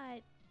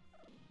not.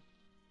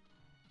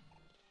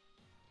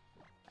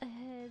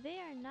 They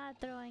are not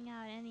throwing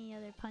out any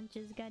other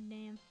punches,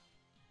 goddamn.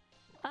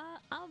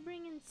 I'll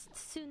bring in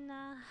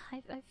Suna.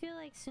 I feel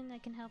like Suna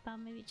can help out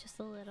maybe just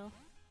a little.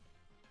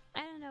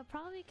 I don't know,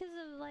 probably because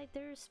of like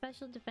their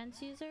special defense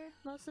user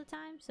most of the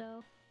time,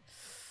 so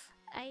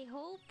I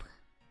hope.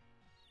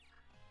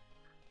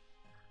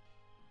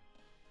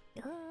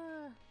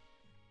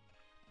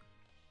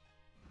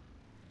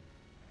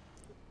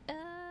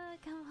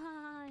 Come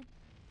on.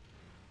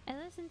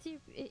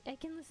 I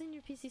can listen to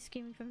your PC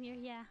screaming from here,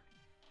 yeah.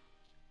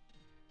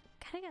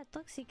 Kinda got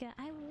Toxica.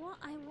 I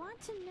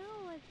want to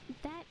know what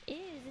that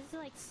is. It's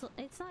like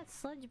it's not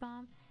sludge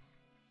bomb.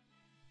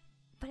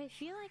 But I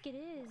feel like it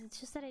is. It's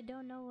just that I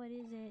don't know what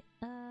is it.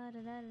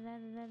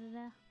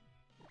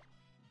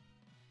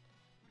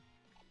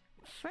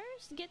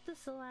 First get the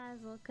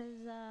Salazzle,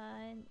 cause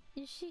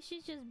she's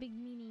just big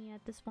meanie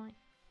at this point.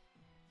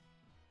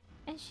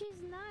 And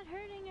she's not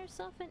hurting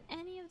herself in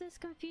any of this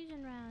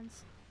confusion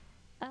rounds.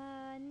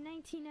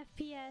 19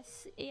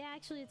 FPS. Yeah,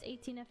 actually it's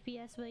 18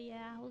 FPS, but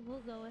yeah, we'll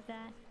go with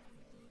that.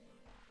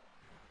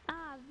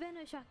 Ah,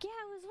 Venoshock. Yeah,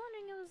 I was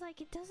wondering, I was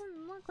like, it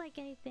doesn't look like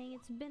anything.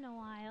 It's been a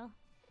while.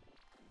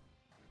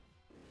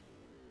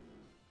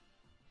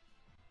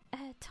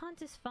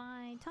 Taunt is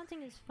fine.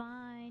 Taunting is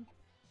fine.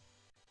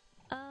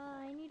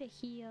 I need a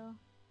heal.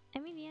 I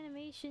mean, the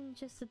animation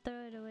just to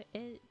throw it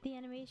away. The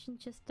animation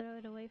just throw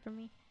it away from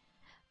me.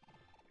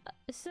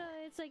 So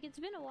it's like, it's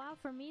been a while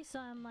for me, so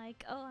I'm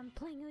like, oh, I'm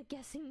playing a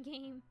guessing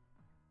game.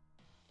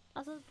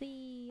 Also,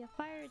 the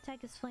fire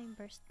attack is flame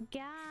burst.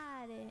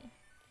 Got it.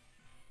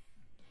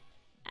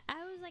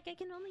 I was like, I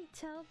can only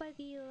tell by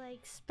the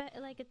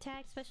like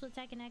attack, special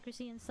attack, and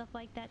accuracy and stuff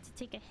like that to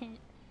take a hint.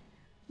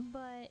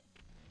 But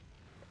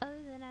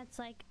other than that, it's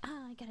like,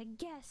 oh, I gotta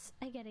guess.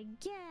 I gotta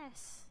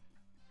guess.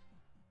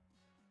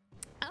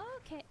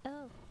 Okay.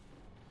 Oh,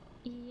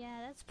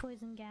 yeah, that's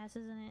poison gas,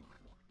 isn't it?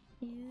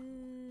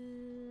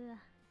 Ew.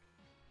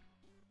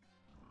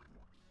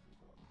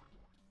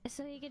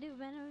 So you can do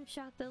Venom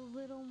Shock a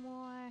little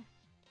more.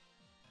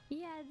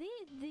 Yeah,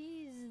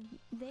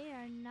 they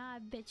are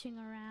not bitching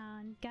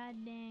around.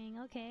 God dang.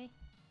 Okay.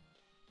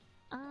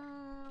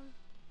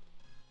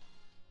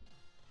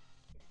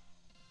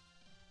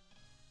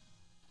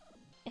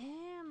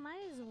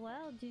 Might as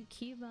well do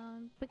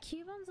Cubone, but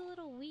Cubone's a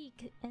little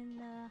weak, and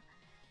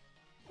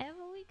I have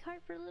a weak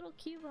heart for little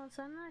Cubone,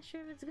 so I'm not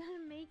sure if it's gonna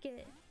make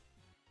it.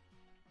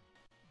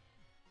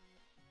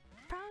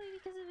 Probably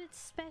because of its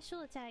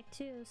special attack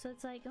too, so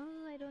it's like,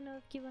 oh, I don't know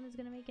if Cubone is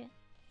gonna make it.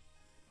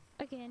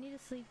 Okay, I need to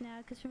sleep now,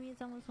 because for me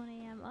it's almost 1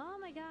 AM. Oh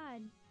my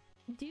god!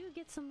 Do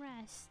get some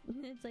rest.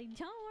 It's like,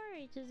 don't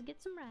worry, just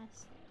get some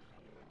rest.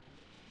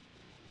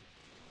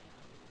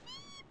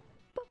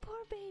 But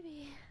poor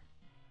baby!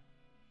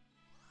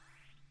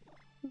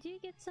 Do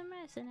get some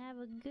rest and have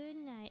a good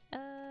night.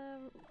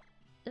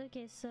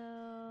 Okay,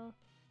 so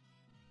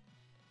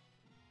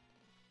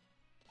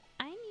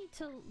I need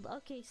to,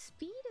 okay,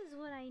 speed is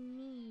what I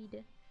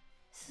need.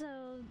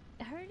 So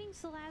hurting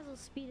Salazzle's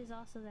speed is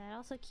also that.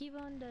 Also,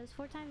 Cubone does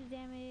 4 times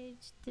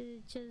damage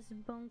to just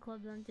Bone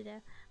Club them to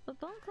death. But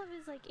Bone Club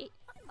is like 8.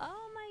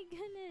 Oh my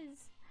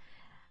goodness!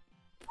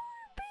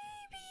 Poor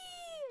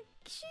baby!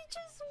 She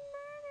just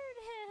murdered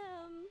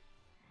him!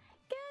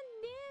 God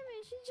damn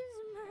it, she just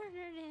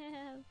murdered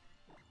him!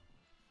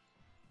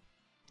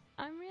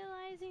 I'm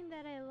realizing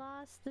that I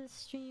lost the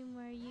stream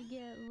where you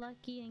get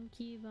Lucky and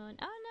Cubone.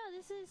 Oh no,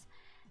 this is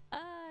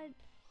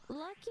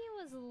Lucky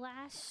was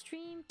last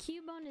stream,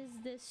 Cubone is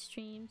this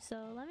stream.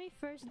 So let me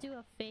first do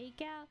a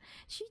fake out.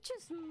 She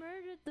just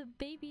murdered the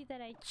baby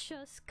that I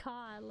just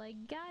caught.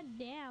 Like,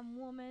 goddamn,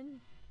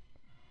 woman.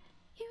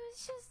 He was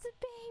just a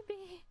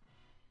baby.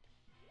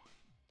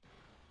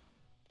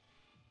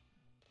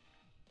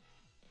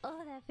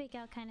 Oh, that fake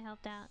out kind of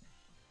helped out.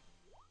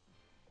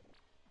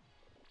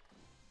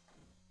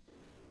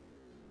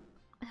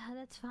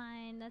 That's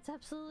fine. That's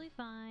absolutely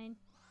fine.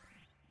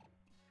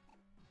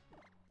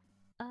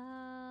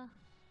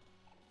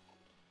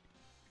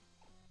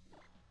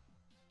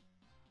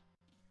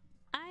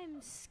 I'm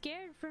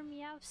scared for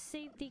Meowth's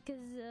safety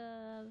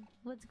because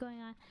what's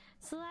going on.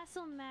 Celeste's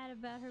so mad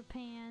about her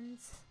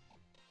pans.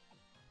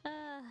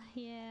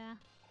 Yeah.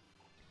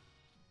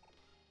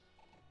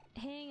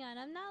 Hang on,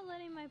 I'm not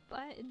letting my...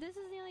 this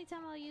is the only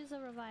time I'll use a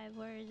revive.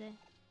 Where is it?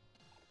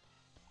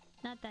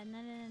 Not that.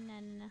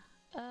 No.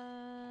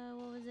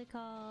 What was it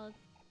called?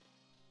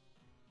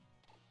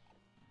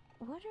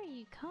 What are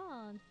you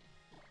called?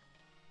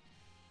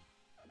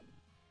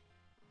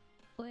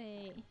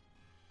 Wait.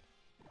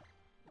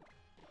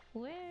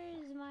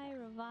 Where's my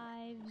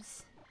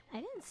revives? I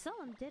didn't sell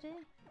them, did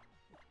it?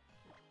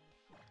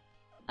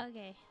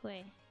 Okay,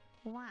 wait.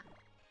 Wow.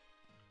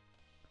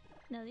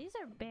 No, these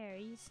are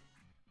berries.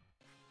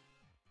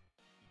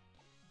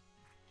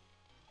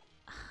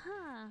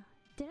 Huh.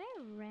 Did I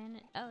run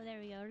it? Oh, there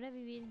we go.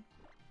 Revivid.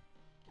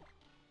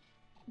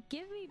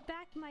 Give me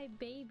back my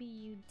baby,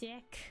 you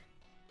dick.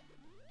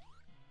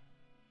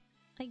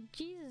 Like,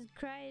 Jesus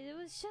Christ. It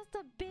was just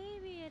a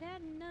baby. It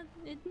had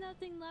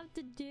nothing left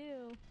to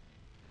do.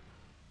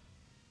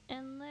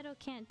 And Little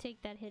can't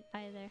take that hit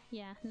either.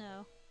 Yeah,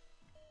 no.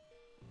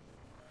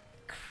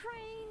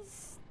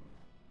 Christ.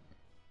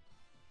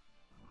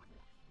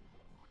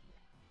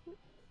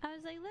 I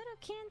was like, Little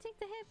can take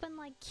the hit, but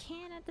like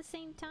can at the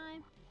same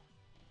time.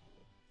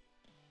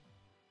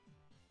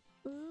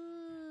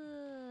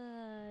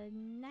 Ooh,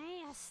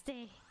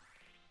 nasty.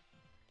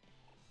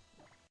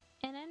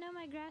 And I know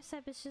my grass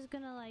type is just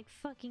gonna like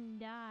fucking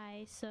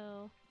die,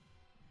 so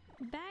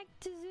back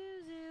to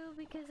Zuzu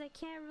because I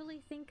can't really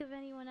think of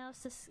anyone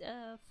else to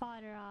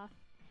fodder off.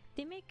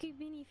 They make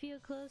me feel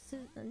close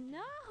to—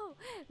 no!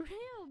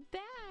 Real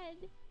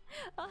bad!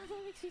 Oh,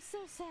 that makes me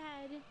so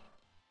sad.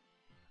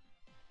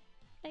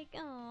 Like,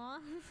 aww.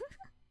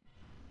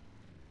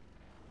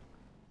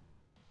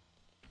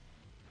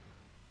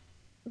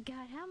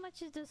 God, how much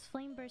does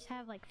Flame Burst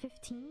have? Like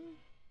 15?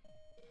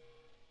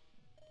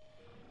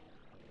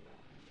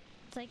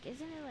 It's like,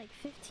 isn't it like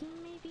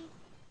 15 maybe?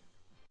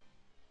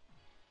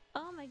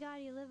 Oh my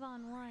god, you live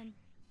on 1.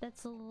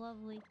 That's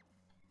lovely.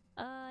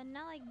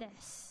 Not like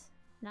this.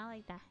 Not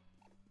like that.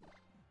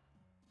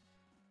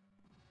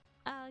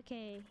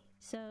 Okay,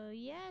 so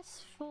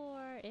yes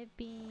for it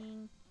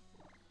being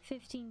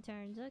 15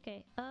 turns.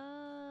 Okay,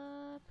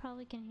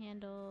 probably can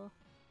handle.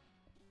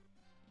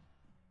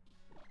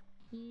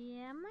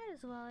 Yeah, might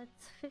as well.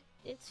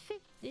 It's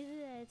 50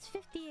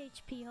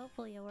 HP.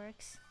 Hopefully it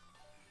works.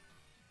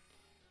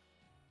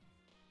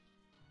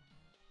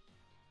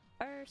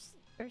 Or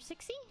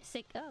 60?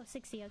 Oh,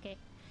 60. Okay,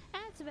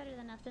 that's better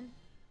than nothing.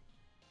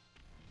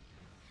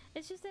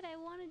 It's just that I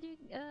want to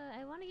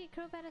get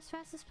Crobat as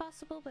fast as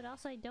possible, but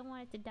also I don't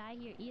want it to die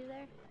here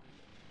either.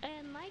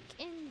 And like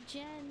in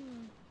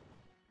Gen...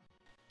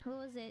 what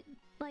was it?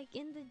 Like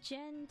in the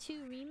Gen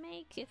 2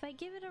 remake, if I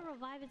give it a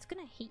revive, it's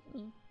gonna hate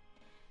me.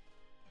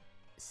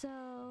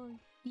 So,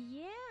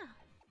 yeah.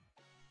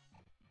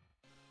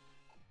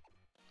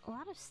 A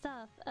lot of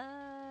stuff.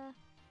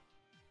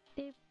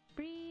 They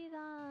breathe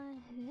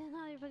on...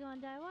 now your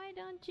Pokemon die. Why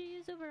don't you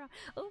use Oberon?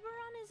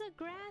 Oberon is a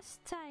grass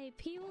type.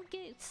 He will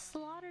get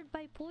slaughtered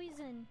by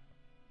poison.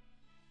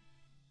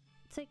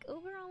 It's like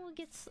Oberon will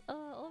get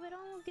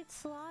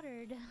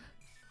slaughtered.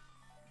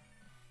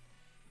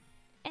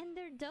 And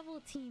they're double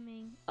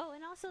teaming. Oh,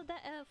 and also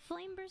that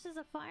Flame Burst is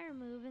a fire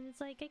move, and it's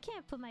like I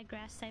can't put my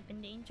grass type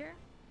in danger.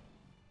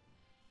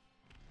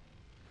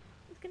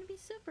 It's gonna be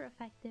super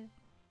effective.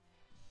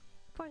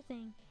 Poor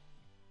thing.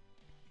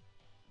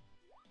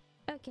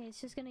 Okay, it's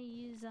just gonna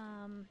use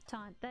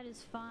taunt. That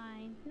is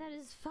fine. That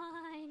is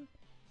fine.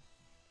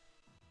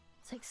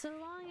 It's like so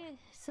long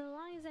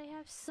as I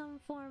have some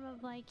form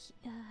of like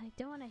I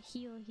don't want to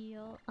heal.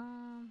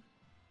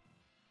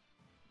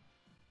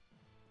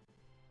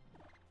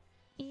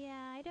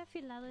 Yeah, I don't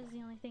feel Lalo is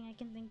the only thing I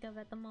can think of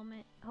at the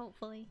moment.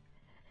 Hopefully.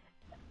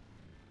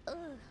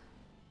 Ugh.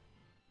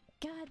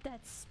 God,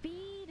 that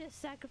speed of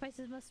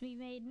sacrifices must be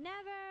made.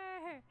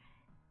 Never.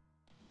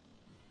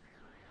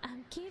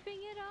 I'm keeping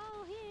it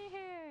all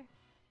here.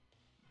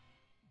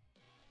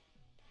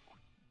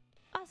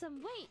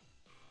 Awesome. Wait.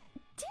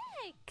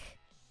 Dick.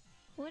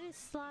 What is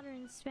slaughter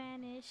in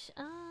Spanish?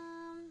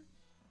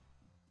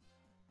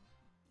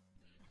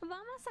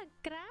 Vamos a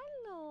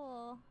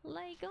sacarlo.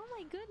 Like, oh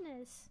my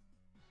goodness.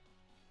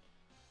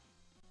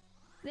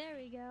 There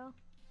we go.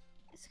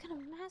 It's gonna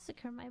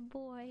massacre my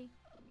boy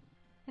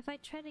if I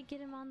try to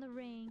get him on the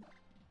ring.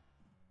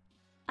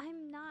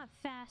 I'm not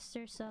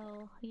faster,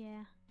 so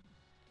yeah.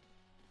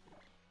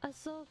 A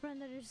soul for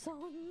another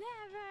soul.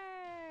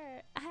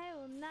 Never! I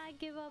will not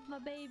give up my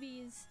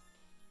babies.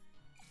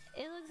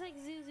 It looks like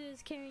Zuzu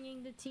is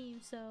carrying the team,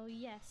 so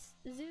yes.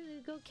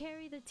 Zuzu, go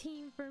carry the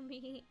team for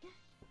me.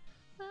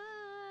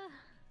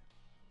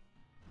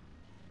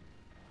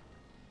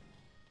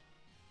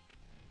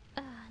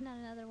 Not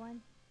another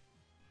one.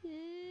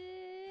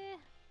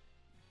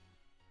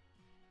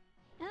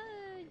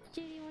 Oh,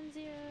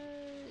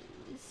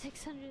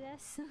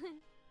 JD10600S.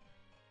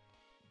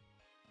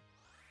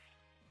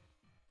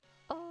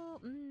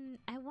 Oh,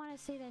 I want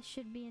to say that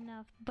should be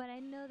enough, but I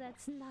know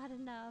that's not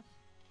enough.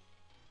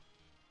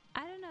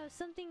 I don't know know,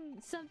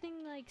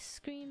 something like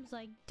screams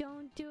like,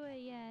 don't do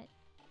it yet.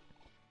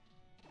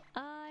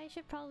 I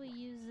should probably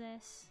use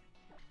this.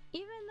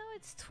 Even though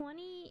it's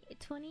 20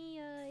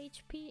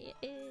 HP,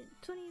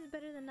 20 is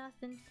better than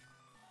nothing.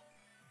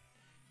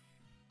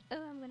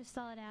 Oh, I'm gonna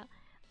stall it out.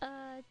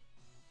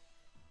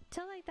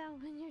 Tell like that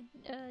when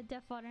you're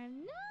deaf water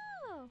him.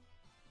 No!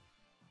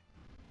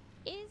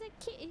 Is a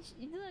kid.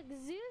 Look,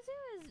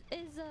 Zuzu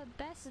is a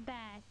best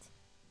bat.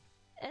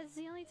 That's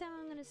the only time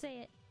I'm gonna say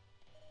it.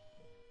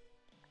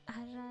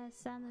 How did I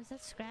sound? Is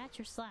that scratch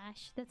or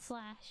slash? That's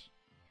slash.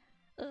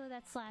 Oh,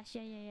 that's slash.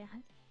 Yeah.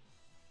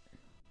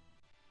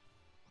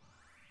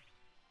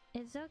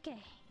 It's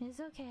okay. It's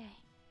okay.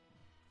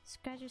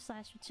 Scratch or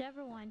slash,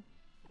 whichever one.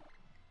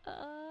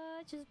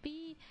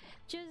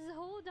 Just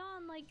hold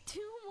on like 2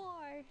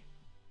 more.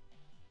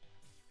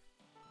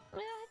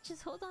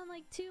 Just hold on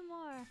like 2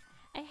 more.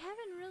 I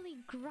haven't really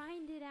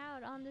grinded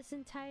out on this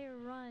entire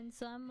run,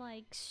 so I'm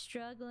like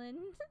struggling.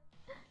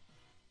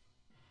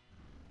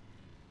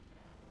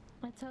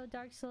 That's how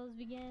Dark Souls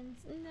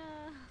begins.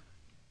 No.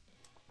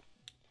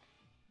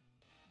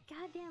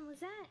 Goddamn, was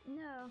that?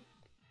 No.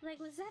 Like,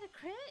 was that a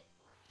crit?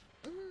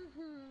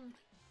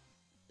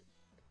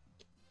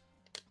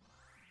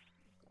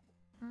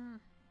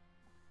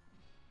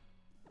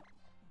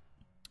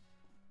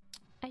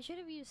 I should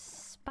have used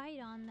Spite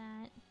on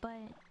that,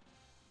 but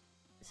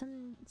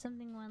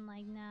something went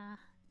like, nah.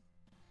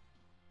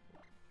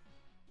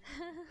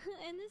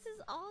 And this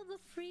is all the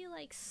free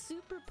like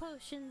super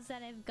potions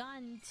that I've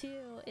gotten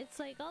too. It's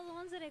like all the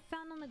ones that I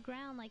found on the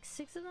ground, like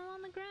 6 of them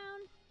on the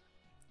ground.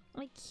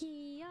 Like,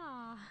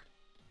 yeah.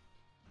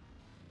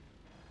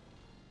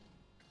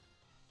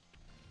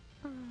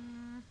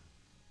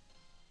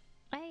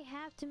 I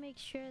have to make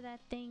sure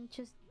that thing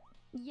just...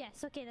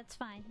 Yes, okay, that's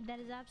fine. That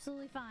is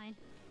absolutely fine.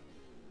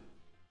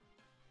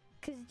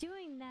 Cause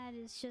doing that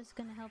is just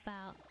gonna help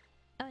out.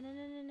 Oh,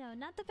 no.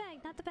 Not the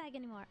bag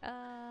anymore.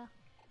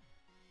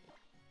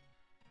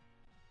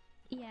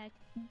 Yeah,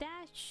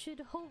 that should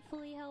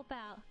hopefully help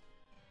out.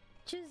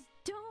 Just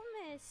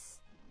don't miss.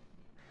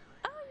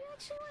 Oh, you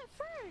actually went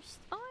first.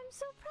 Oh, I'm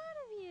so proud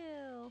of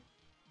you.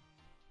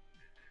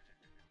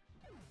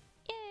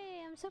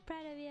 Yay, I'm so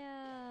proud of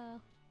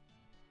you.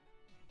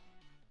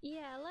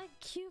 Yeah, let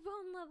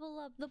Cubone level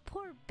up. The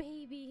poor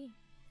baby.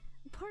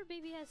 The poor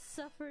baby has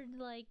suffered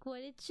like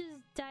what? It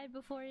just died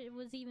before it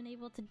was even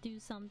able to do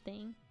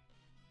something.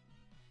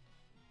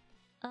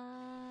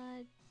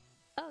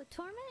 Oh,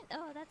 Torment?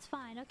 Oh, that's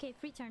fine. Okay,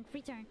 free turn.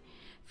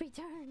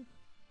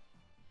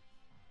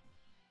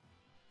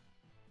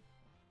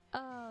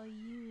 Oh,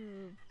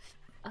 you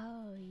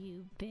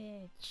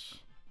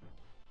bitch.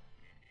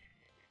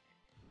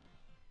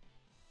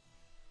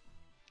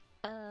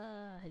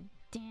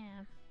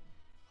 Damn.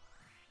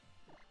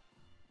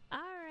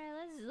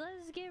 Alright,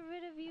 let's get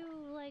rid of you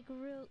like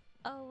real.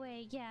 Oh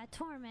wait, yeah,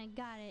 Torment,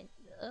 got it.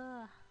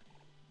 Ugh.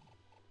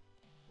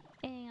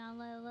 Hang on,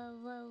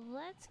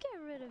 let's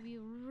get rid of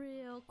you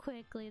real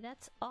quickly.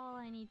 That's all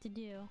I need to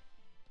do.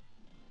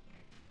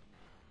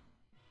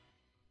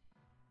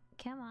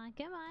 Come on.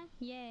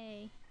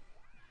 Yay.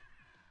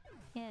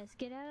 Yes,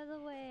 get out of the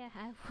way.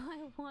 I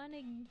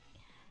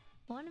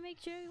wanna make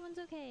sure everyone's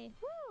okay.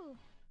 Woo!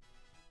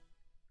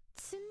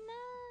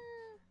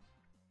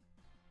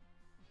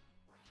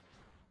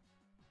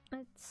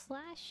 It's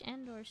slash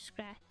and or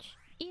scratch.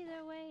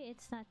 Either way,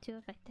 it's not too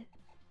effective.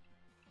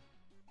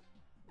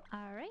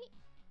 Alright.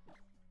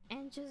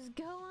 And just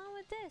go on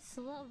with this.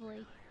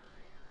 Lovely.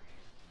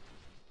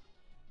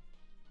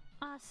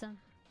 Awesome.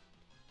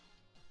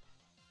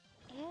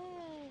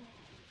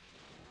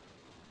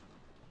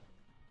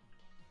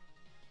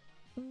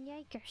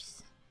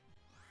 Yikers.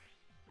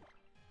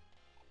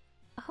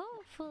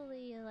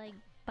 Hopefully, like,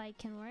 bike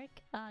can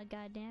work.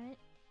 God damn it.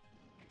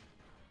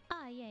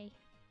 Yay.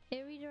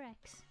 It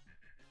redirects.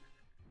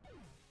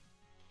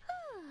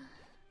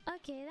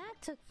 Okay,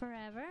 that took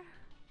forever.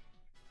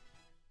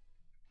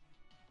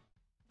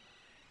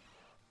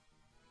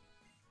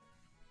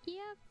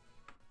 Yep.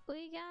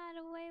 We got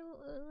away.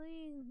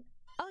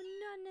 Oh,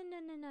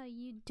 no,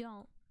 you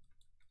don't.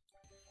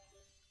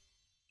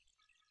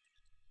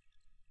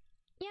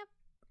 Yep.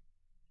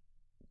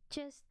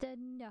 Just,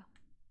 no.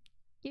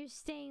 You're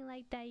staying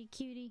like that, you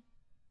cutie.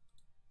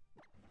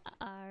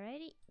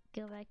 Alrighty.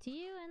 Go back to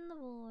you and the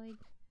void.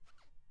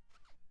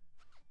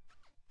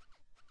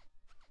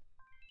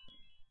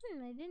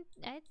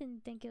 I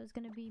didn't think it was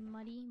gonna be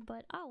muddy,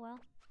 but oh well.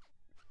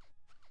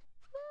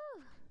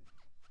 Woo!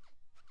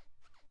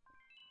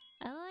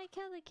 I like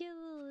how the cute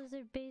little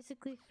lizard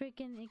basically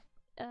freaking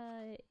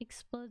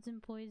explodes in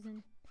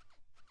poison.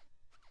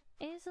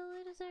 It's a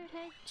lizard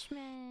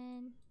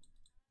henchman.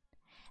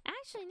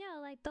 Actually, no,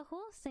 like the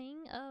whole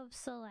thing of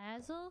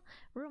Salazzle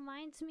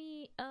reminds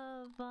me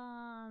of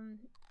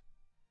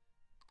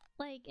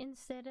like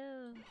instead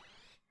of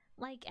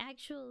like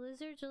actual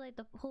lizards or like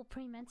the whole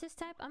praying mantis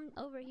type, I'm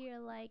over here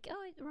like,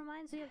 oh, it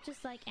reminds me of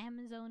just like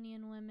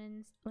Amazonian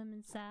women's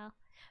style.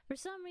 For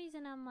some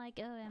reason I'm like,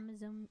 oh,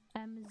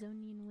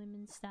 Amazonian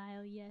women's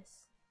style,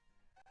 yes.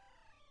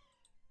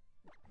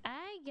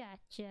 I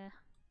gotcha.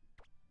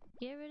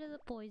 Get rid of the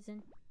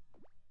poison.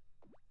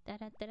 I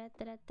wonder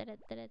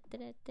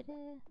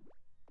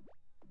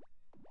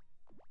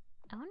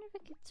if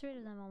it gets rid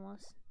of them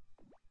almost.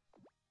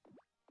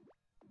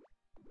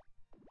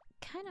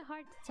 Kinda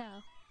hard to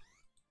tell.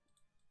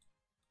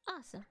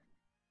 Awesome.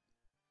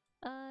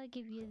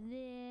 Give you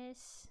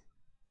this.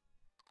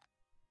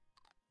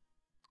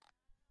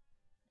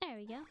 There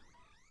we go.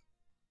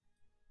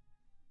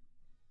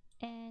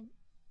 And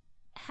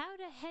how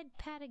to head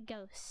pat a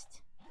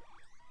ghost.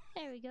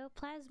 There we go,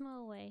 plasma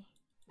away.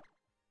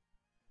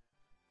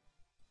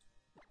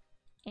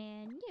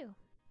 And you.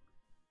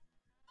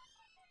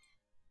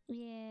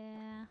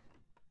 Yeah.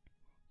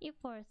 You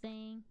poor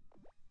thing.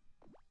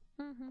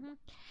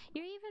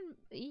 You're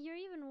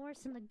even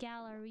worse in the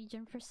Galar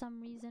region for some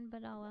reason,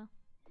 but oh well.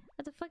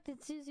 What the fuck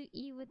did Suzu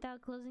eat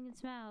without closing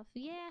its mouth?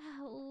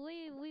 Yeah,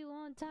 we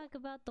won't talk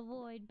about the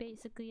void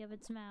basically of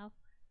its mouth.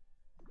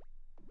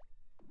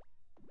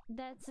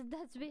 That's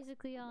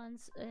basically all in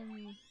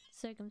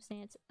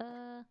circumstance.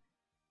 And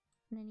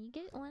then you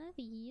get one of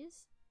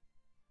these.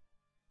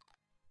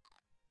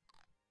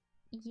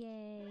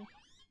 Yay.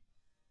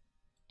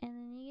 And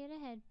then you get a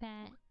head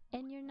pat.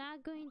 And you're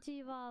not going to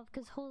evolve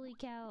because holy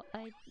cow,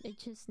 I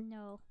just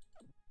know.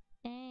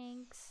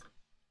 Thanks.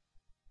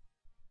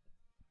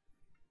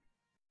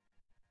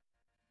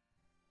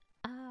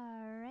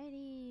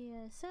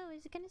 Alrighty, so what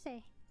is it gonna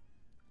say?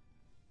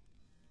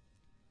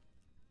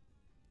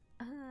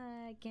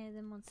 Qué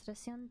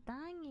demostración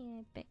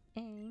tan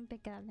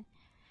impecable.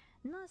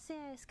 No se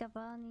ha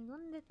escapado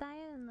ningún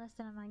detalle de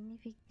nuestra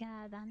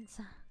magnífica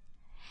danza.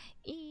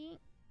 Y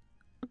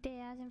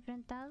te has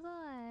enfrentado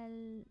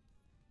al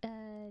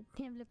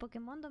tiemble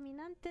Pokémon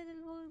dominante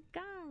del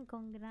volcán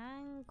con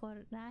gran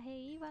coraje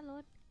y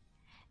valor.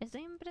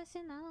 Estoy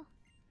impresionado.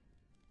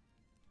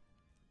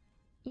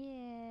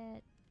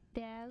 Y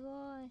te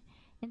hago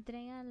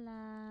entrega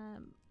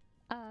la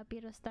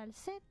Pirostal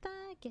Z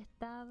que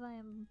estaba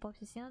en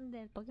posición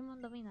del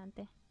Pokémon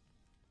dominante.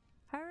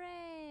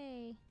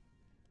 Hooray!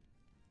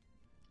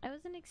 I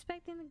wasn't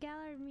expecting the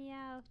Galar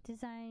Meowth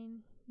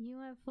design. You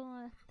went full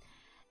on.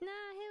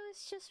 Nah, it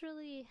was just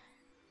really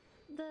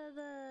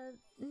the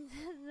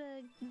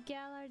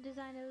Galar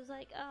design. It was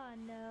like, oh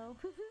no.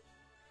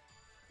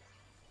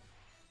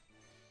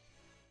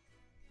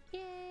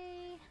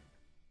 Yay!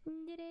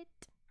 Did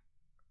it.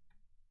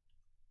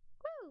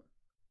 Woo!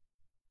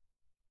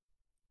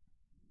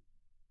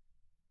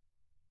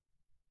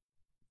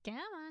 Come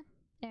on.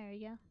 There we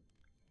go.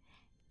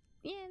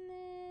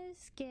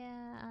 Tienes que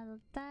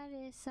adoptar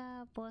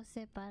esa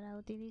pose para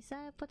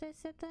utilizar el poder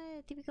Z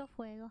de típico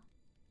fuego.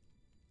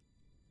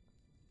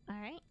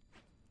 Alright.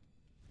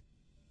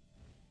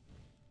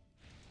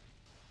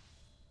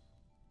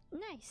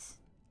 Nice.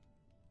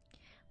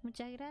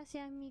 Muchas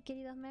gracias, mi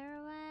querido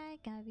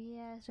Marowak.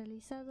 Habías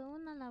realizado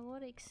una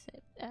labor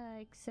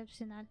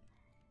excepcional.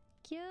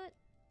 Cute.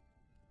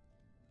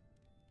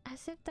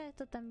 Acepta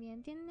esto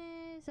también.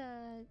 Tienes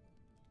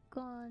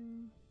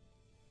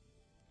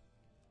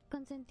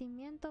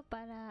consentimiento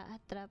para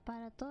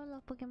atrapar a todos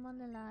los Pokémon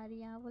de la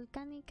área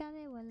volcánica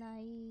de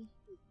vuela y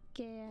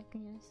que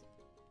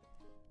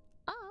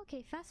oh,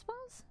 ok,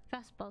 fastballs?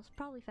 Fastballs,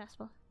 probably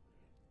fastball.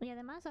 Y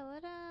además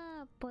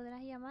ahora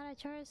podrás llamar a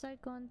Charizard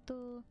con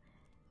tu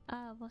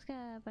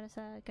búsqueda para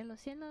sacar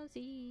los cielos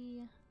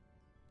y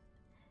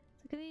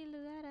sacar el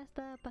lugar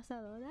hasta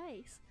pasado.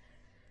 Nice.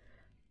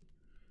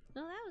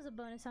 Well, that was a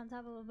bonus on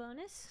top of a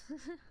bonus.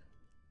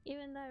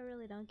 Even though I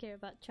really don't care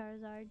about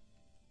Charizard.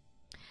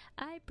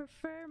 I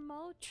prefer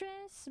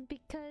Moltres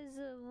because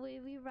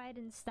we ride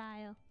in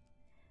style.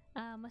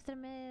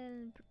 Muéstrame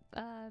el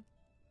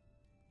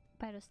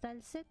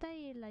Parostal Z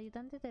y el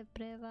ayudante de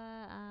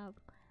prueba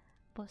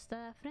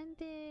postada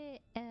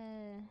frente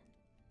a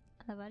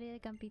la varia de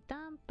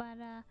capitán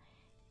para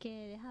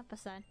que deja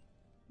pasar.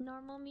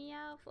 Normal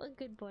Meowth, a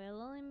good boy. A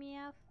lonely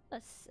Meowth, a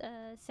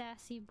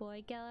sassy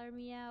boy. Galar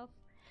Meowth,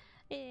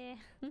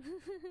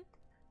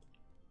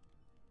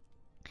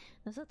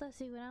 Nosotros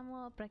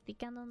seguiremos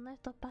practicando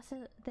nuestros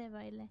pases de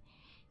baile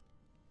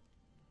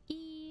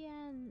y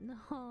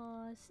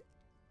nos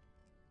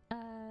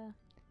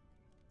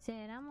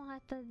seguiremos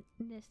hasta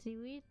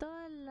distribuir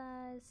todos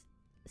los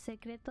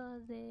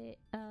secretos de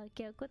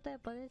que oculta el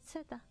poder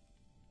Z.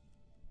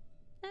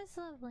 That's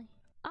lovely.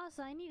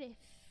 Also, I need a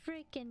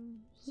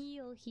freaking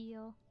heal.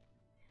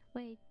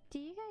 Wait, do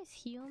you guys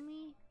heal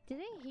me? Do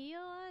they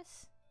heal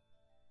us?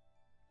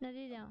 No,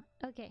 they don't.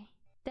 Okay,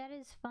 that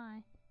is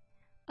fine.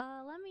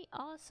 Let me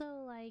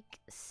also like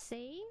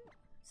save.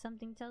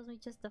 Something tells me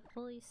just to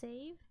fully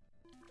save.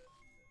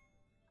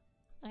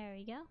 There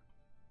we go.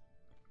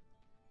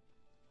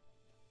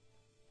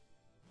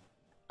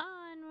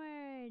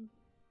 Onward.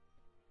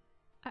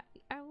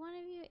 Are one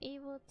of you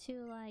able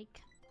to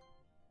like?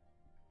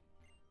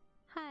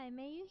 Hi,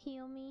 may you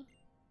heal me?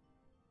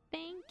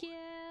 Thank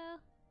you.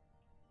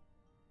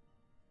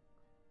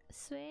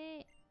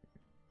 Sweet.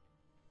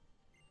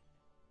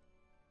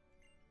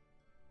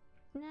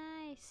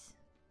 Nice.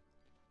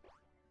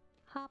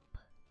 Hop.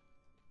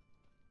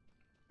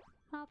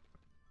 Hop.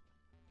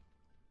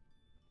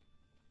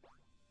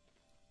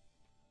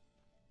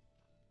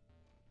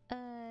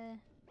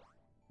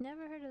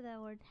 Never heard of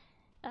that word.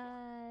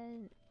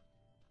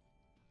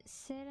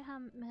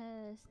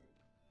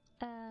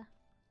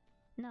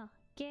 No.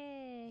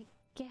 ¿Qué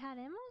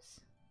haremos?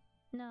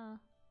 No.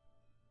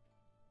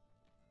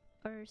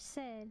 Or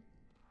said.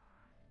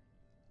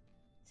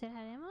 Said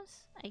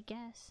haremos? I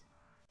guess.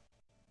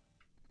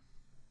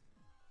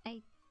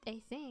 I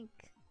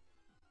think.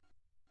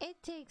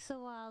 It takes a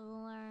while to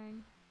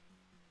learn.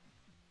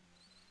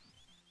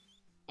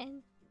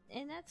 And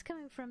that's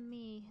coming from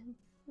me.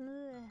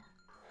 Ugh.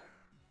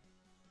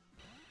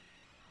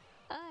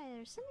 Ah,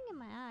 there's something in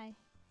my eye.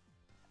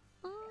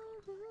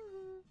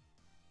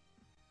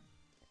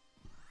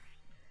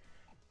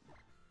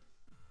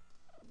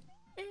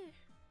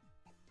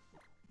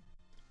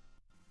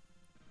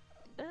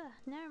 Ugh,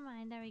 never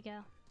mind, there we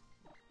go.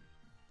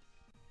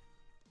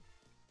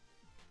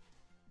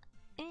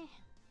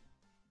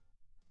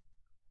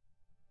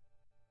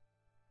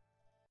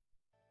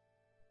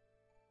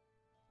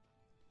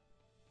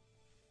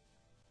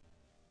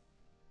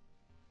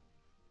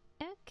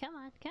 Oh, come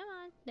on, come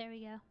on. There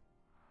we go.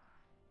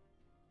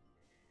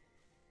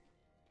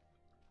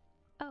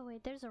 Oh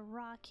wait, there's a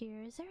rock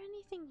here. Is there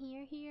anything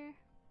here?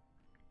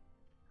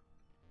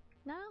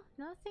 No?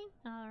 Nothing?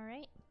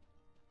 Alright.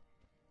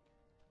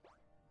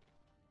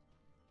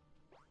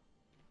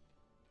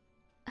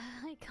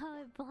 I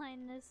call it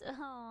blindness.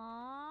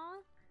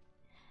 Aww.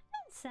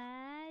 That's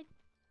sad.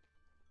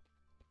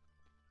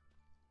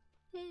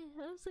 Yeah, it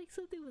was like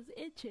something was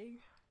itching.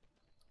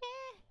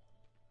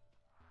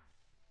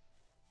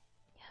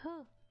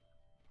 Oh.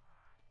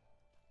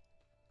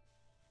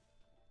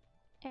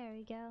 There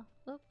we go.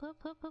 Whoop, whoop,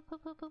 whoop, whoop,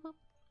 whoop, whoop, whoop.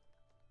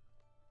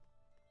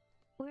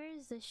 Where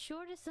is the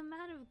shortest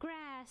amount of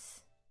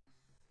grass?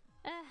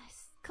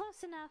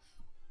 Close enough.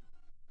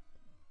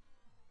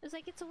 It's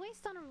like it's a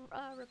waste on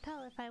a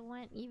repel if I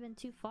went even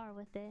too far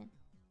with it.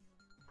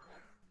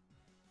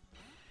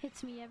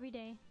 Hits me every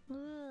day.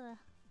 Ugh.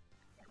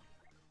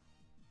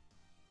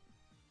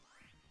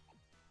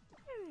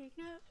 There we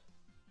go.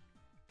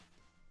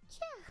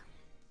 Yeah.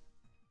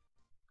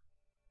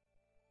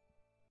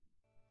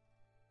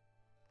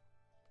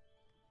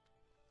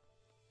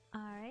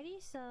 Alrighty,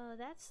 so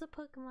that's the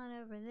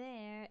Pokemon over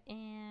there,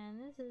 and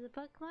this is the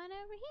Pokemon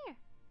over here.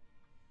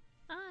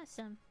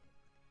 Awesome.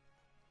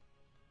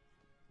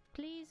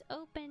 Please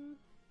open.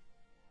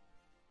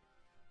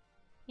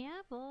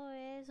 Ya,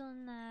 pues es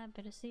una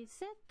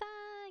perciceta.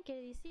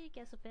 Quiere decir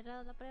que has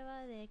superado la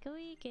prueba de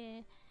QI,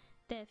 que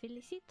te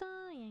felicito.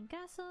 Y en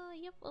caso,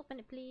 yep, open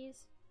it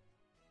please.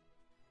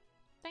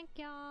 Thank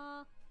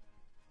you.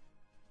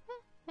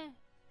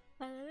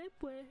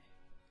 Pues.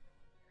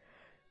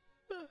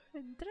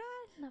 Entrar.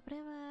 La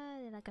prueba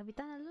de la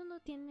Capitana Luno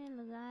tiene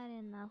lugar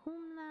en la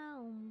Jungla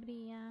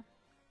Umbría,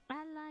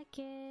 a la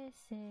que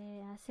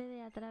se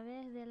accede a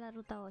través de la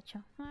ruta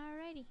 8.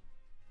 Alrighty.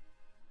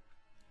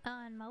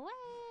 On my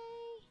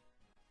way.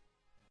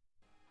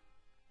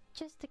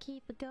 Just to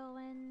keep it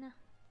going.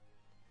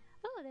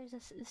 Oh, there's a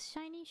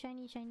shiny.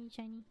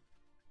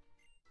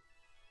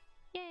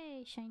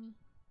 Yay, shiny.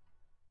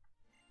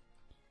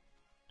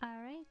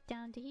 Alright,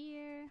 down to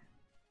here.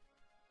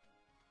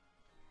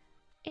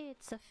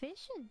 It's a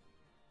fishin'.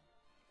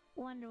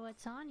 Wonder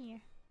what's on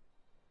here.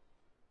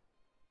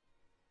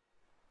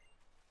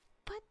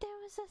 But there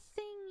was a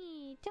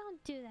thingy.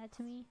 Don't do that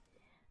to me.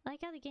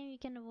 Like how the game you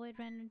can avoid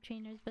random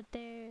trainers, but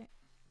they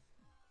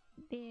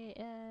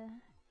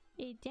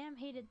damn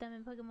hated them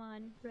in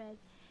Pokemon Red.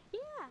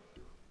 Yeah,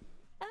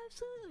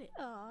 absolutely.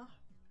 Aw.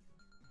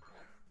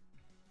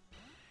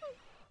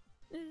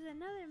 There's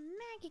another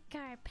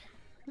Magikarp.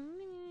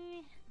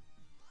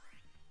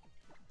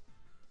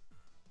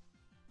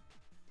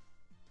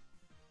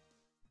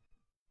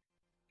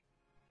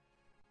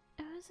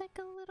 There's like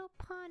a little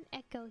pond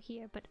echo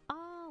here, but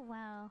oh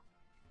wow.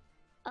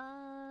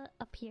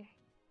 Up here.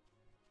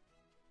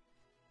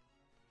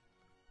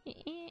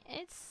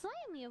 It's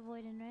slightly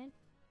avoiding red.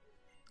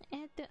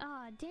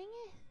 Aw, dang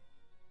it.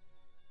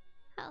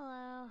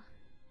 Hello.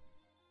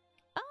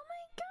 Oh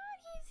my god,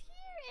 he's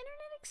here!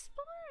 Internet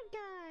Explorer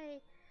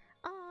guy!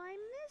 Oh, I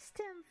missed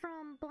him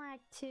from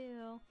Black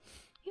 2.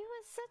 He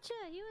was such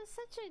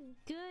a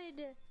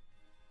good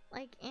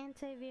like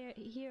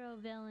anti-hero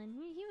villain.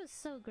 He was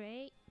so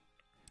great.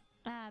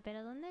 Ah,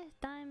 pero ¿dónde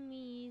están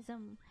mis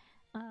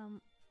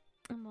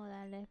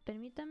modales?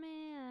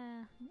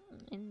 Permítame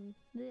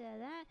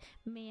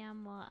me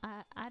llamo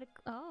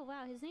oh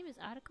wow, his name is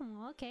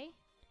Arcum. Okay.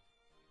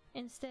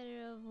 Instead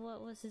of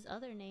what was his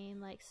other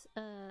name, like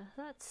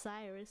not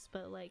Cyrus,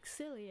 but like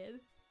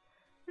Cillian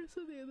or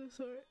something of the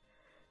sort.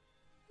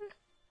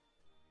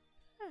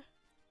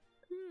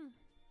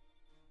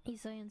 Y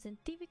soy un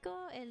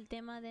científico. El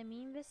tema de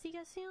mi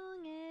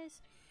investigación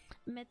es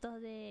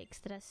métodos de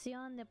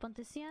extracción de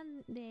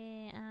potencial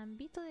de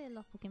ámbito de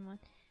los Pokémon.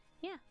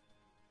 Ya.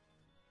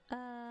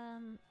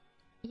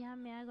 Ya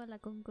me hago la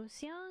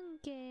conclusión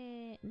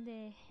que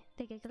de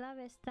que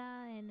clave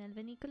está en el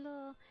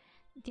vehículo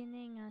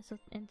tienen a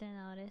sus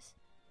entrenadores.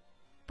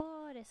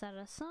 Por esa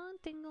razón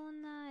tengo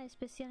un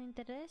especial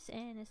interés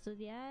en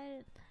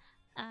estudiar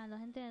a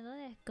los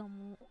entrenadores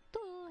como tú,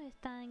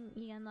 están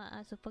llegando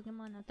a sus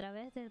Pokémon a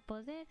través del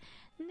poder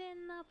de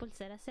la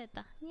pulsera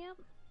Z. Yep.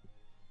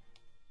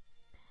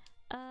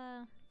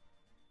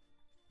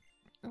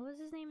 What was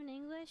his name in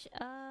English?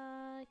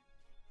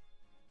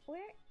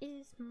 Where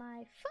is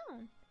my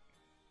phone?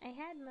 I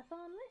had my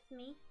phone with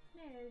me.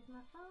 There's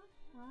my phone.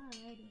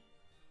 Alrighty.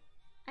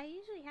 I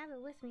usually have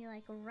it with me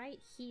like right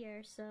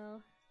here,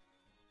 so...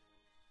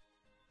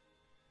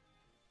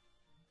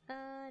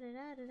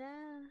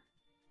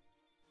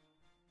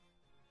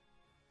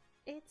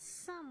 It's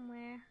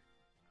somewhere.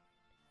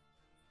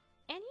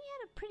 And he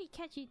had a pretty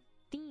catchy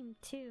theme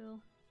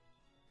too.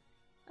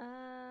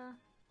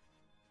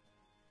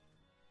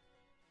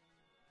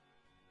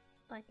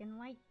 Black and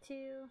white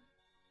too.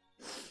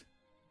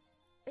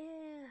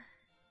 Yeah.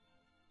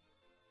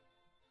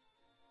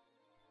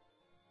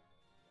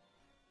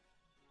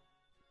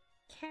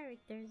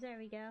 Characters, there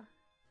we go.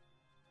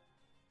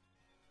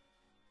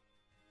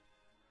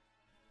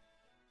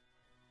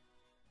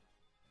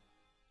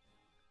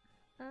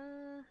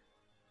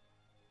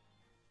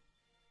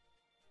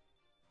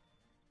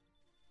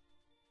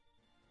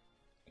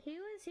 He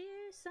was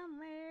here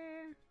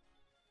somewhere.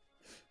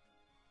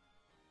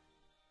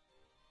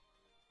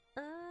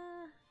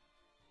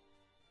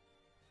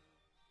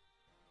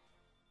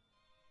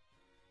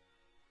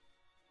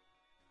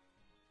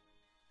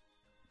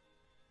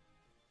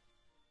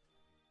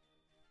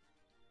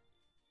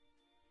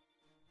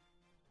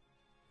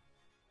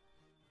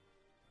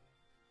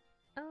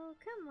 Oh,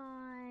 come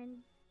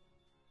on.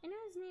 I know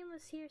his name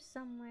was here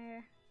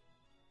somewhere.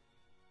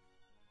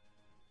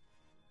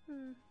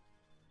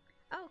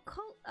 Oh,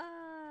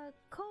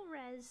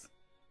 Kolrez.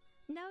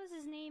 That was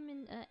his name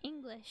in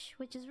English,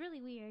 which is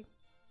really weird.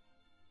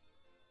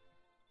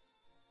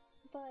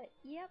 But,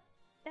 yep,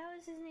 that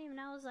was his name, and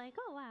I was like,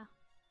 oh, wow.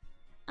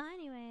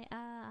 Anyway,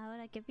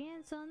 ahora que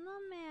pienso, no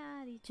me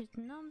ha dicho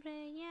tu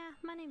nombre. Yeah,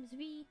 my name is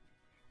V.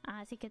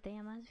 Así que te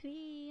llamas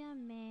V.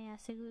 Me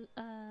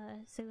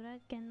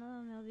asegurar que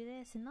no me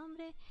olvide ese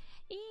nombre.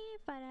 Y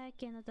para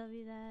que no te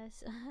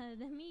olvides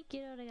de mí,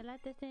 quiero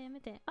regalarte este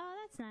MT. Oh,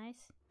 that's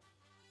nice.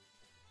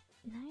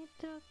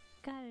 Nitro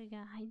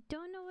Carga. I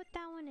don't know what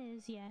that one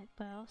is yet,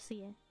 but I'll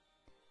see it.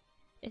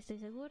 Estoy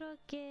seguro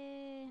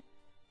que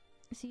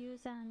si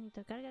usas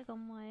Nitro Carga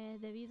como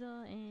es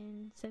debido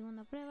en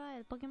segunda prueba,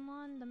 el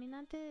Pokémon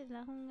dominante de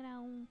la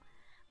jungla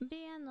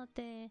Umbría no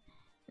te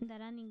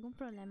dará ningún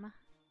problema.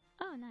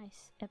 Oh,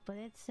 nice. El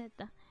poder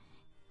Z.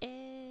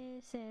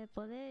 Ese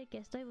poder que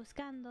estoy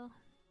buscando.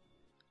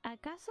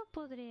 ¿Acaso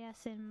podría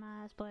ser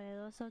más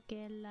poderoso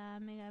que la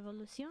Mega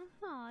Evolución?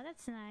 Oh,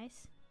 that's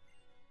nice.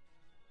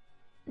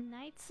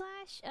 Night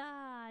Slash?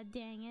 Ah,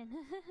 dang it.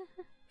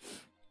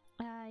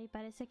 Y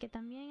parece que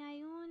también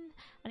hay un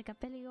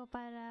arcapélago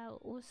para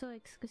uso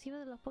exclusivo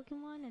de los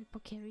Pokémon, el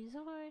Poké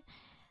Resort.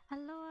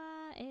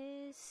 Aloha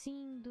es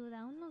sin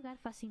duda un lugar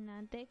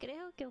fascinante.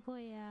 Creo que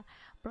voy a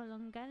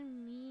prolongar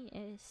mi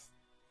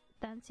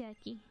estancia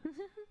aquí.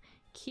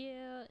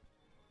 Cute.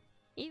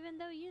 Even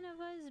though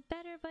Unova is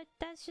better, but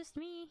that's just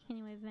me.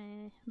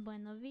 Anyway,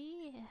 bueno,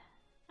 Vi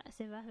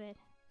se va a ver.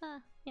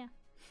 Yeah.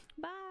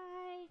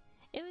 Bye!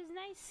 It was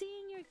nice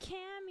seeing your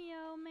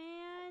cameo,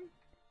 man!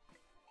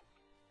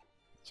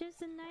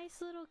 Just a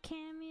nice little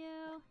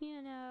cameo,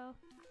 you know.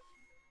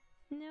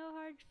 No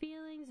hard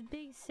feelings,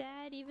 big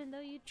sad, even though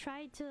you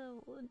tried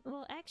to...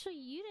 Well, actually,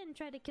 you didn't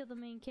try to kill the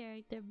main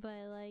character,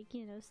 but, like,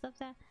 you know, stuff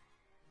that...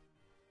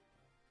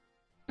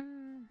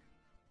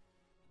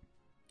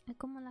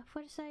 Como la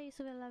fuerza y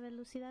sube la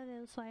velocidad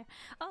del usuario.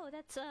 Oh,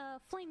 that's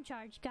flame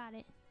charge, got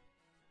it.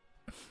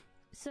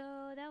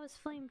 So, that was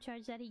flame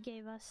charge that he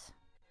gave us.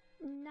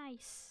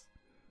 Nice.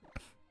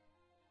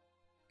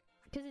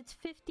 Because it's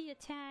 50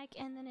 attack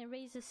and then it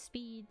raises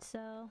speed,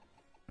 so...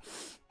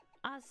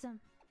 Awesome.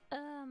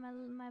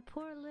 My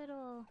poor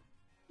little...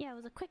 Yeah, it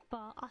was a quick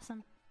ball.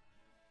 Awesome.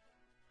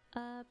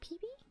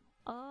 PB?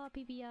 Oh,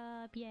 PB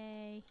up.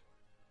 Yay.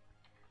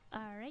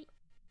 Alright.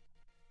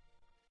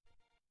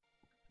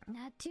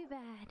 Not too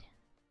bad.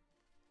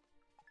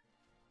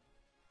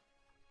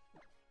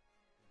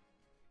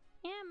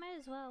 Yeah, might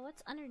as well.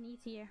 What's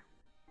underneath here?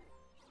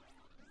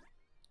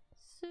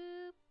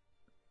 Soup.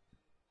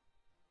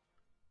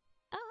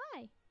 Oh,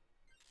 hi.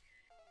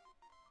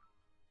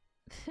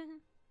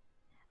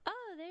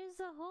 Oh, there's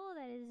the hole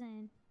that is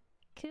in.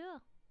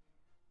 Cool.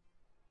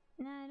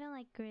 No, I don't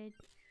like grid.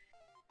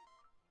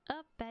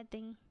 Oh, bad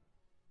thingy.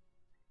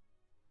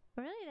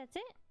 Really? That's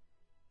it?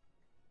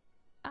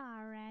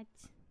 Alright.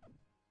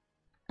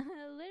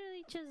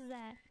 Literally just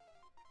that.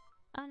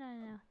 Oh,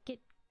 no. Get...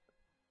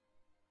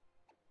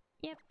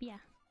 Yep, yeah.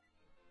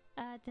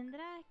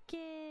 Tendrás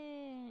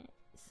que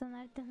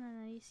sonarte en la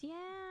nariz.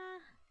 Yeah.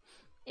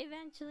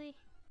 Eventually.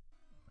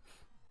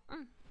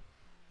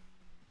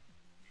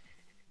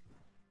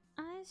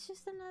 It's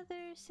just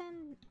another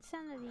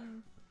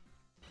sanity.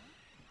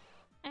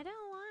 I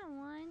don't want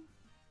one,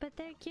 but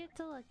they're cute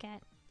to look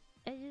at.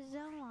 I just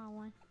don't want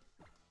one.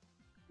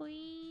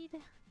 Weed.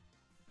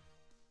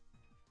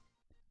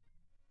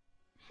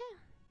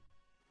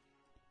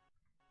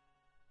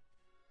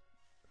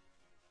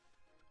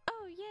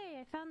 Oh yay,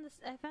 I found found this.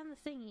 I found the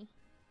thingy.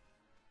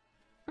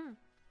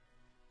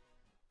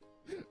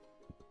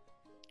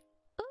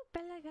 Oh,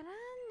 bella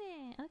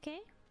grande. Okay,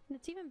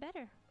 that's even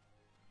better.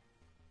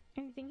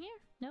 Anything here?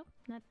 Nope,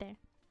 not there.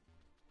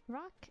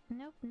 Rock?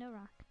 Nope, no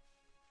rock.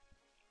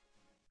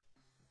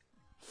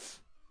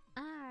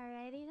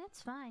 Alrighty,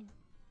 that's fine.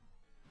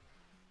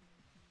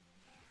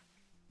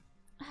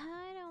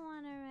 I don't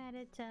want a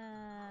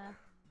Rattata.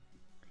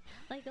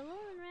 Like, a little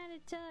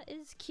Rattata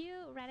is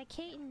cute.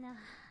 Raticating.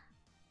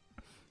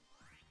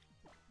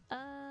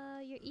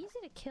 You're easy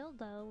to kill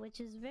though,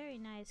 which is very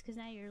nice because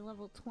now you're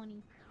level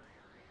 20.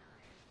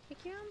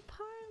 Like, you're on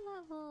par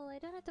level. I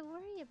don't have to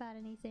worry about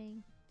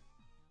anything.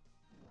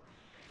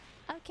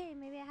 Okay,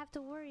 maybe I have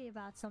to worry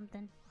about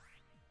something.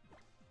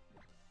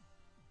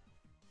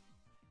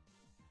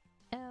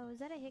 Oh, is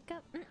that a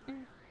hiccup?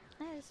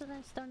 This is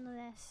gonna stun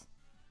this.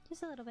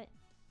 Just a little bit.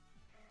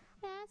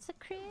 That's a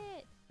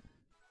crit!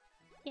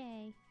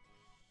 Yay.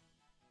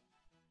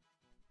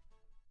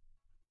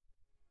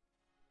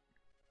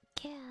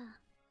 Kill.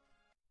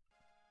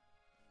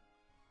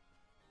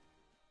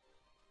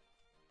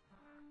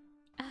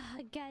 Ah,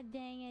 god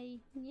dang it.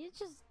 You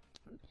just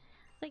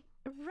like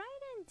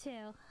right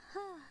into.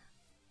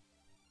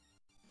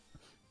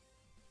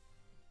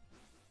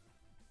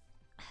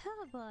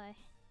 Oh boy.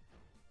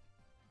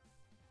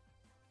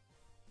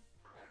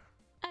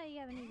 Oh, you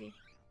have an Eevee.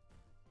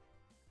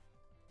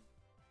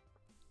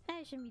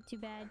 That shouldn't be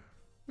too bad.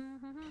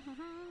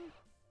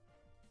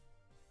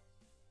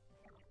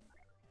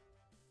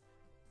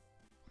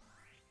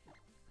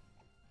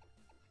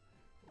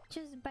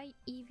 Just bite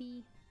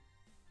Eevee.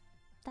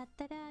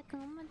 Ta-ta-da,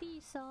 como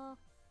diso.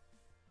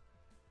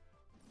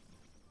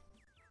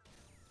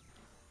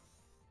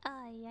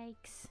 Ah,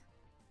 yikes.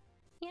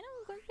 You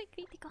know, golpe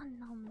crítico,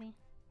 no, hombre.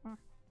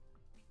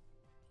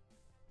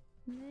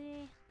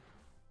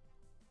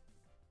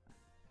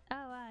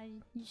 Oh, wow,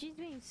 she's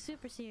being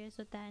super serious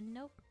with that.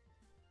 Nope.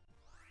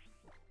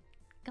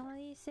 Como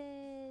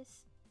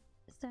dices,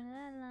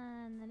 estornudar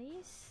la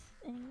nariz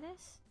in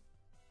English?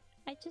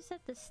 I just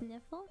had to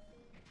sniffle.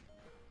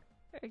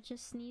 Or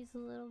just sneeze a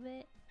little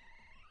bit.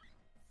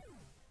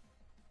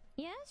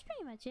 Yeah, that's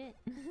pretty much it.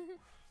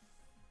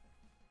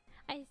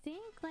 I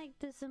think like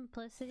the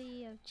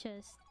simplicity of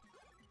just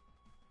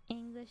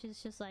English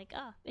is just like,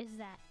 oh, is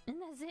that?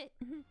 And that's it.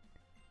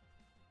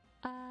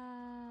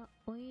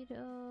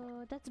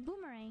 Oído, that's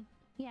boomerang.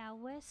 Yeah,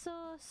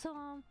 hueso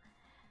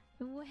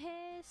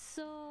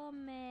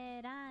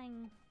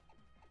merang.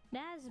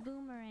 That's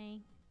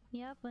boomerang.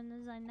 Yep, and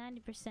it's like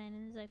 90%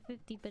 and it's like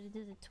 50, but it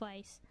does it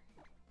twice.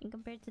 And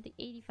compared to the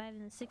 85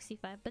 and the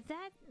 65. But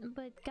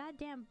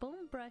goddamn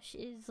Bone Brush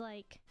is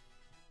like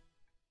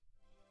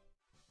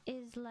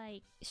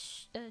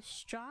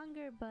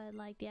stronger, but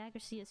like the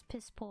accuracy is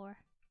piss poor.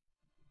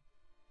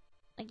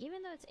 Like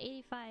even though it's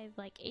 85,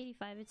 like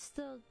 85, it's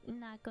still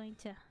not going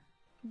to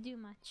do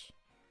much.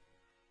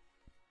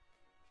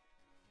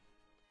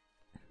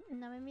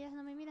 No me miras,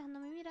 no me miras, no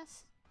me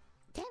miras.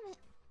 Damn it!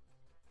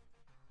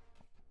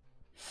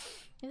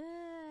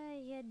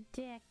 You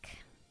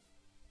dick.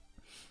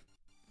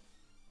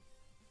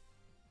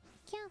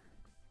 Kill.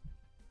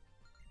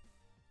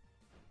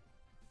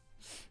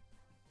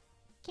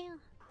 Kill.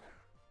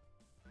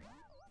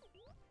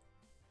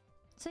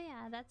 So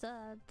yeah, that's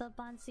the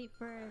Bonsi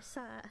for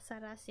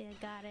Sarasia,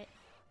 got it.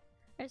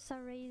 Or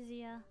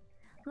Sarazia.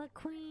 The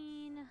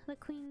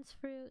Queen's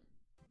fruit.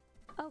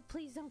 Oh,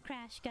 please don't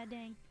crash, god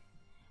dang.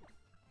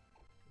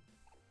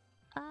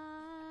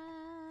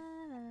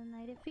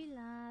 Night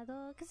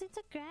Afilado, cause it's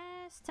a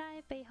grass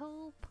type, I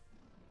hope.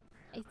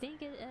 I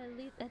think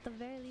at the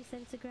very least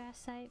that it's a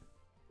grass type.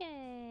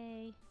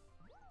 Yay!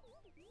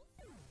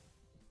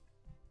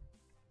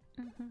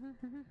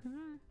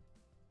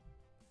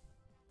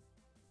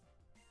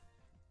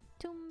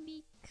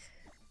 Tombik.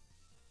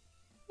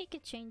 It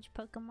could change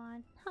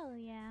Pokemon. Oh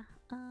yeah.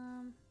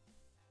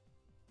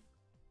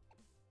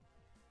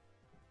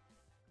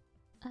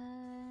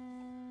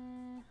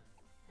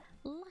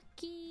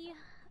 Lucky.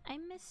 I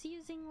miss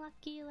using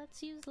Lucky.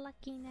 Let's use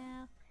Lucky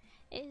now.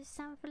 It is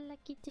time for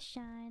Lucky to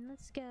shine.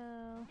 Let's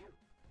go.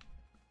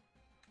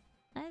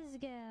 Let's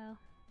go.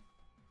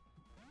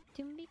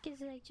 Tombik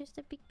is like just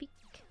a big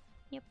peak.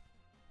 Yep.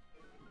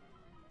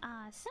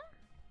 Awesome.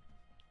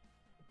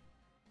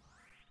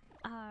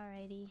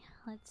 Alrighty,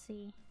 let's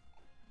see.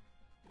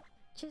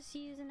 Just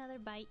use another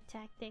bite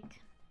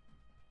tactic.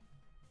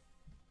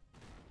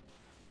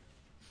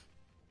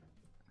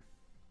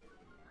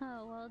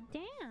 Oh, well,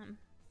 damn.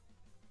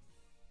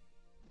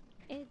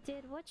 It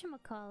did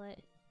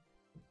whatchamacallit.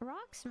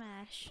 Rock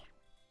Smash.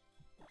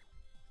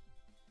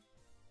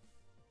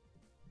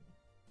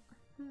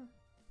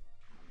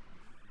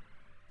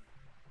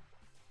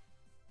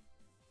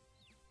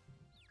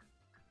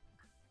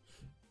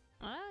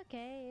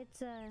 Okay,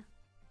 it's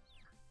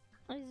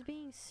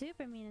being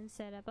super mean and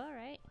set up,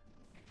 alright.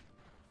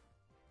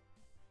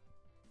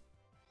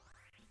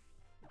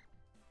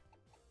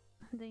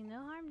 There's no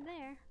harm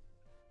there.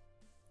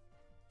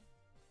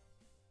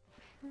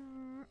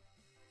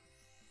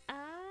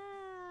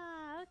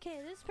 Okay,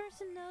 this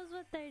person knows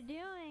what they're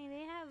doing.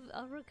 They have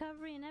a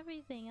recovery and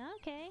everything.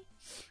 Okay.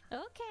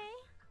 Okay.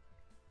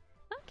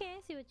 Okay, I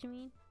see what you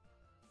mean.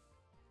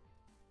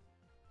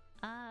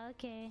 Ah,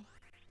 okay.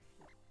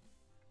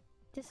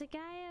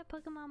 Disagaya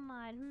Pokemon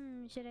mod.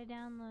 Should I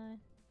download?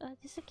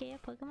 Disagaya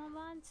Pokemon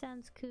mod?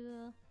 Sounds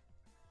cool.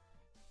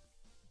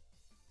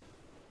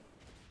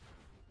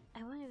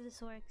 I wonder if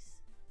this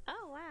works.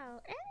 Oh, wow.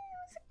 And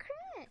it was a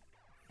crit!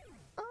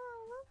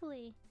 Oh,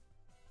 lovely.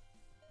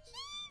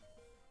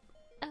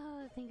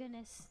 Oh, thank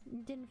goodness.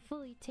 Didn't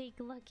fully take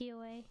Lucky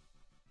away.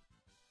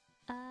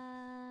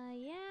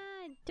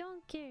 Yeah, I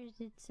don't care,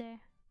 good sir.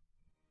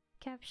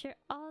 Capture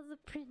all the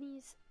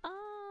Prinnies.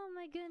 Oh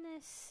my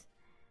goodness.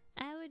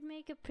 I would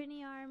make a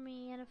Prinny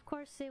army, and of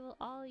course they will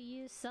all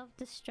use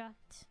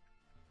self-destruct.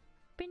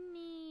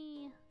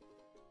 Prinny!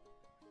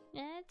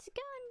 It's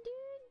gone,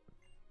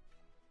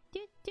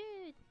 dude!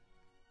 Dude!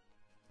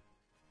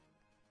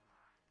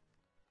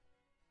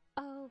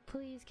 Oh,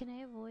 please, can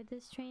I avoid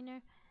this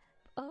trainer?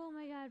 Oh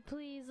my god,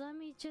 please, let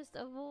me just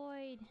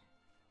avoid.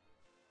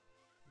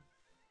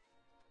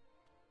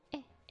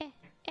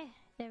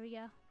 There we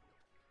go.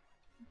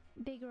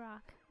 Big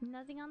rock.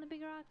 Nothing on the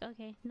big rock?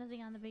 Okay,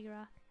 nothing on the big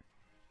rock.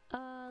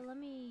 Let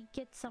me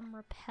get some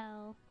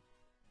repel.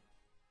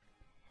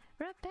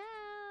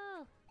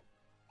 Repel!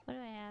 What do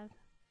I have?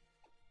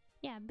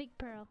 Yeah, big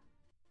pearl.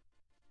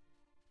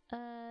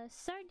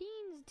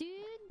 Sardines,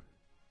 dude!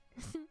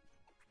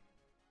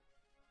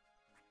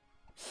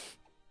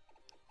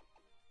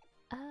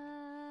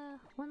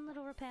 One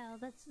little repel.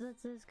 Let's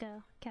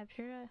go.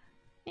 Capture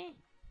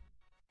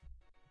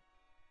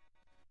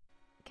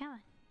Come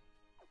on.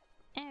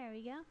 There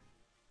we go.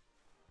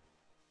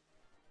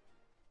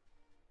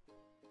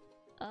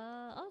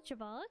 Ultra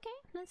Ball. Okay,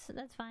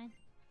 that's fine.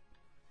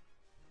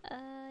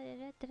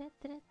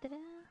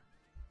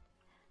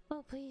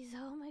 Oh please!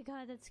 Oh my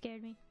god, that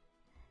scared me.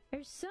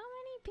 There's so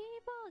many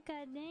people.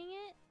 God dang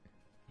it!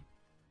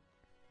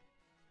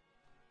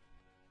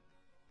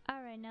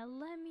 All right, now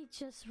let me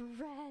just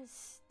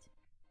rest.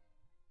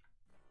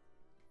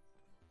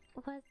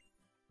 What?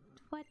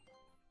 What?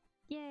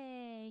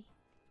 Yay!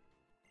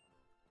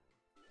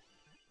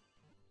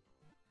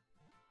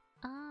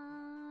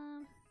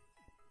 I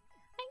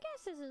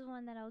guess this is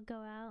one that I'll go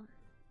out.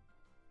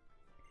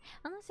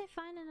 Unless I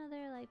find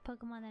another, like,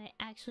 Pokemon that I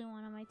actually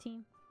want on my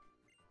team.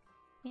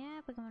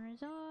 Yeah, Pokemon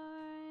Resort.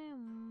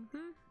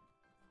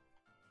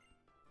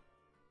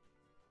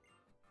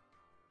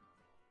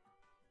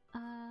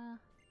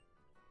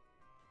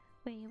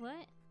 Wait,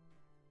 what?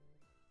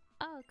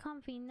 Oh,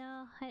 Comfy,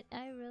 no.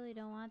 I really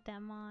don't want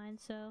that mod,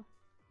 so...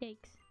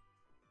 Yikes.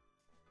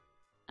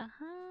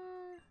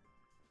 Uh-huh.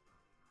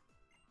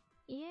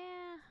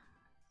 Yeah.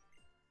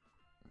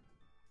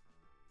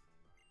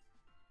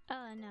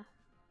 Oh, no.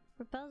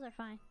 Repels are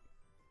fine.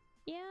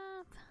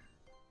 Yup.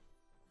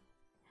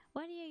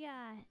 What do you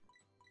got?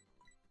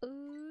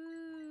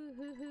 Ooh,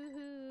 hoo hoo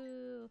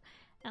hoo.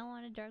 I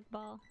want a Dark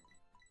Ball.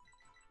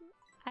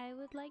 I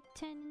would like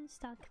 10 in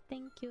stock,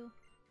 thank you.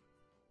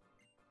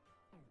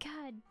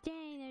 God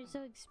dang, they're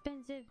so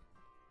expensive.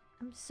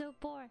 I'm so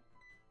poor.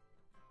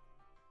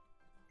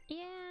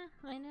 Yeah,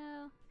 I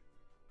know.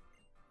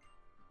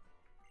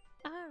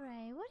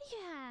 Alright, what do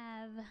you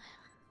have?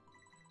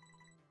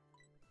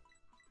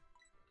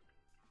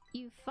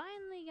 You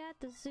finally got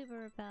the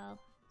Super Repel.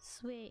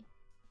 Sweet.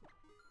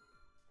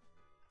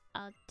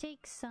 I'll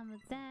take some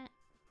of that.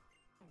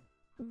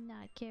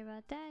 Not care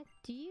about that.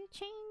 Do you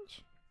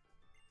change?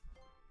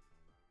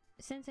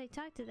 Since I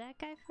talked to that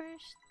guy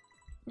first?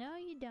 No,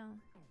 you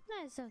don't.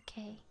 That's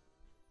okay.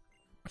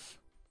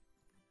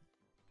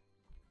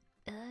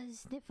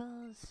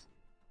 Sniffles.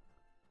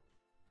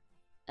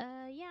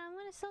 Yeah, I'm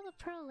gonna sell the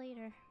pearl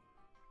later.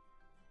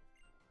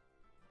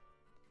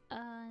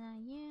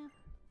 Not you.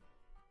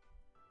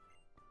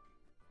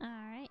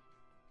 Alright.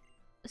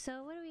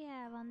 So what do we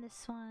have on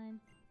this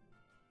one?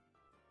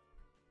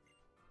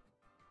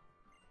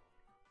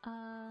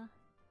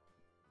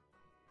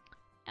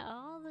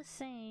 All the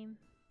same.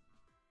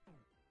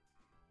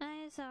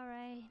 It's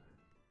alright.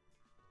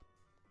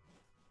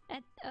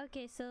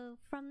 Okay, so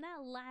from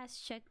that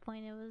last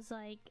checkpoint it was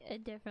like a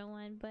different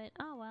one, but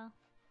oh well.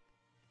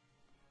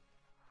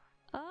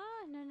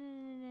 Oh,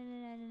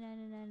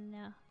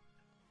 no.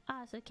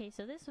 Ah, so okay,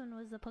 so this one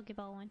was the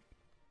Pokeball one.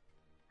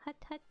 Hut.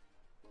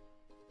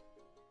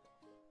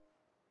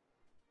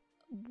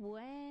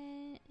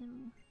 When...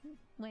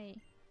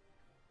 Wait.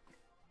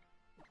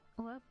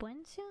 What?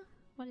 Buencio?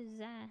 What is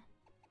that?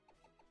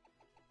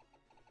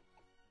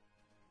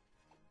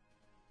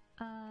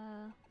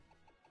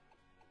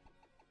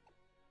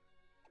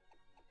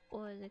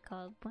 What is it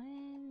called?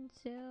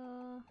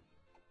 Buencio.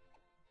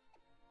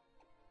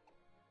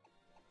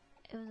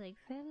 It was like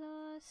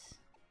Velos.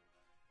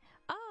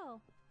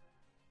 Oh,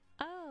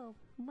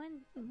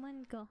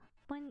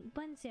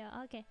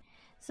 Buencio. Okay,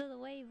 so the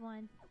wave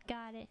one.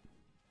 Got it.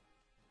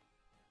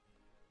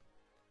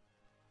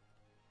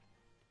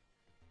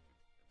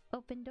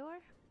 Open door?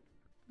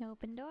 No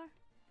open door?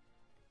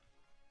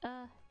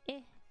 Go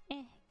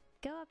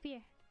up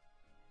here.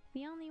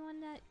 The only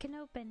one that can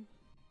open.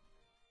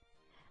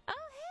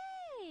 Oh,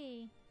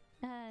 hey!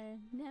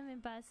 Lemon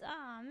bus.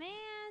 Aw,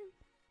 man!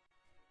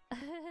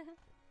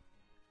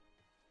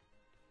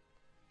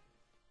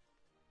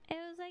 It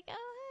was like,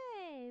 oh,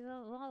 hey!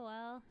 Oh,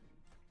 well.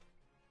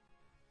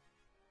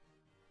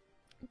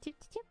 Tip,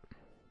 tip, tip.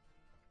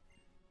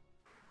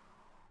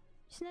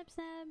 Snap,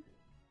 snap.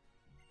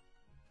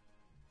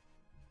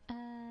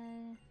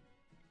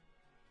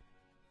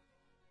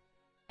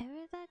 Es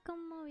verdad,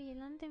 como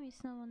vigilante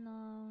mismo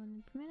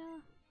no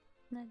primero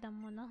no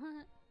estamos no.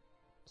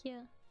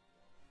 Quiero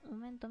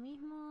momento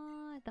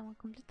mismo estamos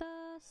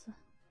completos.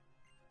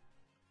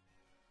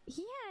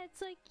 Yeah,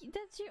 it's like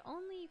that's your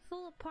only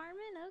full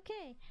apartment.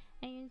 Okay.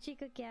 Hay un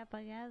chico que ha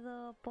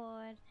pagado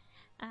por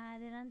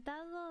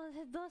adelantado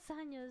de 2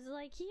 años.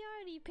 Like he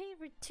already paid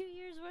for 2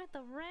 years worth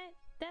of rent.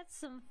 That's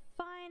some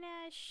fine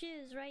ass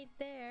shiz right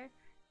there.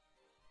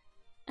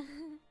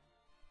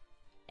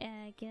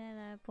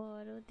 Queda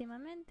por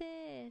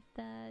últimamente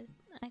está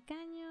a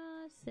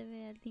caño, se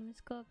ve al team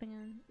scope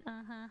and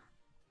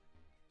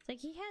it's like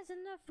he has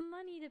enough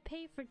money to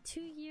pay for 2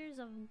 years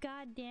of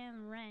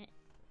goddamn rent.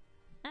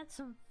 That's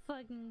some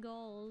fucking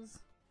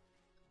goals.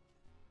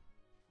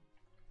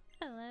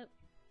 Hello.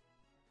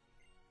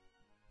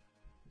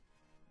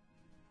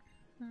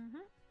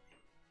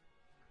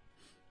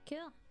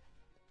 Cool.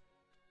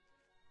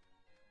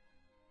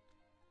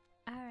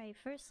 Alright,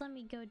 first let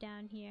me go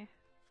down here.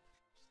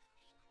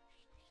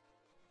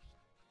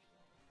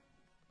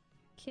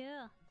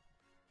 Cool.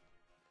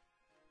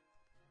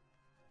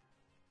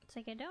 It's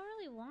like I don't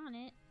really want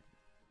it.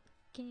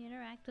 Can you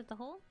interact with the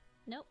hole?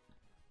 Nope.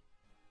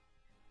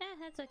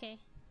 That's okay.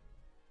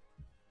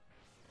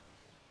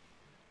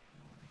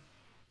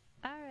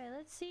 Alright,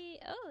 let's see.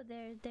 Oh,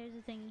 there's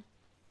a thingy.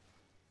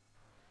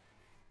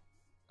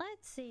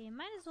 Let's see.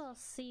 Might as well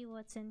see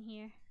what's in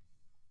here.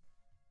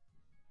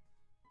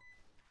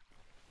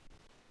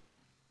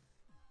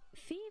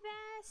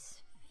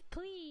 Feebass?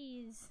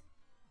 Please.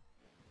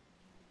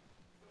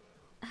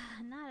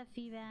 Not a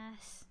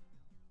Feebass.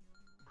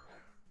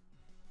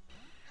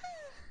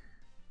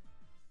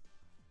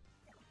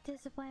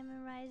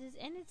 Disappointment rises,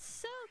 and it's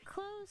so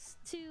close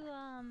to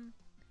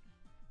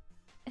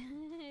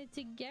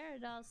to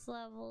Gyarados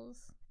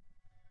levels.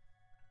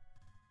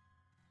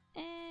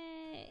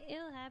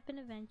 It'll happen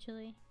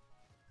eventually.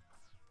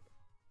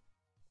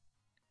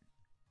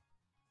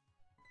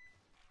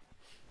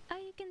 Oh,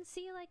 you can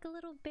see like a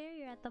little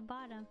barrier at the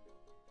bottom.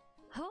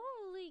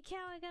 Holy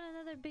cow, I got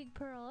another big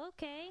pearl.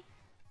 Okay.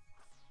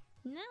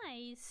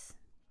 Nice.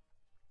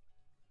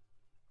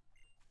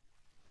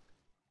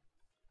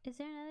 Is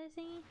there another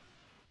thingy?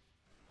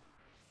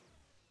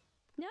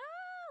 No!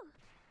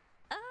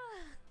 Ah!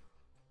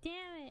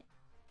 Damn it.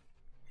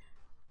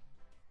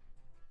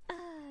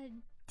 Ah,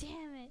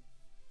 damn it.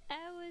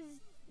 I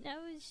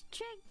was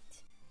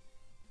tricked.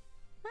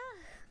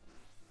 Ah.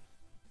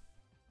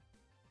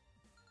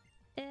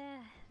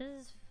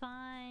 This is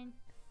fine.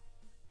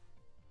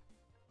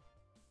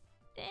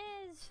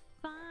 It's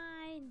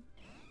fine.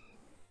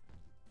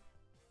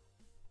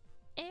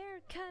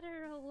 Air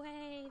cutter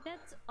away.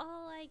 That's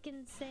all I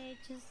can say.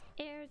 Just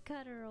air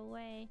cutter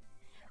away.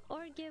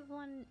 Or give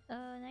one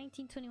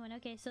 1921.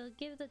 Okay, so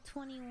give the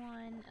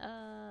 21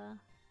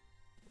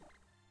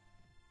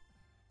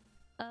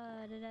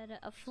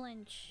 a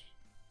flinch.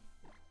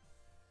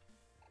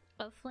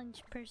 A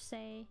flinch per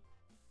se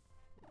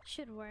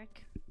should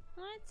work.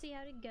 Let's see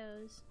how it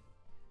goes.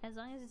 As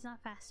long as it's not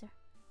faster.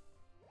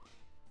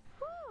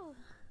 Woo!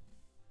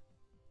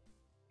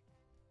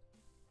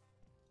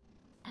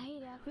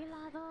 Aire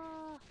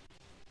afilado.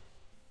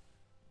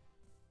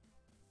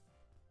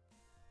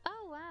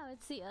 Oh wow,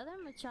 it's the other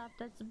Machop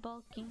that's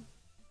bulking.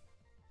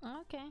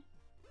 Okay.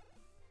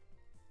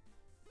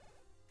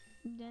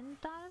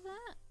 Didn't thought of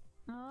that.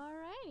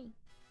 Alrighty.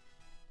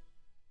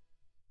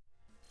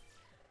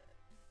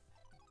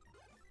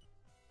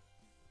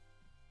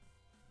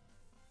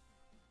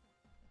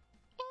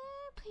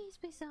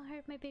 Please don't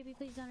hurt my baby.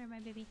 Please don't hurt my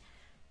baby.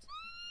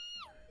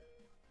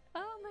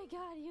 Oh my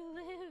god, you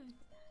lived.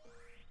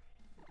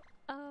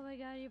 Oh my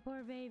god, you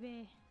poor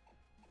baby.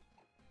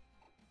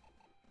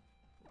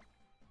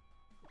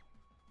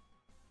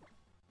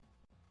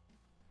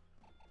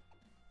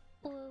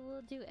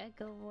 We'll do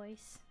echo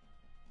voice.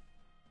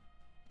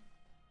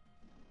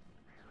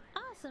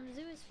 Awesome,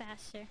 Zoo is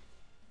faster.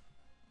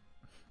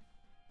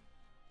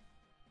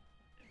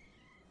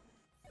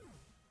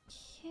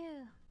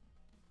 Phew.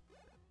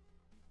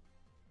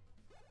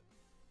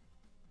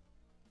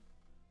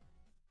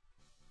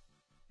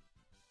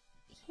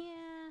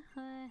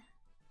 Yeah,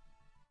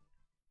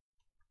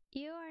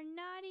 you are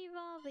not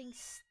evolving.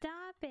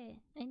 Stop it.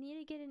 I need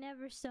to get an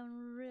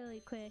Everstone really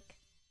quick.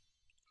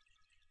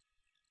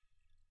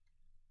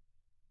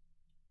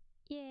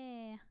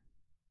 Yeah.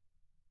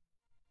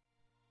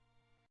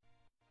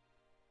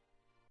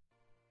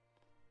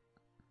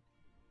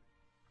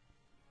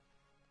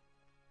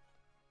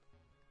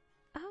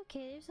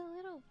 Okay, there's a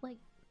little, like...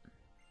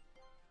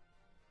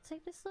 It's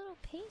like this little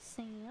pace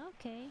thing.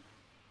 Okay.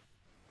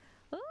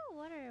 Oh,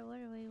 what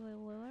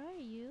are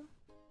you?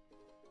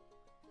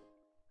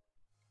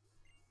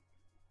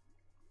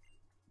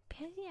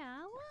 Here's the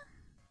agua?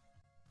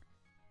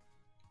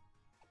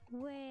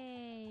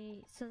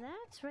 Wait, so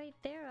that's right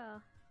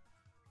there.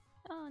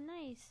 Oh,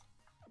 nice.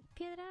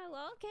 Piedra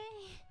agua,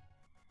 okay.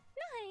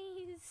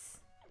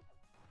 Nice.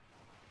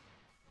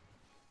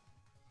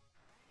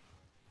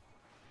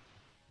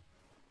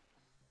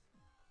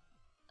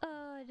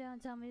 Oh,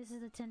 don't tell me this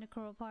is the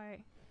tentacle part.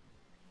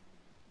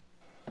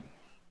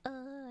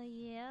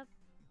 Yep.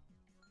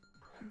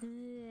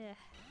 Ugh.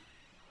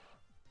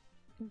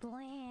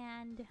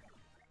 Bland.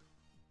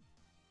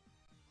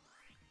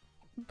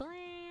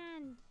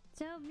 Bland.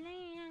 So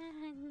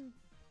bland.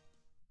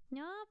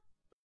 Nope.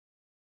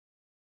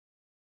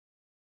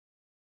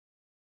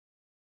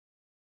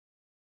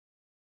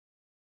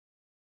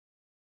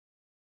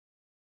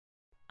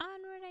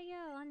 Onward I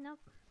go. Oh, nope.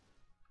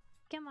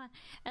 Come on.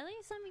 At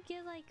least let me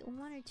get like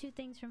one or two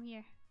things from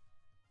here.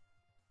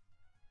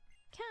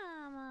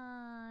 Come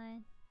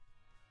on.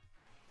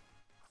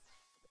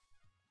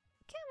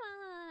 Come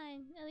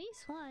on. At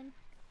least one.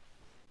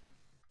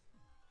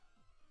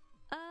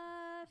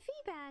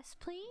 Feebas,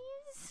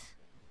 please.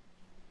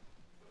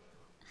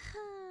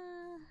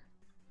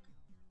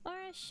 Or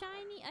a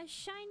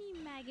shiny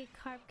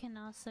Magikarp can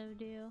also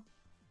do.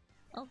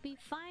 I'll be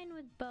fine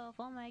with both.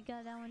 Oh my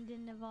god, that one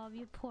didn't evolve,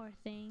 you poor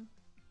thing.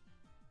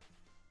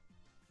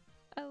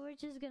 Oh, we're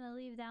just gonna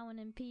leave that one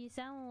in peace.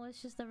 That one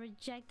was just a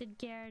rejected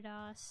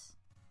Gyarados.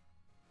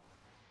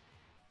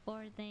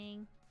 Poor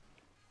thing.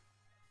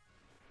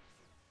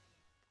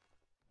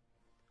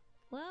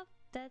 Well,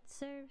 that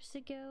serves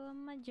to go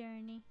on my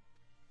journey.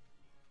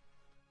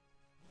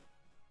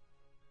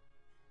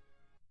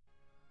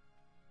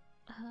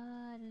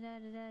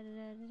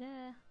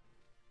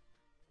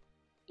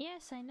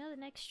 Yes, I know the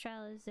next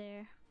trial is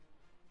there.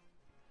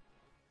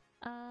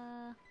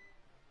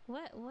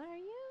 What are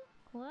you?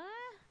 What?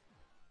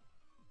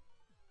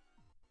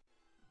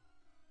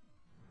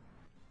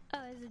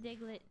 Oh, it's a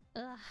Diglett.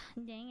 Ugh,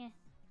 dang it.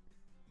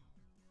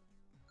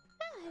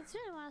 Ah, it's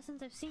been a while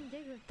since I've seen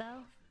Diglett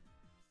though.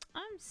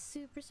 I'm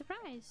super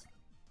surprised.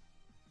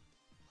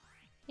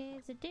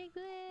 It's a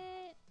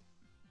Diglett.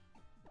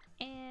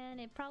 And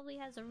it probably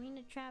has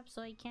arena trap,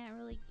 so I can't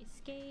really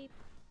escape.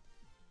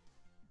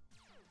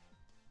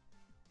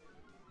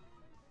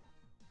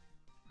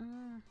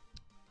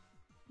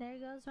 There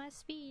goes my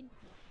speed.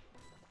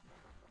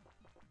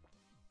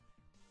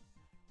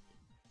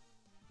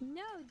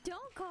 No,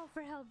 don't call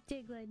for help,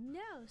 Diglett.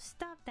 No,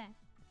 stop that.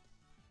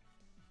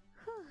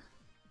 Whew.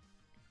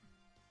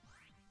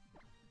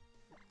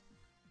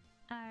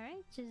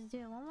 Alright, just do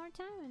it one more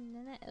time and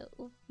then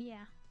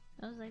yeah.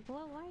 I was like,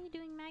 well, why are you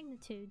doing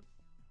magnitude?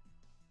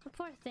 The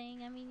poor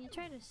thing, I mean, you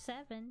tried a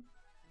 7,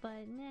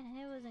 but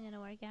nah, it wasn't gonna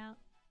work out.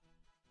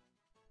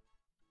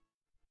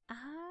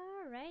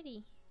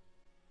 Alrighty.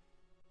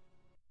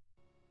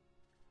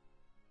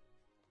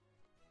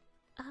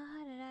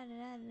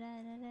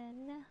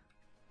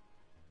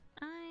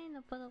 Ay,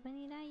 no puedo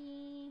venir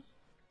ahí.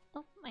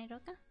 Oh, ¿hay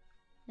roca?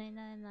 No hay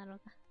nada en la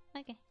roca.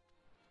 Ok.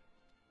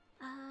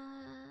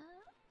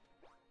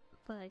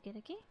 ¿Puedo ir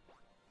aquí?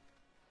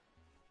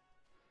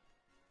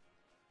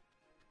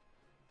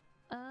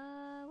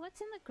 What's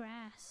in the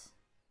grass?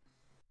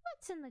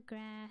 What's in the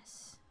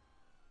grass?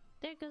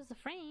 There goes the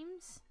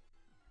frames.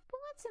 But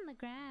what's in the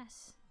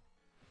grass?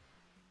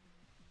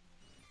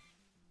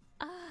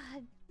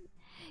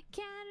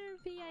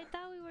 Caterpie, I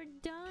thought we were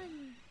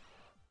done.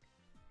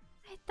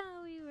 I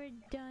thought we were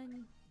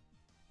done.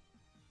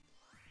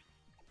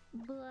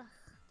 Blah.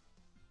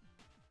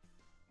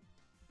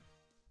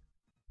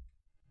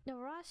 The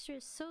roster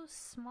is so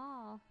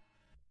small.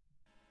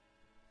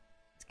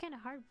 It's kind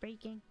of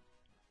heartbreaking.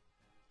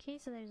 Okay,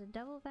 so there's a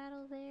double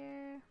battle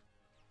there.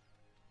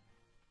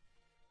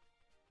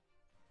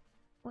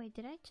 Wait,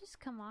 did I just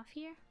come off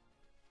here?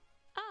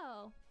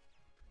 Oh!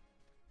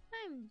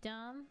 I'm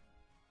dumb.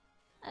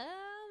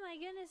 Oh my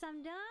goodness,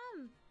 I'm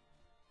dumb!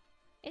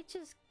 It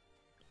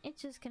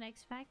just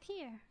connects back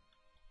here.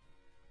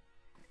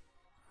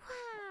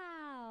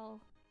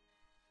 Wow!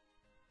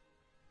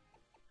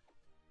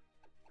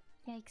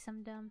 Yikes,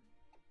 I'm dumb.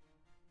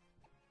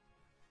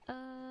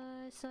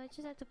 So I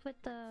just have to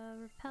put the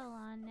repel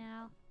on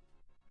now.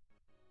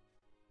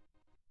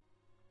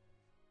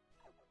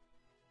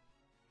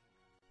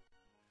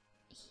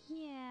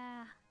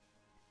 Yeah.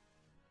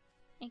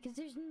 And cause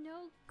there's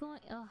no going.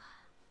 Ugh.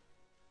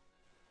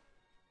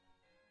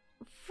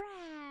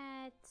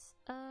 Frats.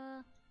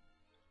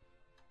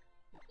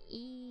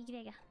 Y.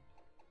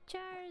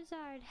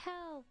 Charizard,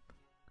 help!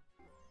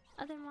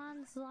 Other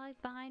mons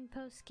logged behind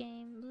post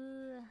game.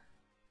 Ugh.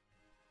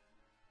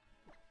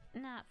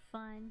 Not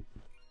fun.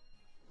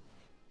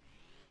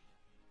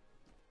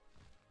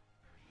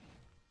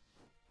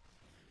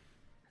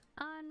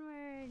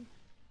 Onward.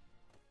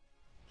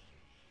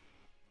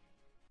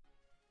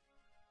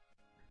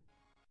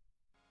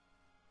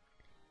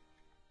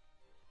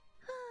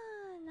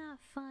 Not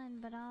fun,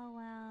 but oh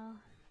well.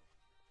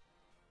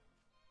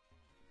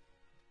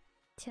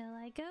 Till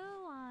I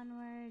go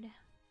onward.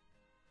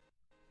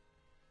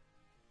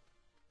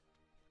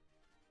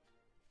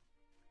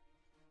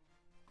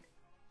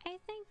 I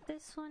think this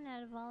this one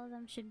out of all of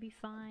them should be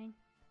fine.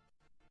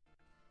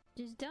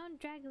 Just don't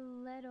drag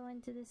Leto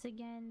into this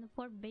again, the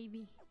poor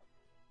baby.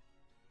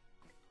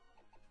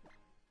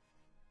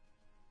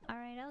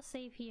 Alright, I'll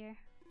save here.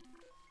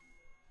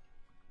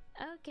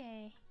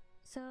 Okay,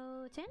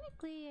 so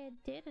technically I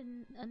did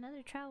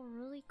another trial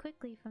really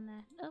quickly from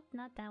that. Oh,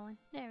 not that one.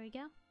 There we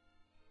go.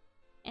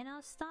 And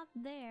I'll stop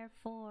there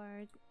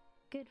for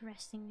good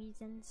resting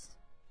reasons.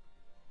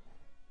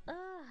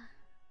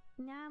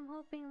 Now I'm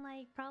hoping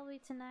like probably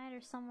tonight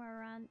or somewhere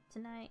around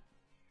tonight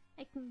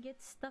I can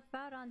get stuff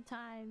out on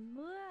time.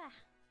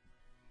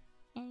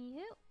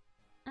 Anywho,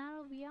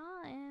 that'll be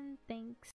all and thanks.